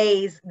the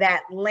ways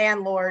that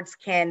landlords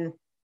can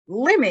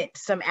limit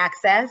some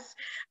access.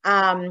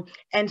 And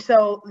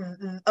so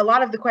a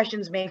lot of the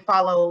questions may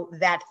follow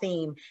that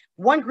theme.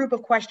 One group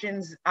of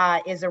questions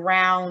is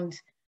around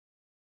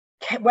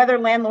whether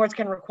landlords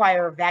can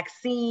require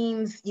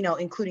vaccines, you know,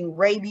 including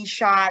rabies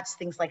shots,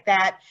 things like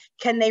that.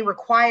 Can they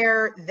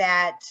require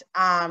that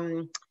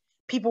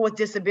people with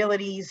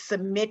disabilities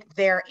submit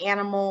their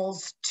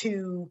animals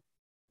to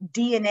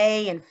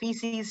DNA and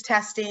feces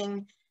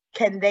testing?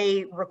 Can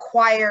they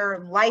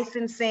require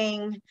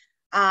licensing?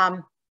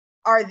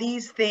 Are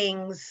these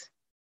things,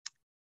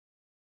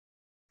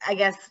 I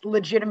guess,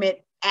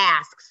 legitimate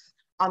asks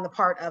on the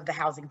part of the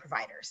housing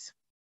providers?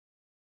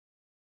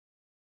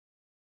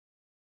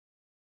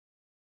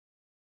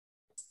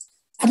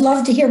 I'd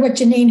love to hear what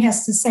Janine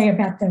has to say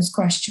about those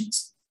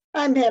questions.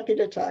 I'm happy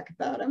to talk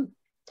about them.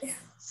 Yeah.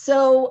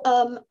 So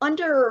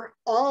under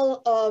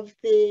all of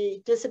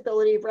the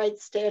disability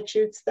rights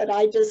statutes that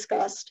I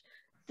discussed,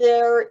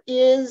 there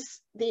is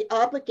the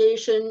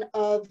obligation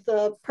of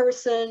the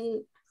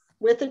person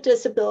with a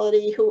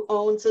disability who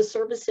owns a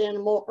service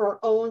animal or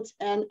owns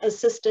an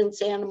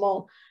assistance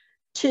animal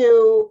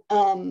to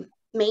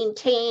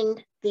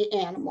maintain the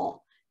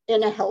animal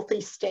in a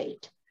healthy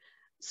state.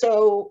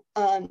 So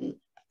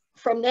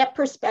from that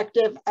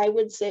perspective, I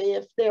would say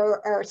if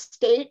there are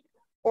state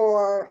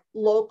or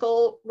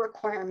local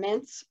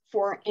requirements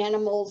for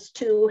animals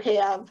to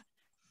have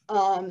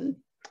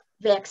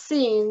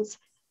vaccines,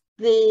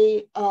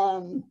 the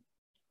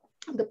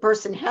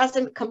person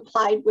hasn't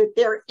complied with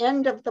their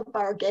end of the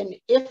bargain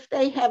if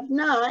they have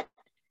not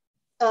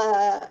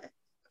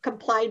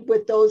complied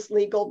with those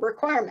legal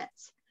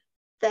requirements.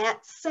 That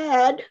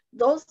said,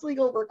 those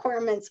legal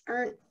requirements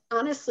aren't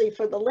honestly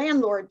for the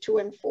landlord to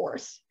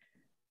enforce.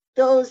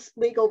 Those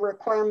legal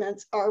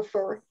requirements are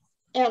for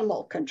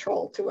animal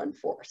control to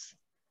enforce.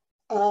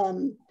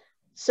 You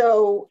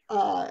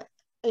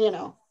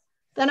know,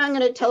 then I'm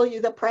going to tell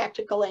you the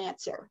practical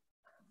answer.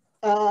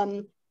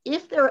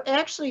 If there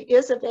actually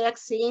is a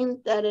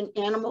vaccine that an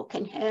animal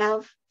can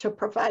have to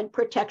provide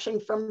protection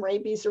from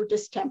rabies or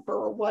distemper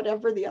or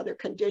whatever the other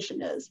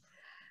condition is,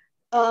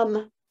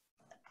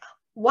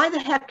 why the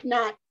heck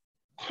not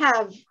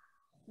have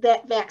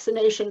that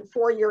vaccination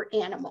for your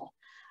animal?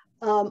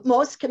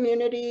 Most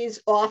communities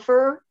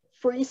offer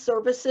free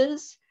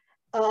services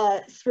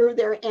through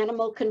their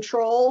animal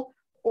control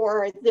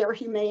or their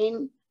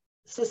humane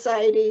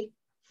society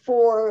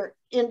for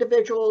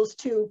individuals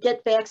to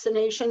get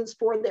vaccinations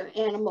for their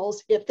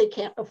animals if they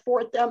can't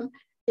afford them.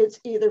 It's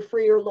either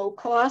free or low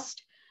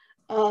cost.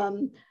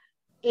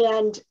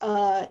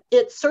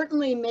 It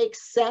certainly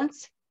makes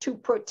sense to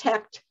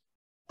protect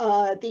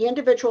the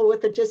individual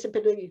with a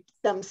disability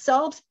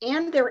themselves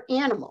and their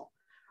animal.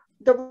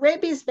 The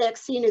rabies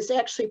vaccine is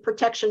actually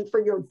protection for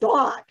your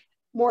dog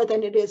more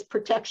than it is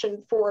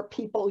protection for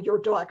people your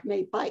dog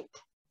may bite.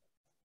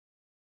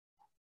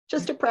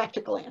 Just a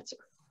practical answer.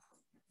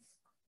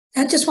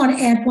 I just want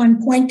to add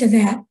one point to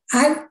that.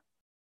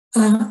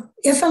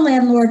 If a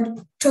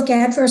landlord took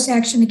adverse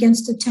action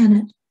against a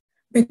tenant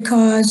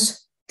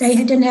because they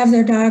didn't have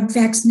their dog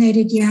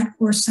vaccinated yet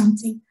or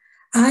something,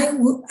 I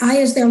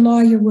as their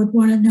lawyer would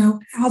want to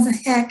know how the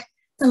heck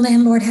the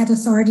landlord had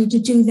authority to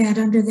do that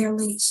under their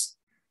lease.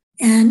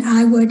 And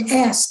I would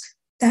ask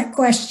that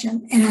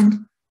question.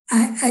 And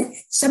I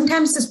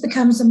sometimes this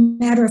becomes a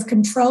matter of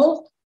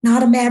control,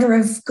 not a matter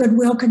of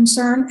goodwill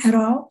concern at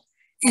all.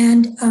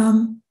 And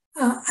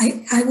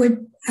I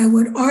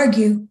would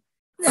argue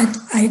that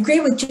I agree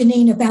with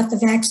Janine about the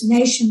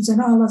vaccinations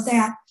and all of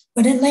that,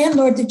 but a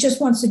landlord that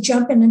just wants to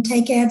jump in and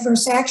take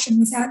adverse action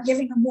without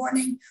giving a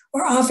warning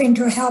or offering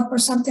to help or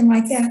something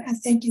like that, I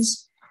think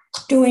is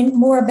doing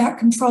more about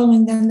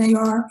controlling than they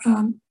are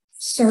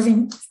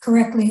serving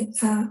correctly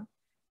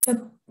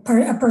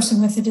a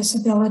person with a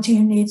disability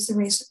who needs the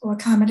reasonable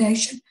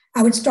accommodation.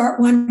 I would start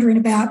wondering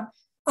about,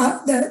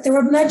 there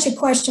were a bunch of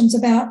questions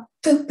about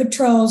poop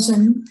patrols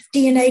and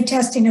DNA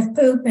testing of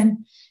poop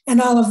and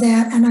all of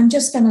that. And I'm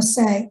just going to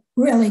say,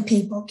 really,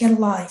 people, get a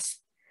life.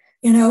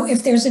 You know,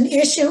 if there's an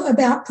issue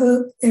about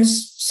poop,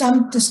 there's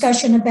some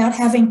discussion about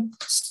having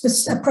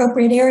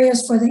appropriate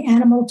areas for the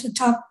animal to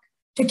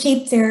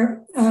keep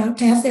to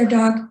have their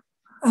dog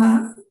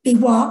be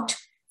walked.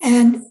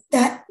 And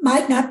that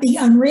might not be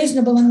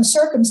unreasonable in the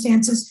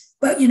circumstances,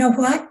 but you know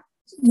what?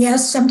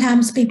 Yes,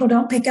 sometimes people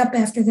don't pick up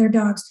after their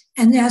dogs.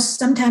 And yes,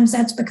 sometimes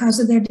that's because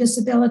of their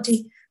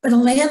disability. But a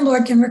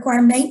landlord can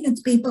require maintenance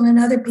people and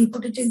other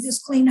people to do this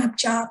cleanup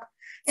job.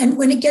 And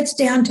when it gets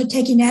down to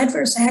taking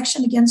adverse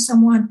action against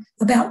someone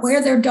about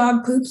where their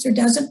dog poops or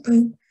doesn't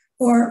poop,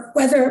 or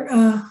whether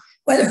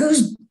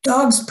whose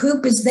dog's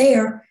poop is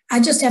there. I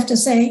just have to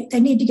say they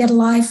need to get a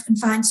life and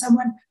find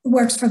someone who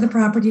works for the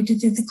property to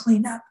do the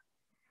cleanup.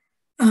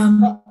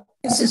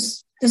 This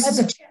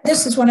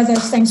is one of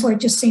those things where it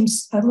just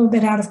seems a little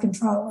bit out of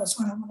control, is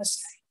what I want to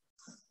say.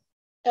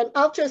 And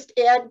I'll just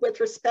add, with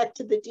respect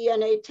to the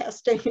DNA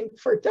testing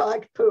for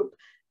dog poop,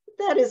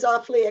 that is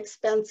awfully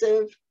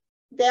expensive.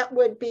 That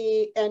would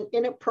be an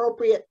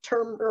inappropriate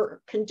term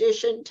or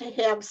condition to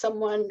have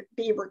someone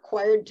be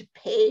required to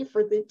pay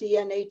for the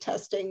DNA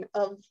testing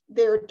of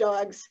their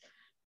dog's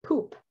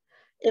poop.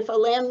 If a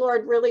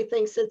landlord really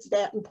thinks it's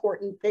that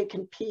important, they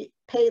can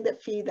pay the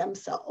fee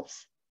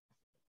themselves.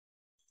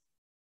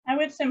 I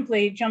would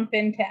simply jump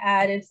in to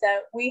add is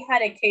that we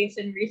had a case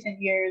in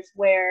recent years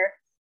where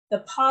the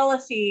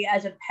policy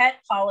as a pet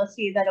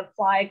policy that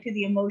applied to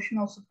the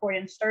emotional support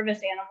and service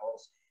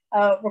animals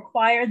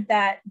required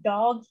that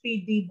dogs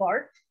be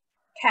debarked,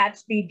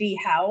 cats be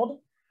dehowled,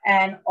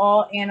 and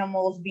all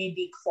animals be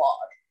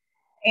declawed.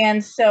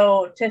 And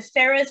so to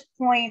Sarah's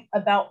point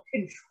about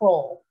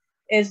control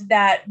is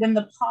that when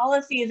the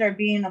policies are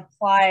being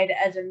applied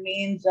as a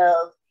means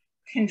of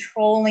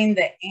controlling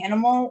the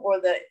animal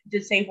or the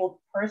disabled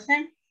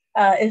person,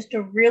 is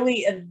to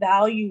really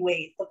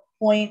evaluate the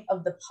point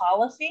of the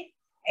policy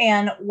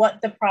and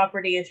what the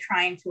property is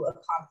trying to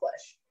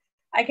accomplish.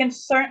 I can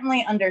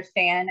certainly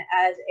understand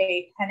as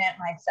a tenant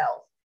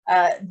myself,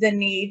 the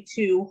need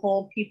to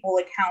hold people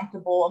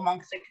accountable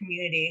amongst the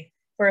community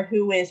for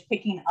who is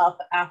picking up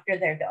after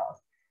their dog.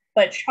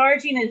 But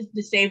charging a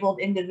disabled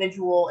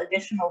individual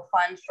additional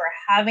funds for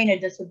having a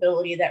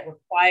disability that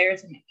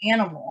requires an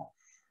animal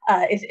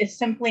is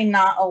simply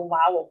not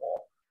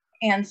allowable.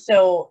 And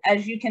so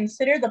as you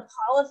consider the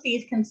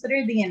policies,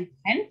 consider the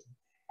intent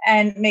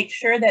and make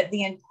sure that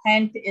the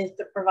intent is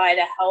to provide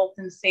a health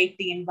and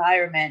safety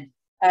environment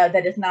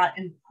that is not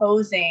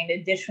imposing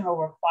additional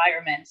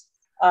requirements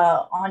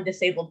on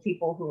disabled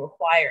people who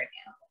require an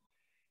animal.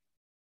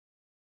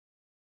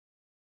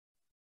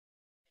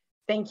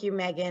 Thank you,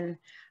 Megan.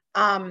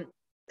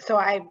 So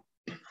I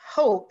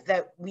hope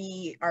that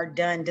we are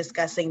done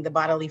discussing the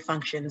bodily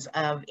functions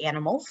of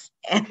animals.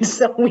 And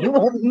so we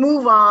will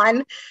move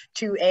on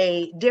to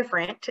a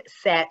different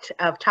set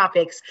of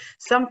topics,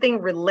 something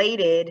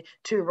related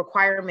to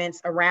requirements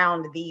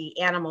around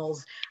the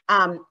animals.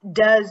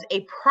 Does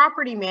a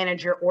property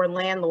manager or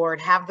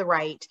landlord have the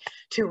right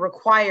to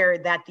require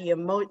that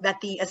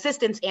the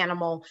assistance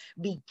animal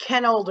be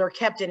kenneled or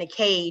kept in a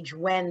cage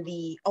when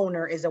the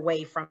owner is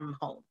away from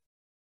home?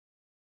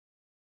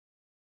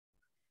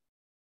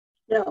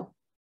 No.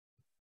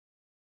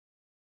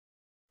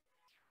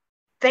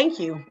 Thank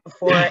you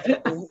for a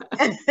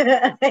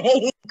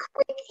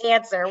quick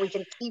answer. We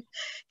can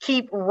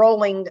keep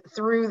rolling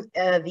through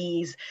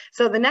these.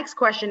 So the next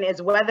question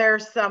is whether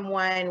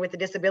someone with a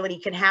disability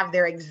can have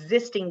their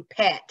existing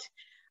pet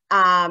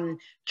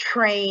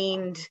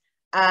trained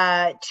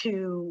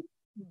to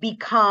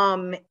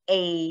become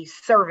a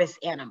service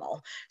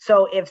animal.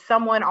 So if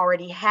someone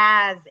already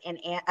has an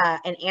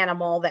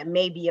animal that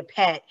may be a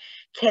pet,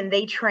 can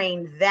they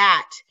train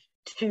that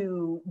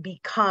to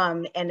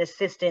become an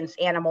assistance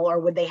animal, or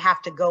would they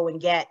have to go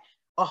and get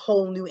a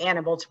whole new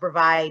animal to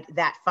provide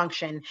that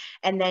function?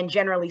 And then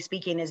generally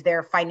speaking, is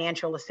there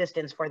financial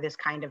assistance for this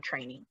kind of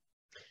training?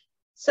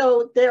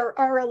 So there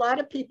are a lot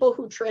of people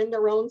who train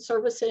their own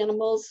service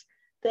animals.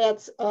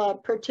 That's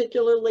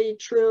particularly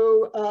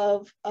true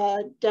of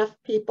deaf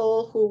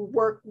people who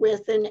work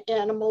with an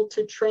animal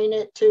to train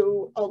it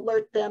to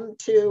alert them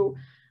to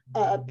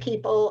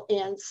people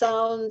and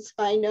sounds.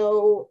 I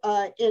know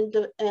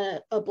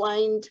a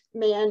blind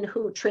man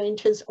who trained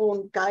his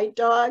own guide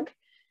dog.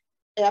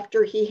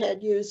 After he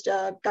had used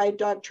a guide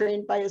dog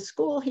trained by a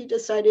school, he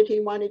decided he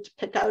wanted to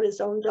pick out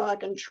his own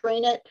dog and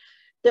train it.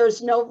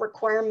 There's no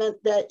requirement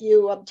that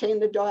you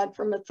obtain the dog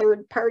from a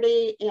third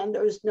party, and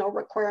there's no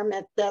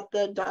requirement that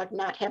the dog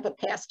not have a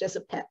past as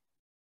a pet.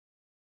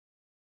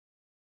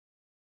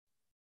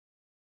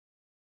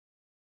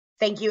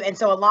 Thank you. And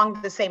so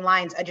along the same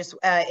lines, I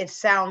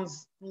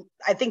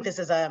think this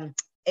is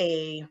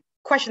a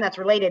question that's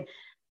related.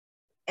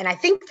 And I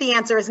think the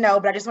answer is no,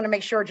 but I just want to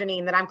make sure,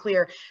 Janine, that I'm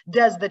clear.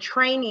 Does the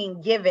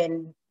training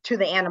given to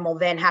the animal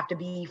then have to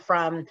be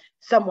from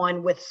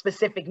someone with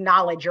specific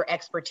knowledge or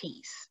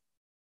expertise?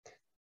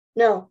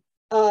 No,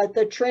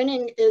 the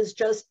training is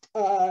just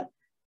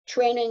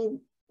training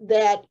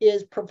that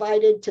is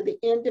provided to the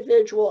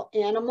individual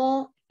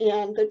animal,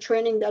 and the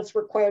training that's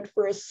required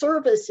for a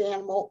service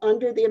animal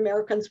under the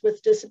Americans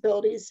with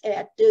Disabilities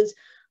Act is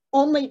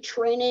only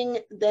training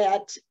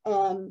that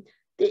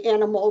the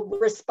animal will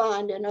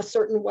respond in a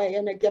certain way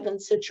in a given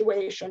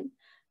situation.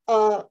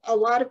 A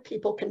lot of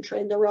people can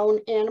train their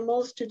own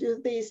animals to do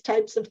these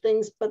types of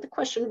things, but the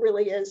question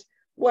really is,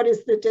 what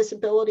is the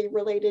disability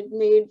related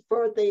need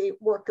for the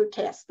work or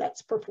task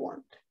that's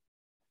performed?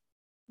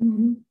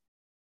 Mm-hmm.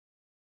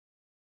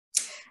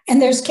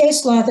 And there's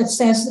case law that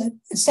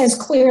says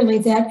clearly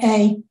that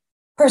a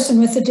person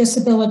with a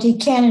disability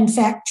can in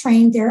fact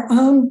train their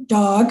own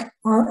dog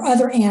or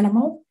other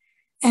animal.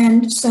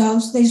 And so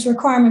these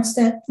requirements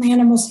that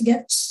animals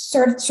get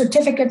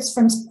certificates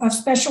of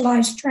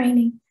specialized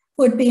training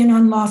would be an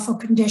unlawful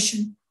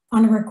condition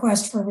on a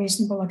request for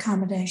reasonable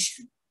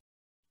accommodation.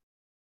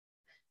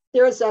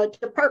 There's a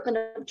Department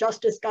of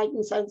Justice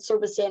guidance on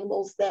service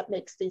animals that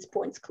makes these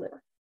points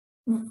clear.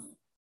 Mm-hmm.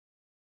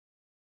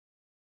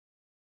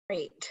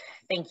 Great,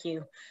 thank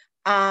you.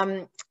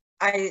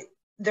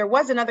 There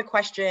was another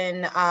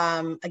question,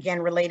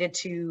 again, related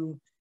to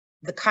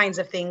the kinds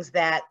of things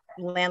that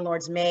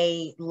landlords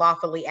may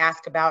lawfully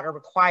ask about or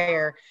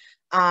require.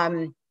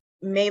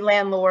 May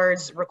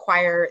landlords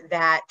require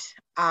that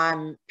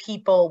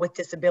people with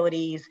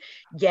disabilities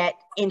get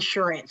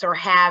insurance or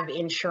have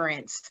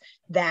insurance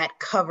that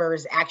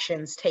covers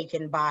actions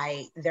taken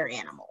by their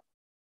animal?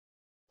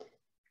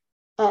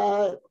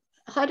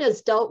 HUD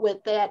has dealt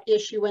with that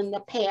issue in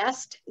the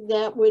past.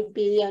 That would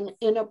be an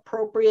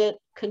inappropriate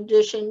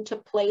condition to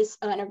place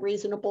on a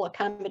reasonable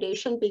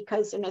accommodation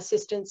because an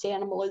assistance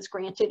animal is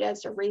granted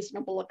as a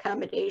reasonable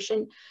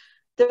accommodation.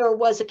 There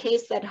was a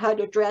case that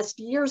HUD addressed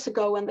years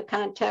ago in the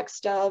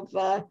context of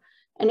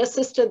an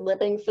assisted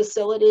living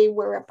facility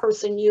where a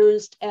person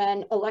used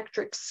an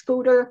electric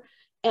scooter,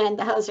 and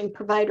the housing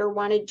provider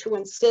wanted to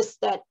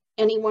insist that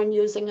anyone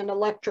using an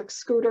electric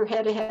scooter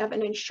had to have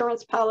an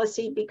insurance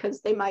policy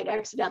because they might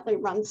accidentally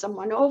run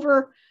someone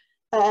over,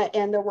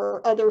 and there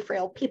were other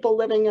frail people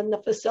living in the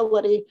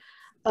facility.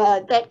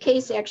 That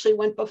case actually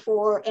went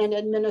before an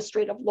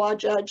administrative law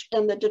judge,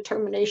 and the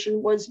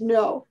determination was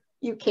no,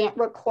 you can't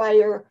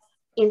require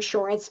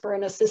insurance for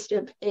an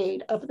assistive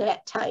aid of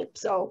that type.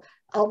 So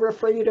I'll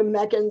refer you to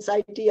Megan's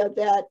idea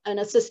that an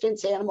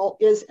assistance animal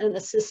is an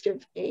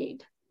assistive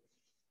aid.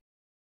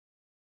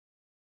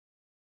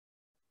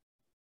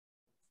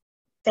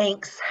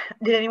 Thanks.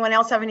 Did anyone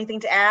else have anything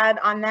to add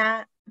on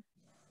that?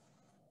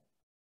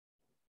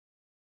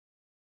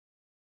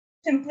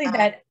 Simply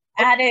that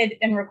added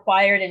and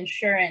required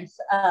insurance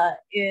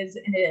is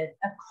a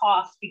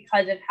cost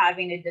because of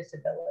having a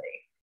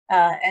disability.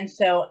 And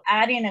so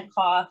adding a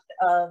cost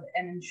of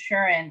an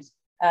insurance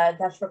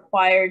that's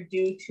required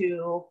due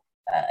to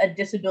a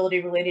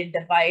disability-related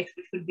device,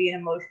 which would be an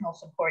emotional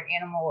support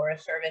animal or a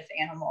service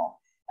animal,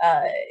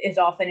 is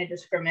often a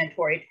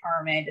discriminatory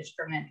term and a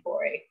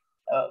discriminatory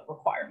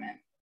requirement.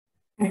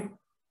 Right.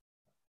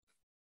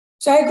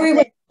 So I agree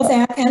with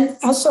that, and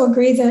also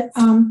agree that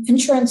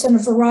insurance in a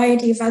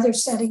variety of other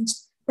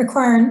settings,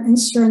 requiring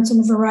insurance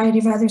in a variety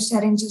of other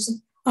settings is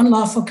an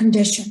unlawful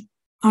condition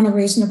on a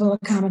reasonable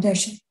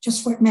accommodation.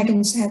 Just what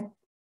Megan said,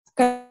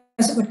 because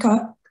it would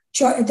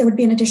there would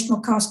be an additional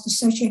cost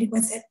associated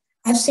with it.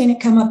 I've seen it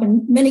come up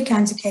in many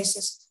kinds of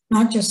cases,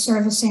 not just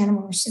service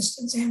animal or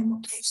assistance animal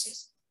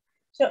cases.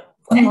 So,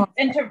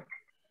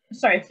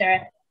 sorry,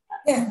 Sarah.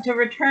 Yeah. To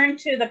return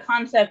to the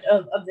concept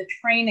of the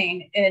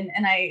training, and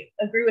I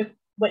agree with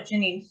what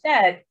Janine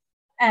said,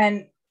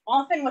 and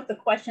often what the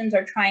questions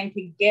are trying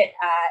to get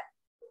at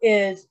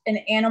is an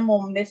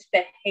animal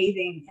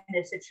misbehaving in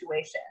a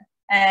situation.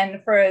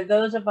 And for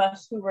those of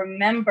us who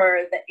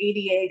remember the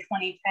ADA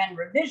 2010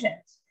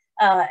 revisions,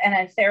 and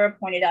as Sarah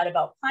pointed out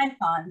about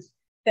pythons,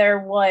 there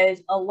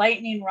was a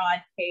lightning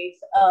rod case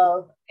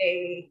of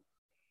a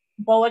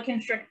boa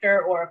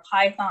constrictor or a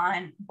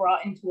python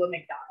brought into a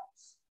McDonald's.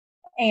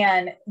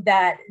 And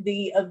that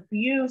the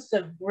abuse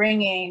of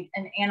bringing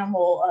an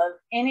animal of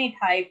any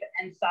type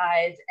and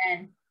size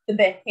and the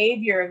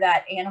behavior of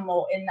that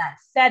animal in that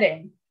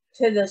setting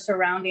to the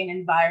surrounding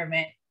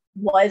environment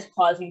was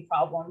causing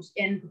problems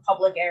in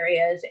public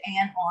areas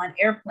and on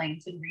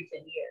airplanes in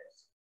recent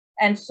years.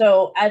 And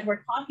so as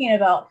we're talking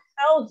about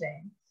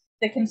housing,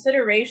 the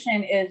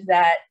consideration is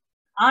that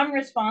I'm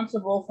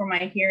responsible for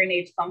my hearing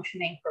aids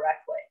functioning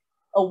correctly.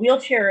 A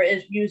wheelchair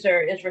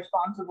user is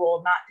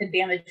responsible not to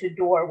damage a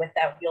door with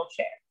that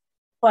wheelchair.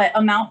 But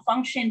a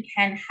malfunction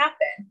can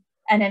happen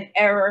and an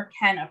error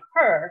can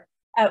occur,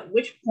 at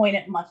which point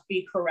it must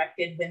be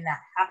corrected when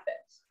that happens.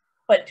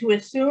 But to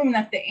assume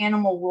that the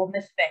animal will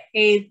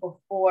misbehave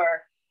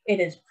before it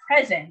is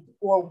present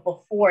or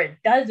before it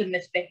does a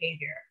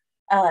misbehavior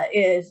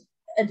is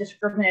a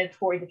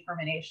discriminatory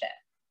determination.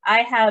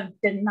 I have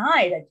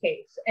denied a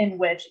case in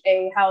which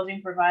a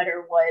housing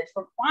provider was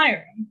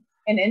requiring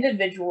an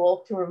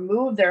individual to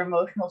remove their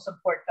emotional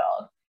support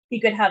dog.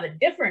 He could have a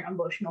different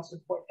emotional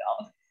support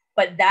dog,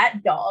 but that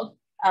dog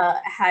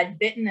had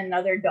bitten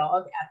another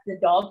dog at the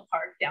dog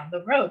park down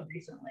the road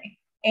recently,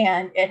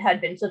 and it had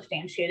been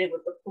substantiated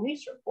with the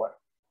police report.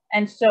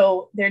 And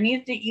so there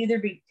needs to either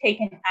be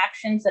taken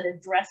actions that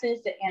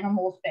addresses the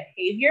animal's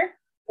behavior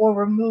or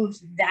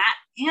removes that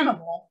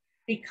animal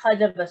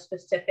because of a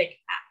specific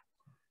act.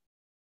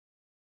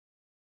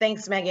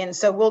 Thanks, Megan.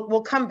 So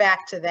we'll come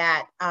back to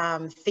that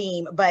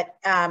theme, but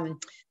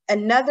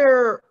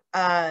another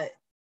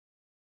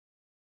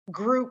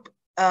group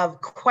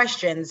of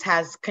questions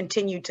has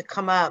continued to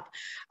come up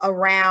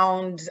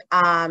around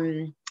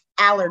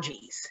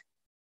allergies.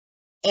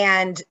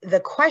 And the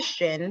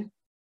question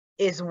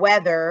is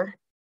whether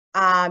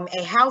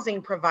a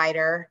housing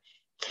provider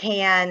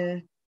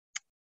can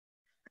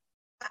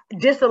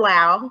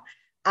disallow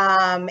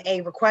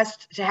a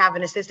request to have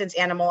an assistance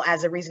animal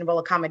as a reasonable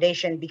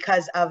accommodation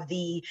because of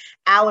the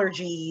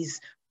allergies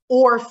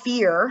or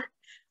fear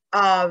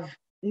of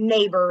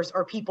neighbors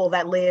or people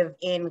that live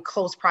in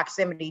close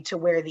proximity to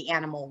where the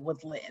animal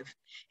would live.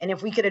 And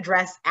if we could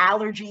address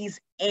allergies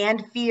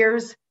and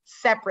fears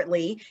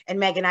separately, and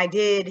Megan, I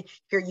did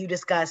hear you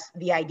discuss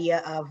the idea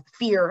of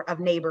fear of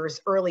neighbors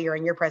earlier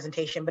in your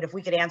presentation, but if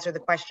we could answer the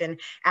question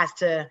as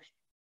to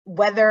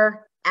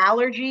whether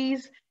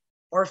allergies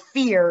or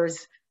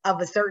fears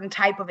of a certain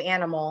type of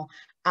animal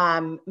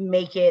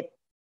make it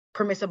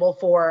permissible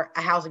for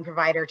a housing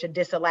provider to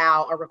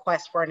disallow a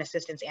request for an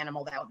assistance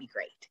animal, that would be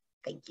great.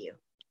 Thank you.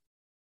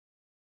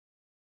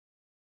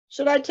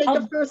 Should I take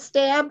the first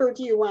stab, or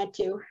do you want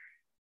to?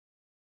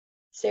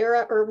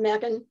 Sarah or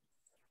Megan?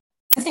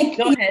 I think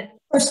go ahead.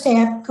 First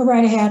stab, go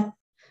right ahead.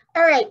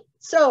 All right,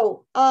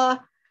 so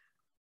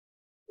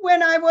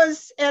when I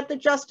was at the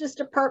Justice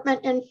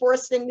Department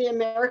enforcing the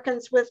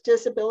Americans with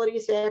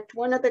Disabilities Act,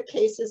 one of the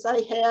cases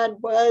I had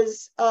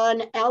was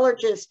an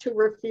allergist who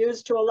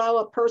refused to allow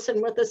a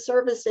person with a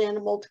service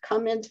animal to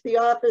come into the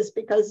office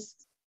because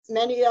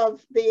many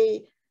of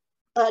the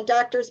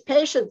doctor's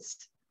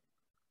patients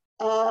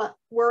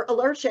were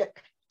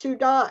allergic to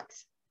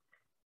dogs.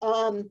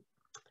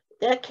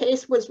 That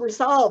case was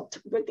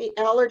resolved with the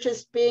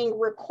allergist being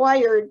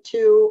required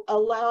to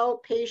allow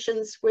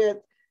patients with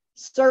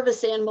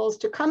service animals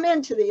to come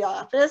into the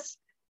office.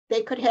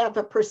 They could have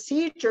a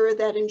procedure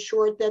that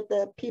ensured that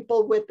the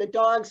people with the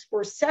dogs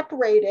were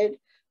separated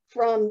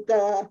from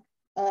the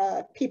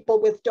people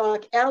with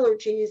dog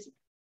allergies,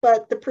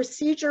 but the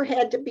procedure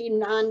had to be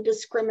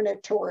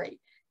non-discriminatory.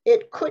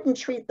 It couldn't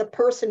treat the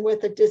person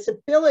with a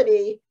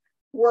disability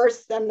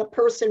worse than the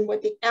person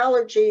with the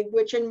allergy,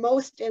 which in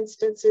most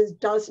instances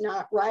does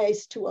not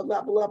rise to a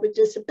level of a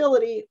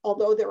disability,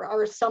 although there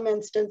are some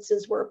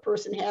instances where a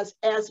person has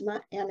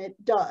asthma and it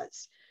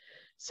does.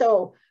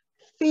 So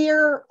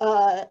fear,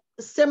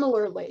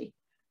 similarly,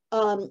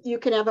 you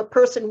can have a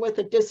person with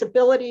a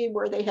disability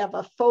where they have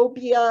a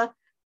phobia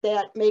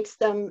that makes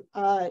them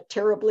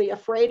terribly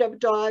afraid of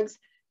dogs.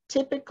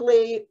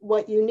 Typically,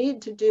 what you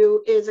need to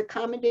do is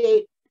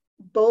accommodate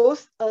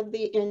both of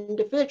the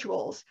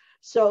individuals.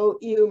 So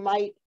you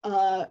might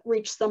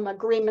reach some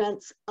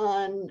agreements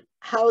on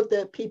how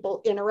the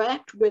people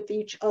interact with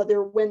each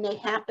other when they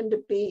happen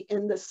to be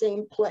in the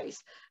same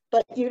place.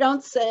 But you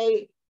don't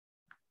say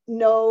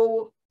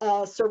no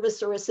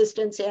service or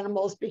assistance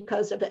animals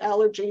because of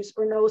allergies,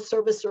 or no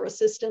service or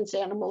assistance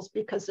animals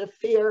because of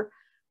fear.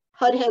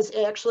 HUD has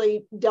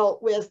actually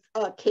dealt with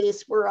a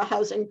case where a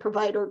housing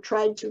provider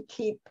tried to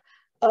keep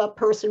a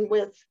person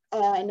with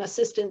an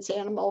assistance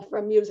animal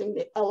from using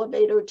the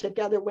elevator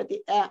together with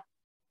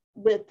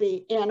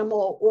the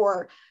animal,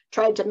 or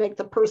tried to make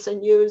the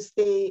person use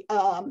the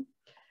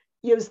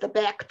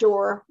back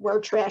door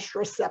where trash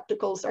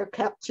receptacles are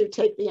kept to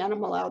take the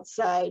animal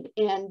outside,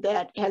 and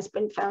that has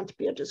been found to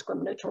be a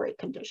discriminatory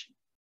condition.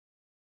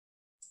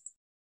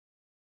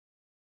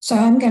 So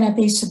I'm going to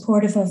be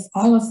supportive of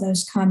all of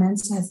those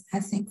comments. I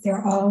think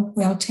they're all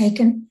well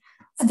taken.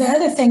 The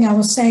other thing I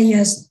will say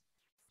is,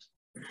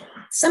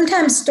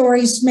 sometimes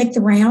stories make the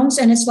rounds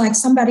and it's like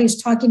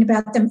somebody's talking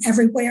about them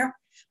everywhere,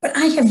 but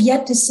I have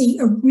yet to see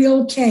a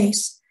real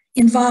case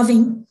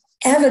involving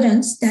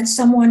evidence that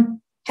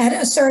someone had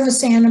a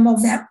service animal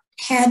that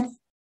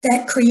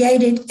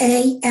created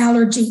an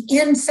allergy,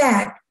 in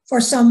fact,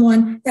 for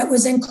someone that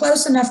was in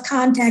close enough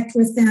contact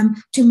with them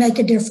to make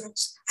a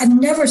difference. I've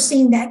never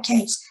seen that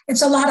case.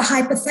 It's a lot of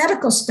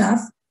hypothetical stuff,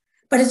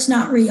 but it's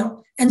not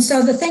real. And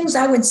so the things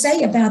I would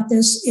say about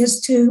this is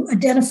to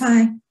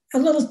identify a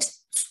little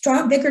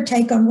bigger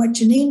take on what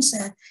Janine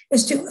said,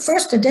 is to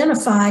first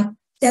identify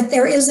that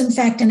there is in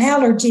fact an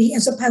allergy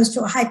as opposed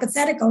to a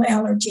hypothetical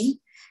allergy,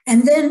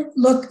 and then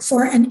look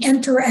for an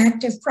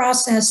interactive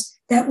process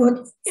that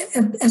would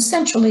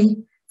essentially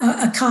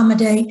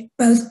accommodate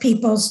both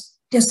people's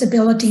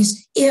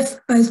disabilities if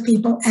both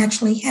people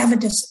actually have a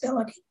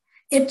disability.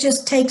 It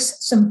just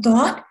takes some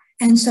thought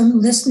and some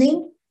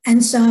listening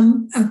and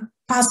some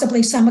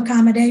possibly some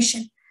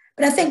accommodation.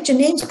 But I think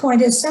Janine's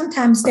point is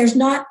sometimes there's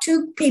not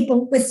two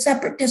people with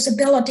separate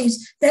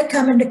disabilities that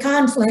come into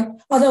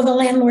conflict, although the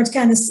landlords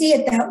kind of see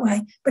it that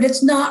way, but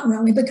it's not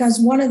really, because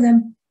one of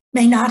them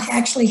may not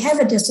actually have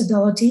a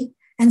disability.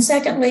 And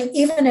secondly,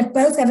 even if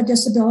both have a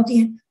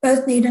disability and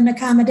both need an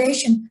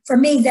accommodation, for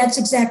me, that's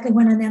exactly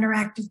when an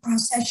interactive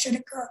process should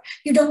occur.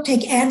 You don't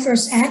take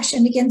adverse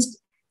action against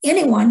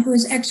anyone who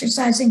is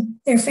exercising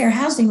their fair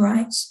housing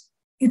rights.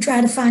 You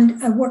try to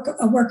find a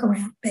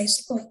workaround,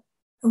 basically,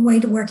 a way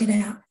to work it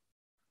out.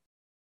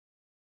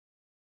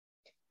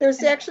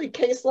 There's actually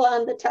case law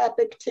on the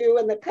topic too,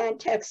 in the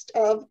context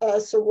of a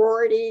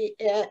sorority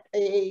at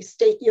a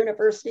state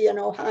university in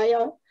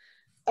Ohio.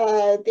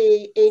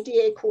 The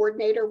ADA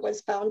coordinator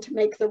was found to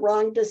make the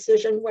wrong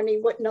decision when he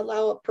wouldn't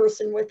allow a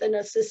person with an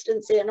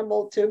assistance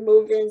animal to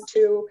move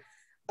into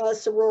a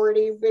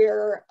sorority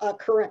where a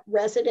current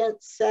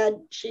resident said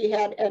she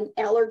had an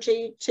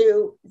allergy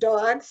to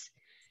dogs.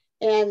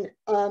 And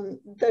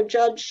the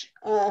judge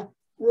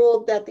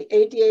ruled that the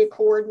ADA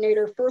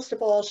coordinator, first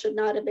of all, should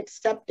not have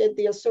accepted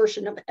the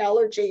assertion of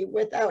allergy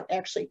without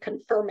actually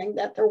confirming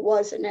that there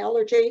was an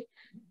allergy,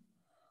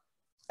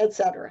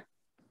 etc.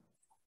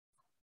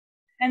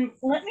 And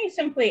let me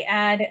simply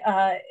add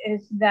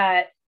is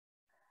that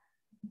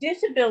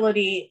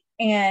disability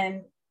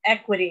and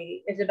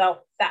equity is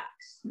about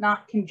facts,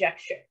 not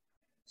conjecture.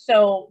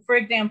 So, for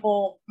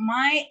example,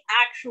 my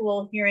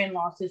actual hearing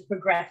loss is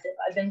progressive.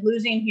 I've been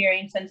losing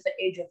hearing since the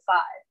age of 5.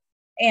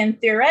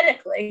 And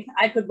theoretically,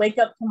 I could wake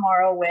up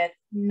tomorrow with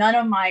none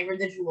of my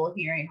residual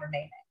hearing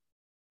remaining.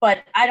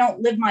 But I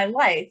don't live my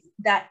life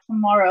that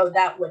tomorrow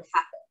that would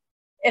happen.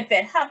 If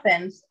it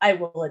happens, I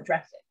will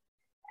address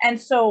it.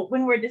 And so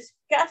when we're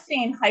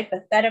discussing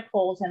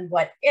hypotheticals and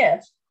what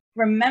ifs,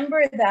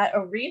 remember that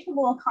a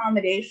reasonable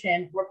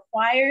accommodation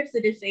requires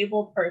the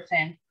disabled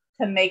person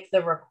to make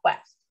the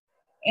request.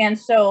 And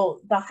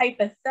so the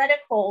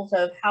hypotheticals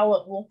of how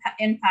it will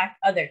impact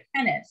other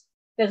tenants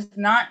does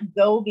not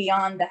go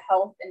beyond the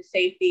health and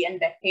safety and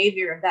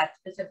behavior of that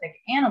specific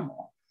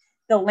animal.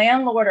 The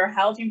landlord or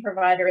housing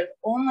provider is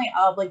only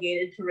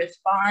obligated to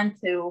respond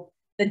to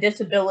the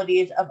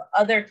disabilities of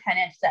other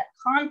tenants that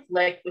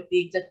conflict with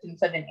the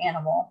existence of an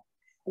animal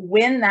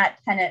when that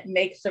tenant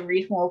makes a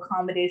reasonable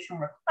accommodation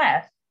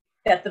request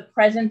that the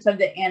presence of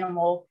the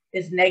animal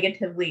is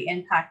negatively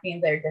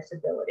impacting their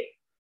disability.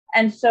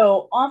 And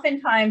so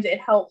oftentimes it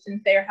helps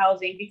in fair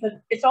housing because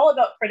it's all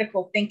about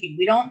critical thinking.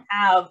 We don't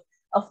have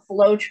a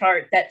flow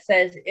chart that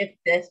says if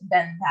this,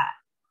 then that.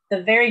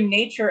 The very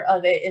nature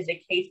of it is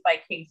a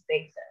case-by-case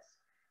basis.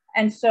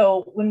 And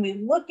so when we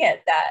look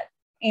at that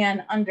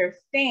and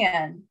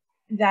understand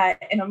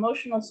that an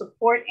emotional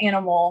support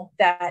animal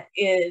that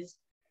is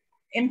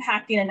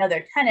impacting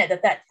another tenant,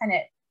 that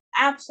tenant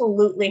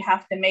absolutely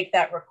has to make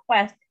that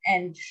request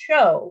and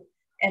show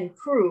and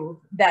prove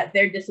that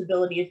their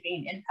disability is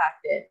being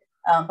impacted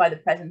by the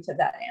presence of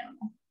that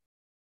animal.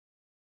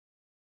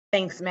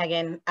 Thanks,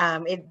 Megan.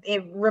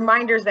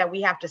 Reminders that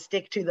we have to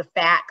stick to the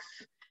facts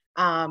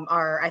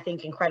are, I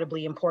think,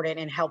 incredibly important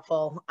and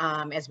helpful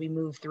as we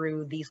move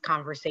through these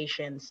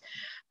conversations.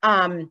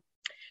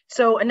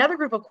 So another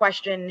group of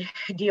question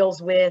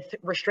deals with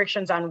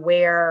restrictions on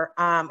where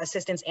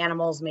assistance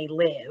animals may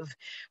live.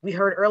 We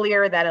heard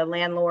earlier that a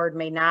landlord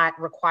may not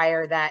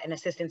require that an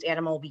assistance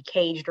animal be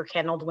caged or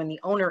kenneled when the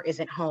owner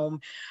isn't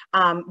home.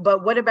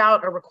 But what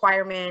about a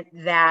requirement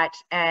that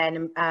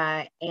an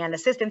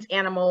assistance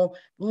animal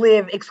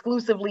live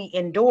exclusively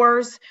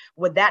indoors?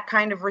 Would that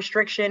kind of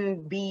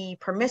restriction be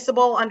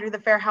permissible under the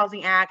Fair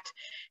Housing Act?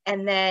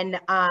 And then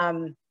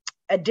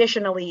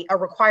additionally, a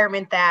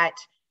requirement that,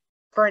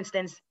 for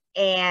instance,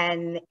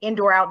 an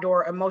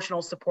indoor-outdoor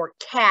emotional support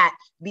cat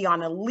be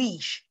on a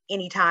leash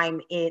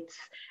anytime it's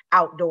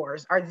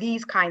outdoors. Are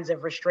these kinds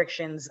of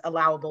restrictions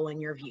allowable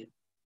in your view?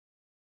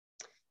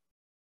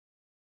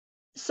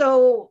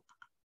 So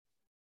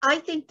I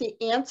think the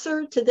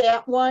answer to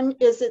that one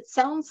is it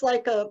sounds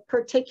like a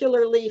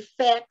particularly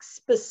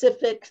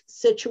fact-specific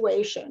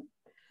situation.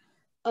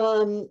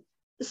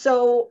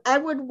 So I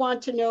would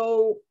want to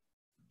know,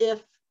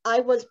 if I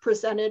was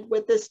presented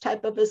with this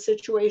type of a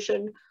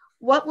situation,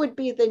 what would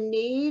be the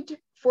need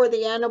for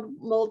the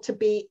animal to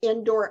be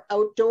indoor,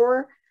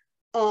 outdoor?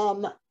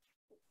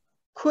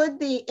 Could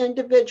the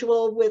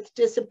individual with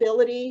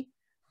disability,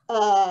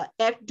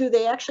 do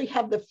they actually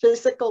have the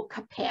physical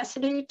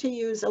capacity to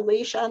use a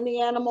leash on the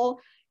animal?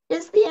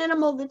 Is the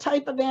animal the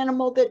type of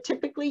animal that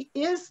typically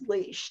is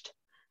leashed?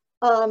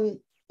 You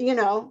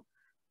know,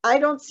 I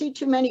don't see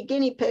too many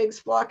guinea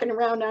pigs walking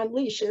around on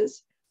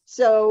leashes.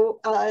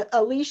 So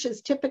a leash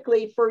is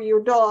typically for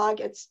your dog.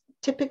 It's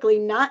typically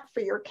not for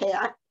your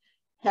cat.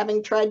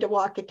 Having tried to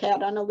walk a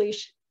cat on a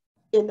leash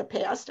in the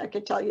past, I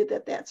can tell you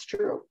that that's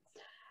true.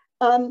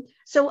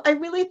 So I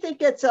really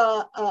think it's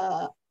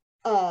a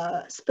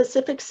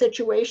specific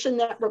situation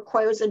that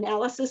requires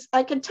analysis.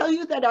 I can tell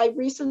you that I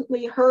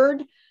recently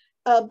heard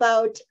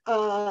about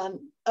a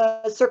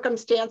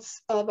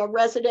circumstance of a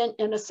resident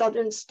in a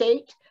southern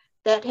state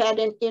that had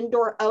an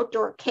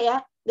indoor-outdoor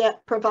cat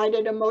that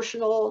provided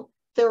emotional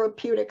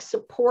therapeutic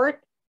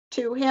support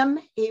to him.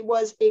 He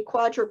was a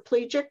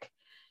quadriplegic,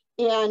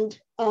 and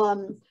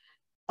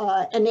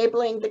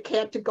enabling the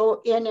cat to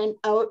go in and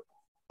out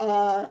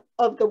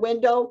of the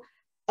window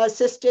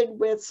assisted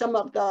with some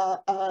of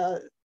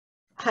the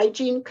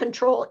hygiene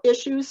control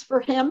issues for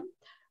him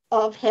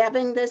of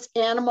having this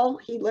animal.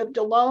 He lived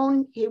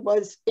alone. He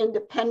was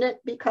independent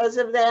because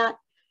of that.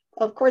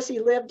 Of course, he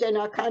lived in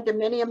a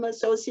condominium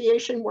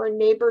association where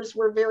neighbors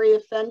were very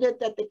offended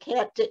that the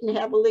cat didn't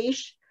have a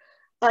leash.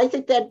 I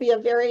think that'd be a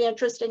very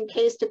interesting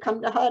case to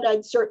come to HUD.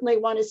 I'd certainly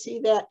want to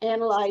see that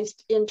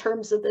analyzed in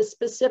terms of the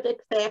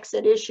specific facts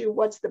at issue.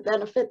 What's the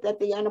benefit that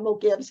the animal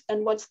gives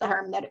and what's the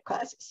harm that it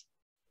causes?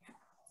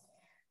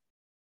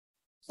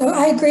 So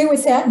I agree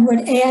with that and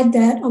would add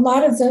that a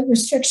lot of the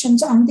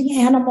restrictions on the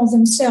animal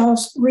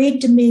themselves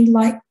read to me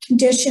like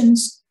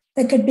conditions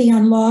that could be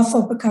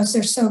unlawful because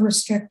they're so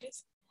restrictive.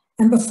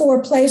 And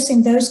before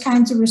placing those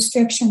kinds of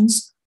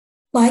restrictions,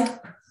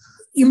 like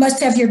you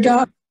must have your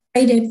dog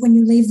rated when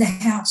you leave the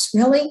house.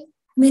 Really?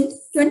 I mean,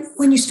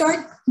 when you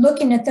start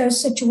looking at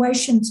those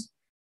situations,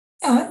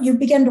 you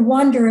begin to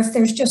wonder if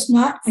there's just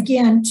not,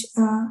 again,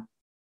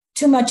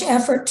 too much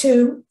effort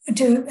to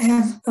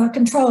have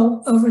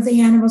control over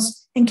the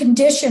animals and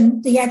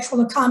condition the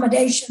actual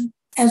accommodation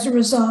as a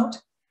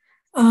result.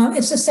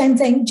 It's the same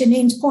thing,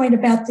 Janine's point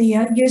about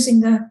the using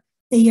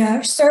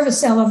the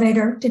service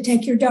elevator to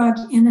take your dog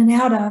in and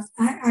out of.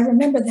 I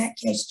remember that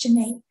case,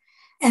 Janine.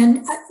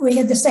 And we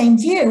had the same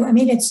view. I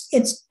mean,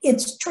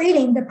 it's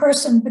treating the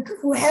person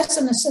who has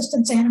an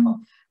assistance animal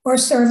or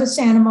service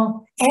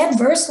animal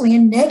adversely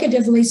and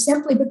negatively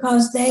simply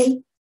because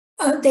they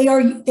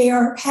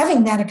are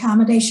having that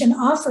accommodation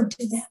offered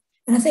to them.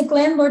 And I think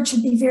landlords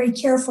should be very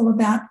careful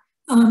about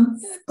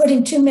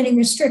putting too many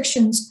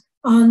restrictions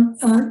on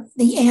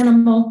the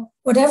animal,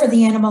 whatever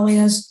the animal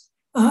is,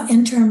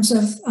 in terms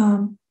of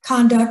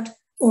conduct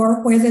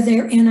or whether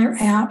they're in or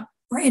out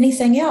or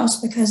anything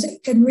else, because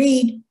it can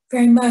read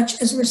very much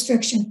as a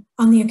restriction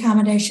on the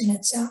accommodation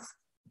itself.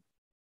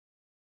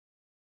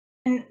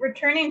 And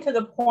returning to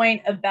the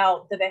point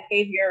about the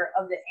behavior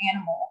of the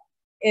animal,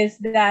 is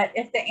that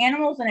if the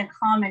animal's in a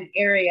common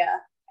area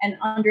and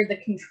under the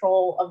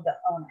control of the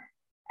owner.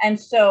 And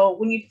so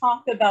when you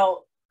talk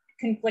about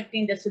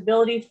conflicting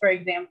disabilities, for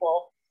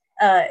example,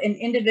 an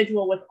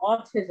individual with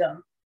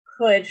autism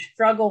could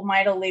struggle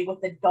mightily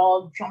with the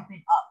dog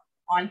jumping up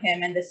on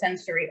him and the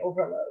sensory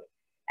overload.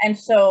 And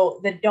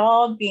so the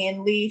dog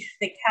being leashed,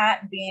 the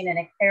cat being in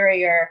a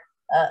carrier,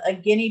 a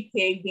guinea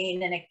pig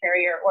being in a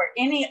carrier, or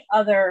any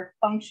other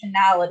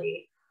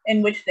functionality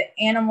in which the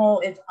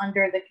animal is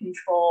under the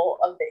control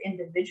of the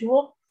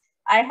individual.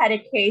 I had a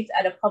case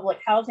at a public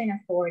housing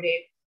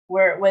authority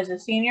where it was a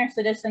senior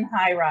citizen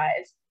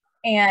high-rise,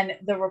 and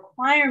the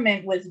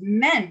requirement was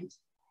meant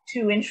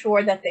to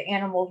ensure that the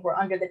animals were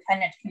under the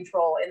tenant's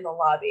control in the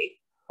lobby.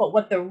 But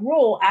what the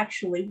rule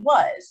actually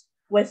was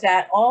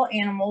that all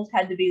animals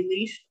had to be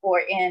leashed or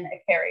in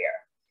a carrier.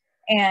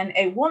 And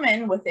a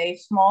woman with a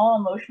small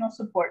emotional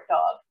support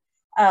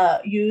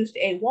dog used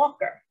a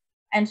walker.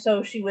 And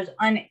so she was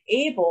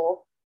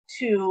unable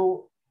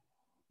to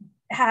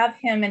have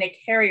him in a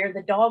carrier.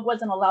 The dog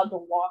wasn't allowed to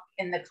walk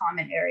in the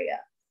common area.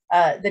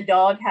 The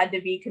dog had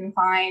to be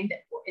confined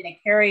in a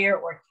carrier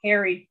or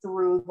carried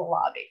through the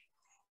lobby.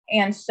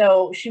 And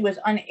so she was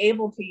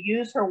unable to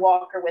use her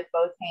walker with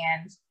both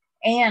hands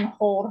and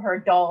hold her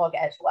dog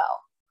as well.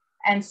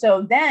 And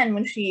so then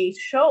when she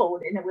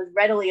showed, and it was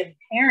readily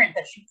apparent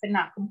that she could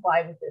not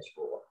comply with this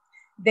rule,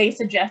 they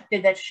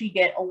suggested that she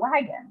get a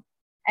wagon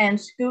and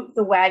scoot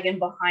the wagon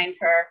behind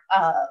her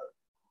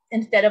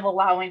instead of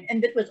allowing,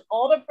 and this was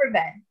all to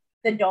prevent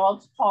the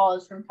dog's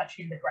paws from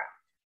touching the ground.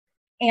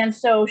 And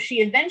so she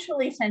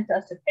eventually sent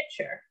us a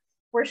picture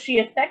where she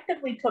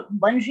effectively took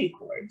bungee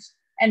cords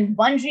and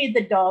bungeed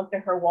the dog to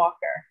her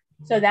walker.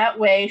 So that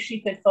way she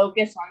could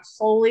focus on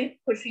solely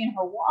pushing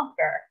her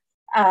walker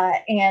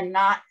and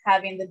not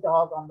having the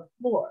dog on the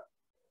floor.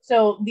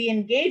 So the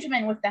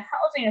engagement with the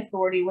housing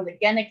authority was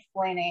again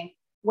explaining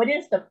what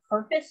is the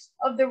purpose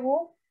of the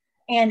rule.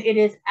 And it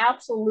is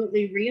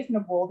absolutely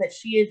reasonable that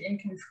she is in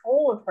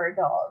control of her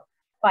dog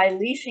by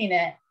leashing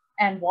it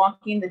and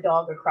walking the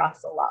dog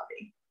across the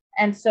lobby.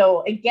 And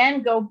so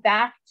again, go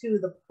back to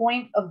the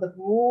point of the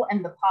rule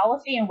and the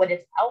policy and what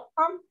its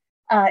outcome,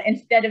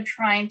 instead of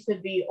trying to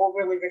be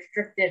overly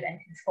restrictive and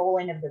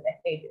controlling of the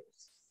behaviors.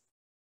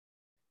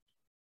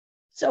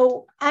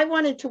 So I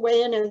wanted to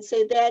weigh in and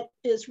say that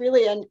is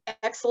really an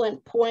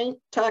excellent point,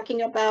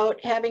 talking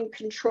about having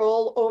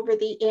control over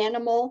the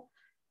animal.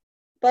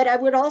 But I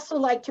would also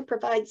like to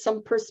provide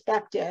some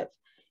perspective.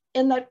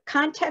 In the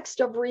context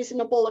of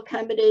reasonable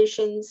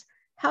accommodations,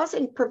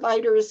 housing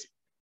providers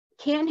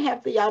can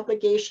have the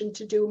obligation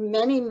to do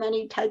many,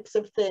 many types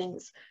of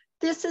things.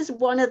 This is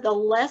one of the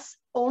less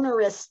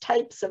onerous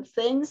types of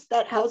things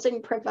that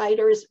housing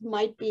providers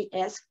might be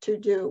asked to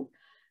do.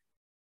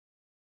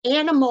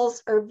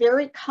 Animals are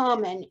very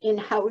common in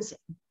housing.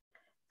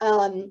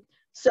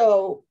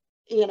 So,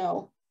 you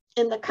know,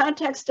 in the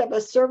context of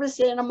a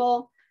service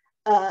animal,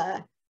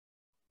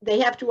 they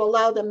have to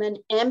allow them in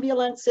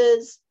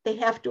ambulances. They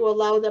have to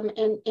allow them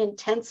in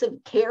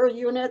intensive care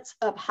units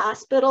of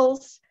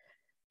hospitals.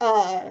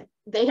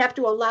 They have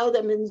to allow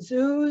them in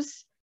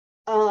zoos,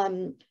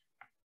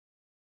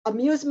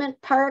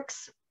 amusement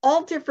parks,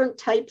 all different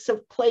types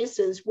of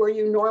places where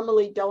you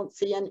normally don't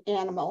see an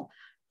animal.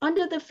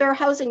 Under the Fair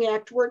Housing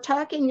Act, we're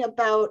talking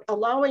about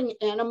allowing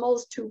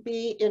animals to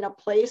be in a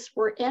place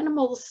where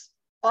animals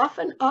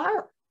often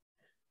are.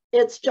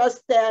 It's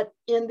just that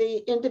in the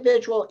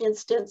individual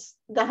instance,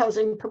 the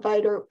housing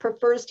provider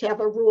prefers to have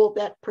a rule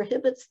that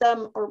prohibits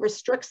them or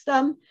restricts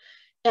them.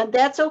 And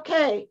that's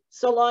okay,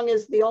 so long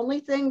as the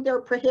only thing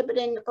they're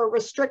prohibiting or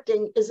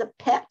restricting is a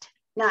pet,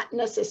 not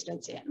an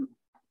assistance animal.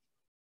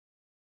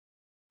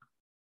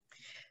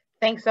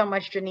 Thanks so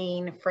much,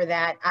 Janine, for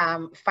that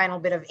final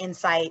bit of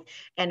insight.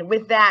 And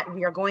with that,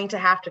 we are going to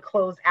have to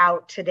close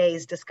out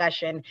today's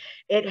discussion.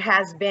 It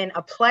has been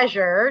a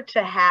pleasure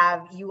to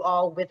have you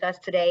all with us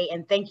today,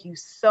 and thank you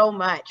so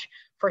much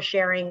for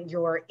sharing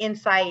your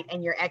insight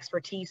and your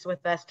expertise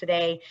with us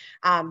today.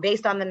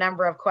 Based on the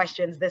number of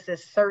questions, this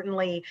is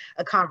certainly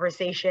a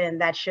conversation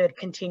that should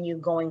continue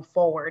going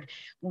forward.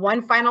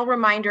 One final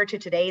reminder to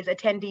today's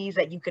attendees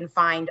that you can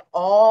find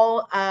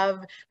all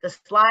of the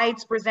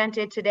slides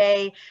presented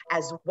today,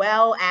 as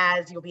well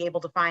as you'll be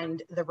able to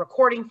find the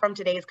recording from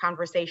today's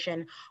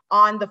conversation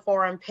on the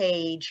forum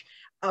page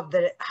of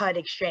the HUD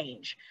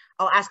Exchange.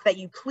 I'll ask that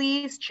you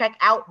please check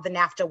out the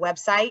NFHTA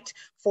website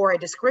for a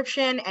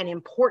description and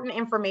important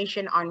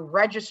information on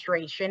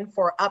registration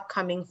for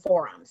upcoming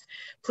forums.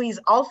 Please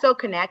also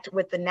connect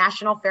with the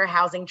National Fair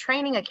Housing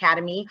Training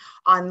Academy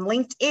on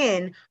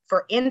LinkedIn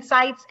for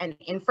insights and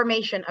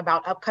information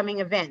about upcoming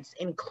events,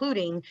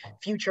 including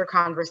future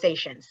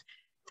conversations.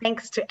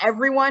 Thanks to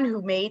everyone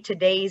who made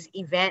today's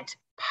event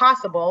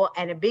possible,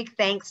 and a big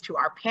thanks to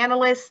our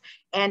panelists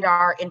and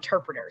our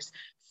interpreters.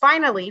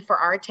 Finally, for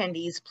our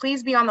attendees,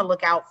 please be on the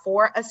lookout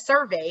for a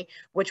survey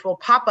which will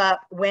pop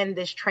up when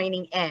this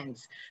training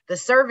ends. The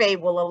survey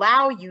will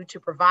allow you to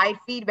provide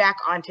feedback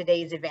on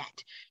today's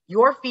event.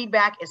 Your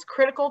feedback is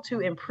critical to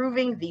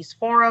improving these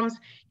forums.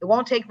 It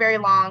won't take very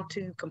long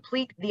to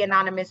complete the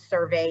anonymous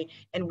survey,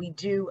 and we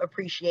do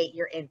appreciate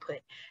your input.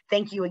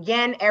 Thank you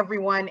again,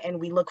 everyone, and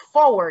we look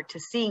forward to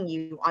seeing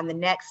you on the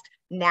next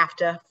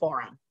NFHTA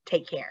forum.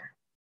 Take care.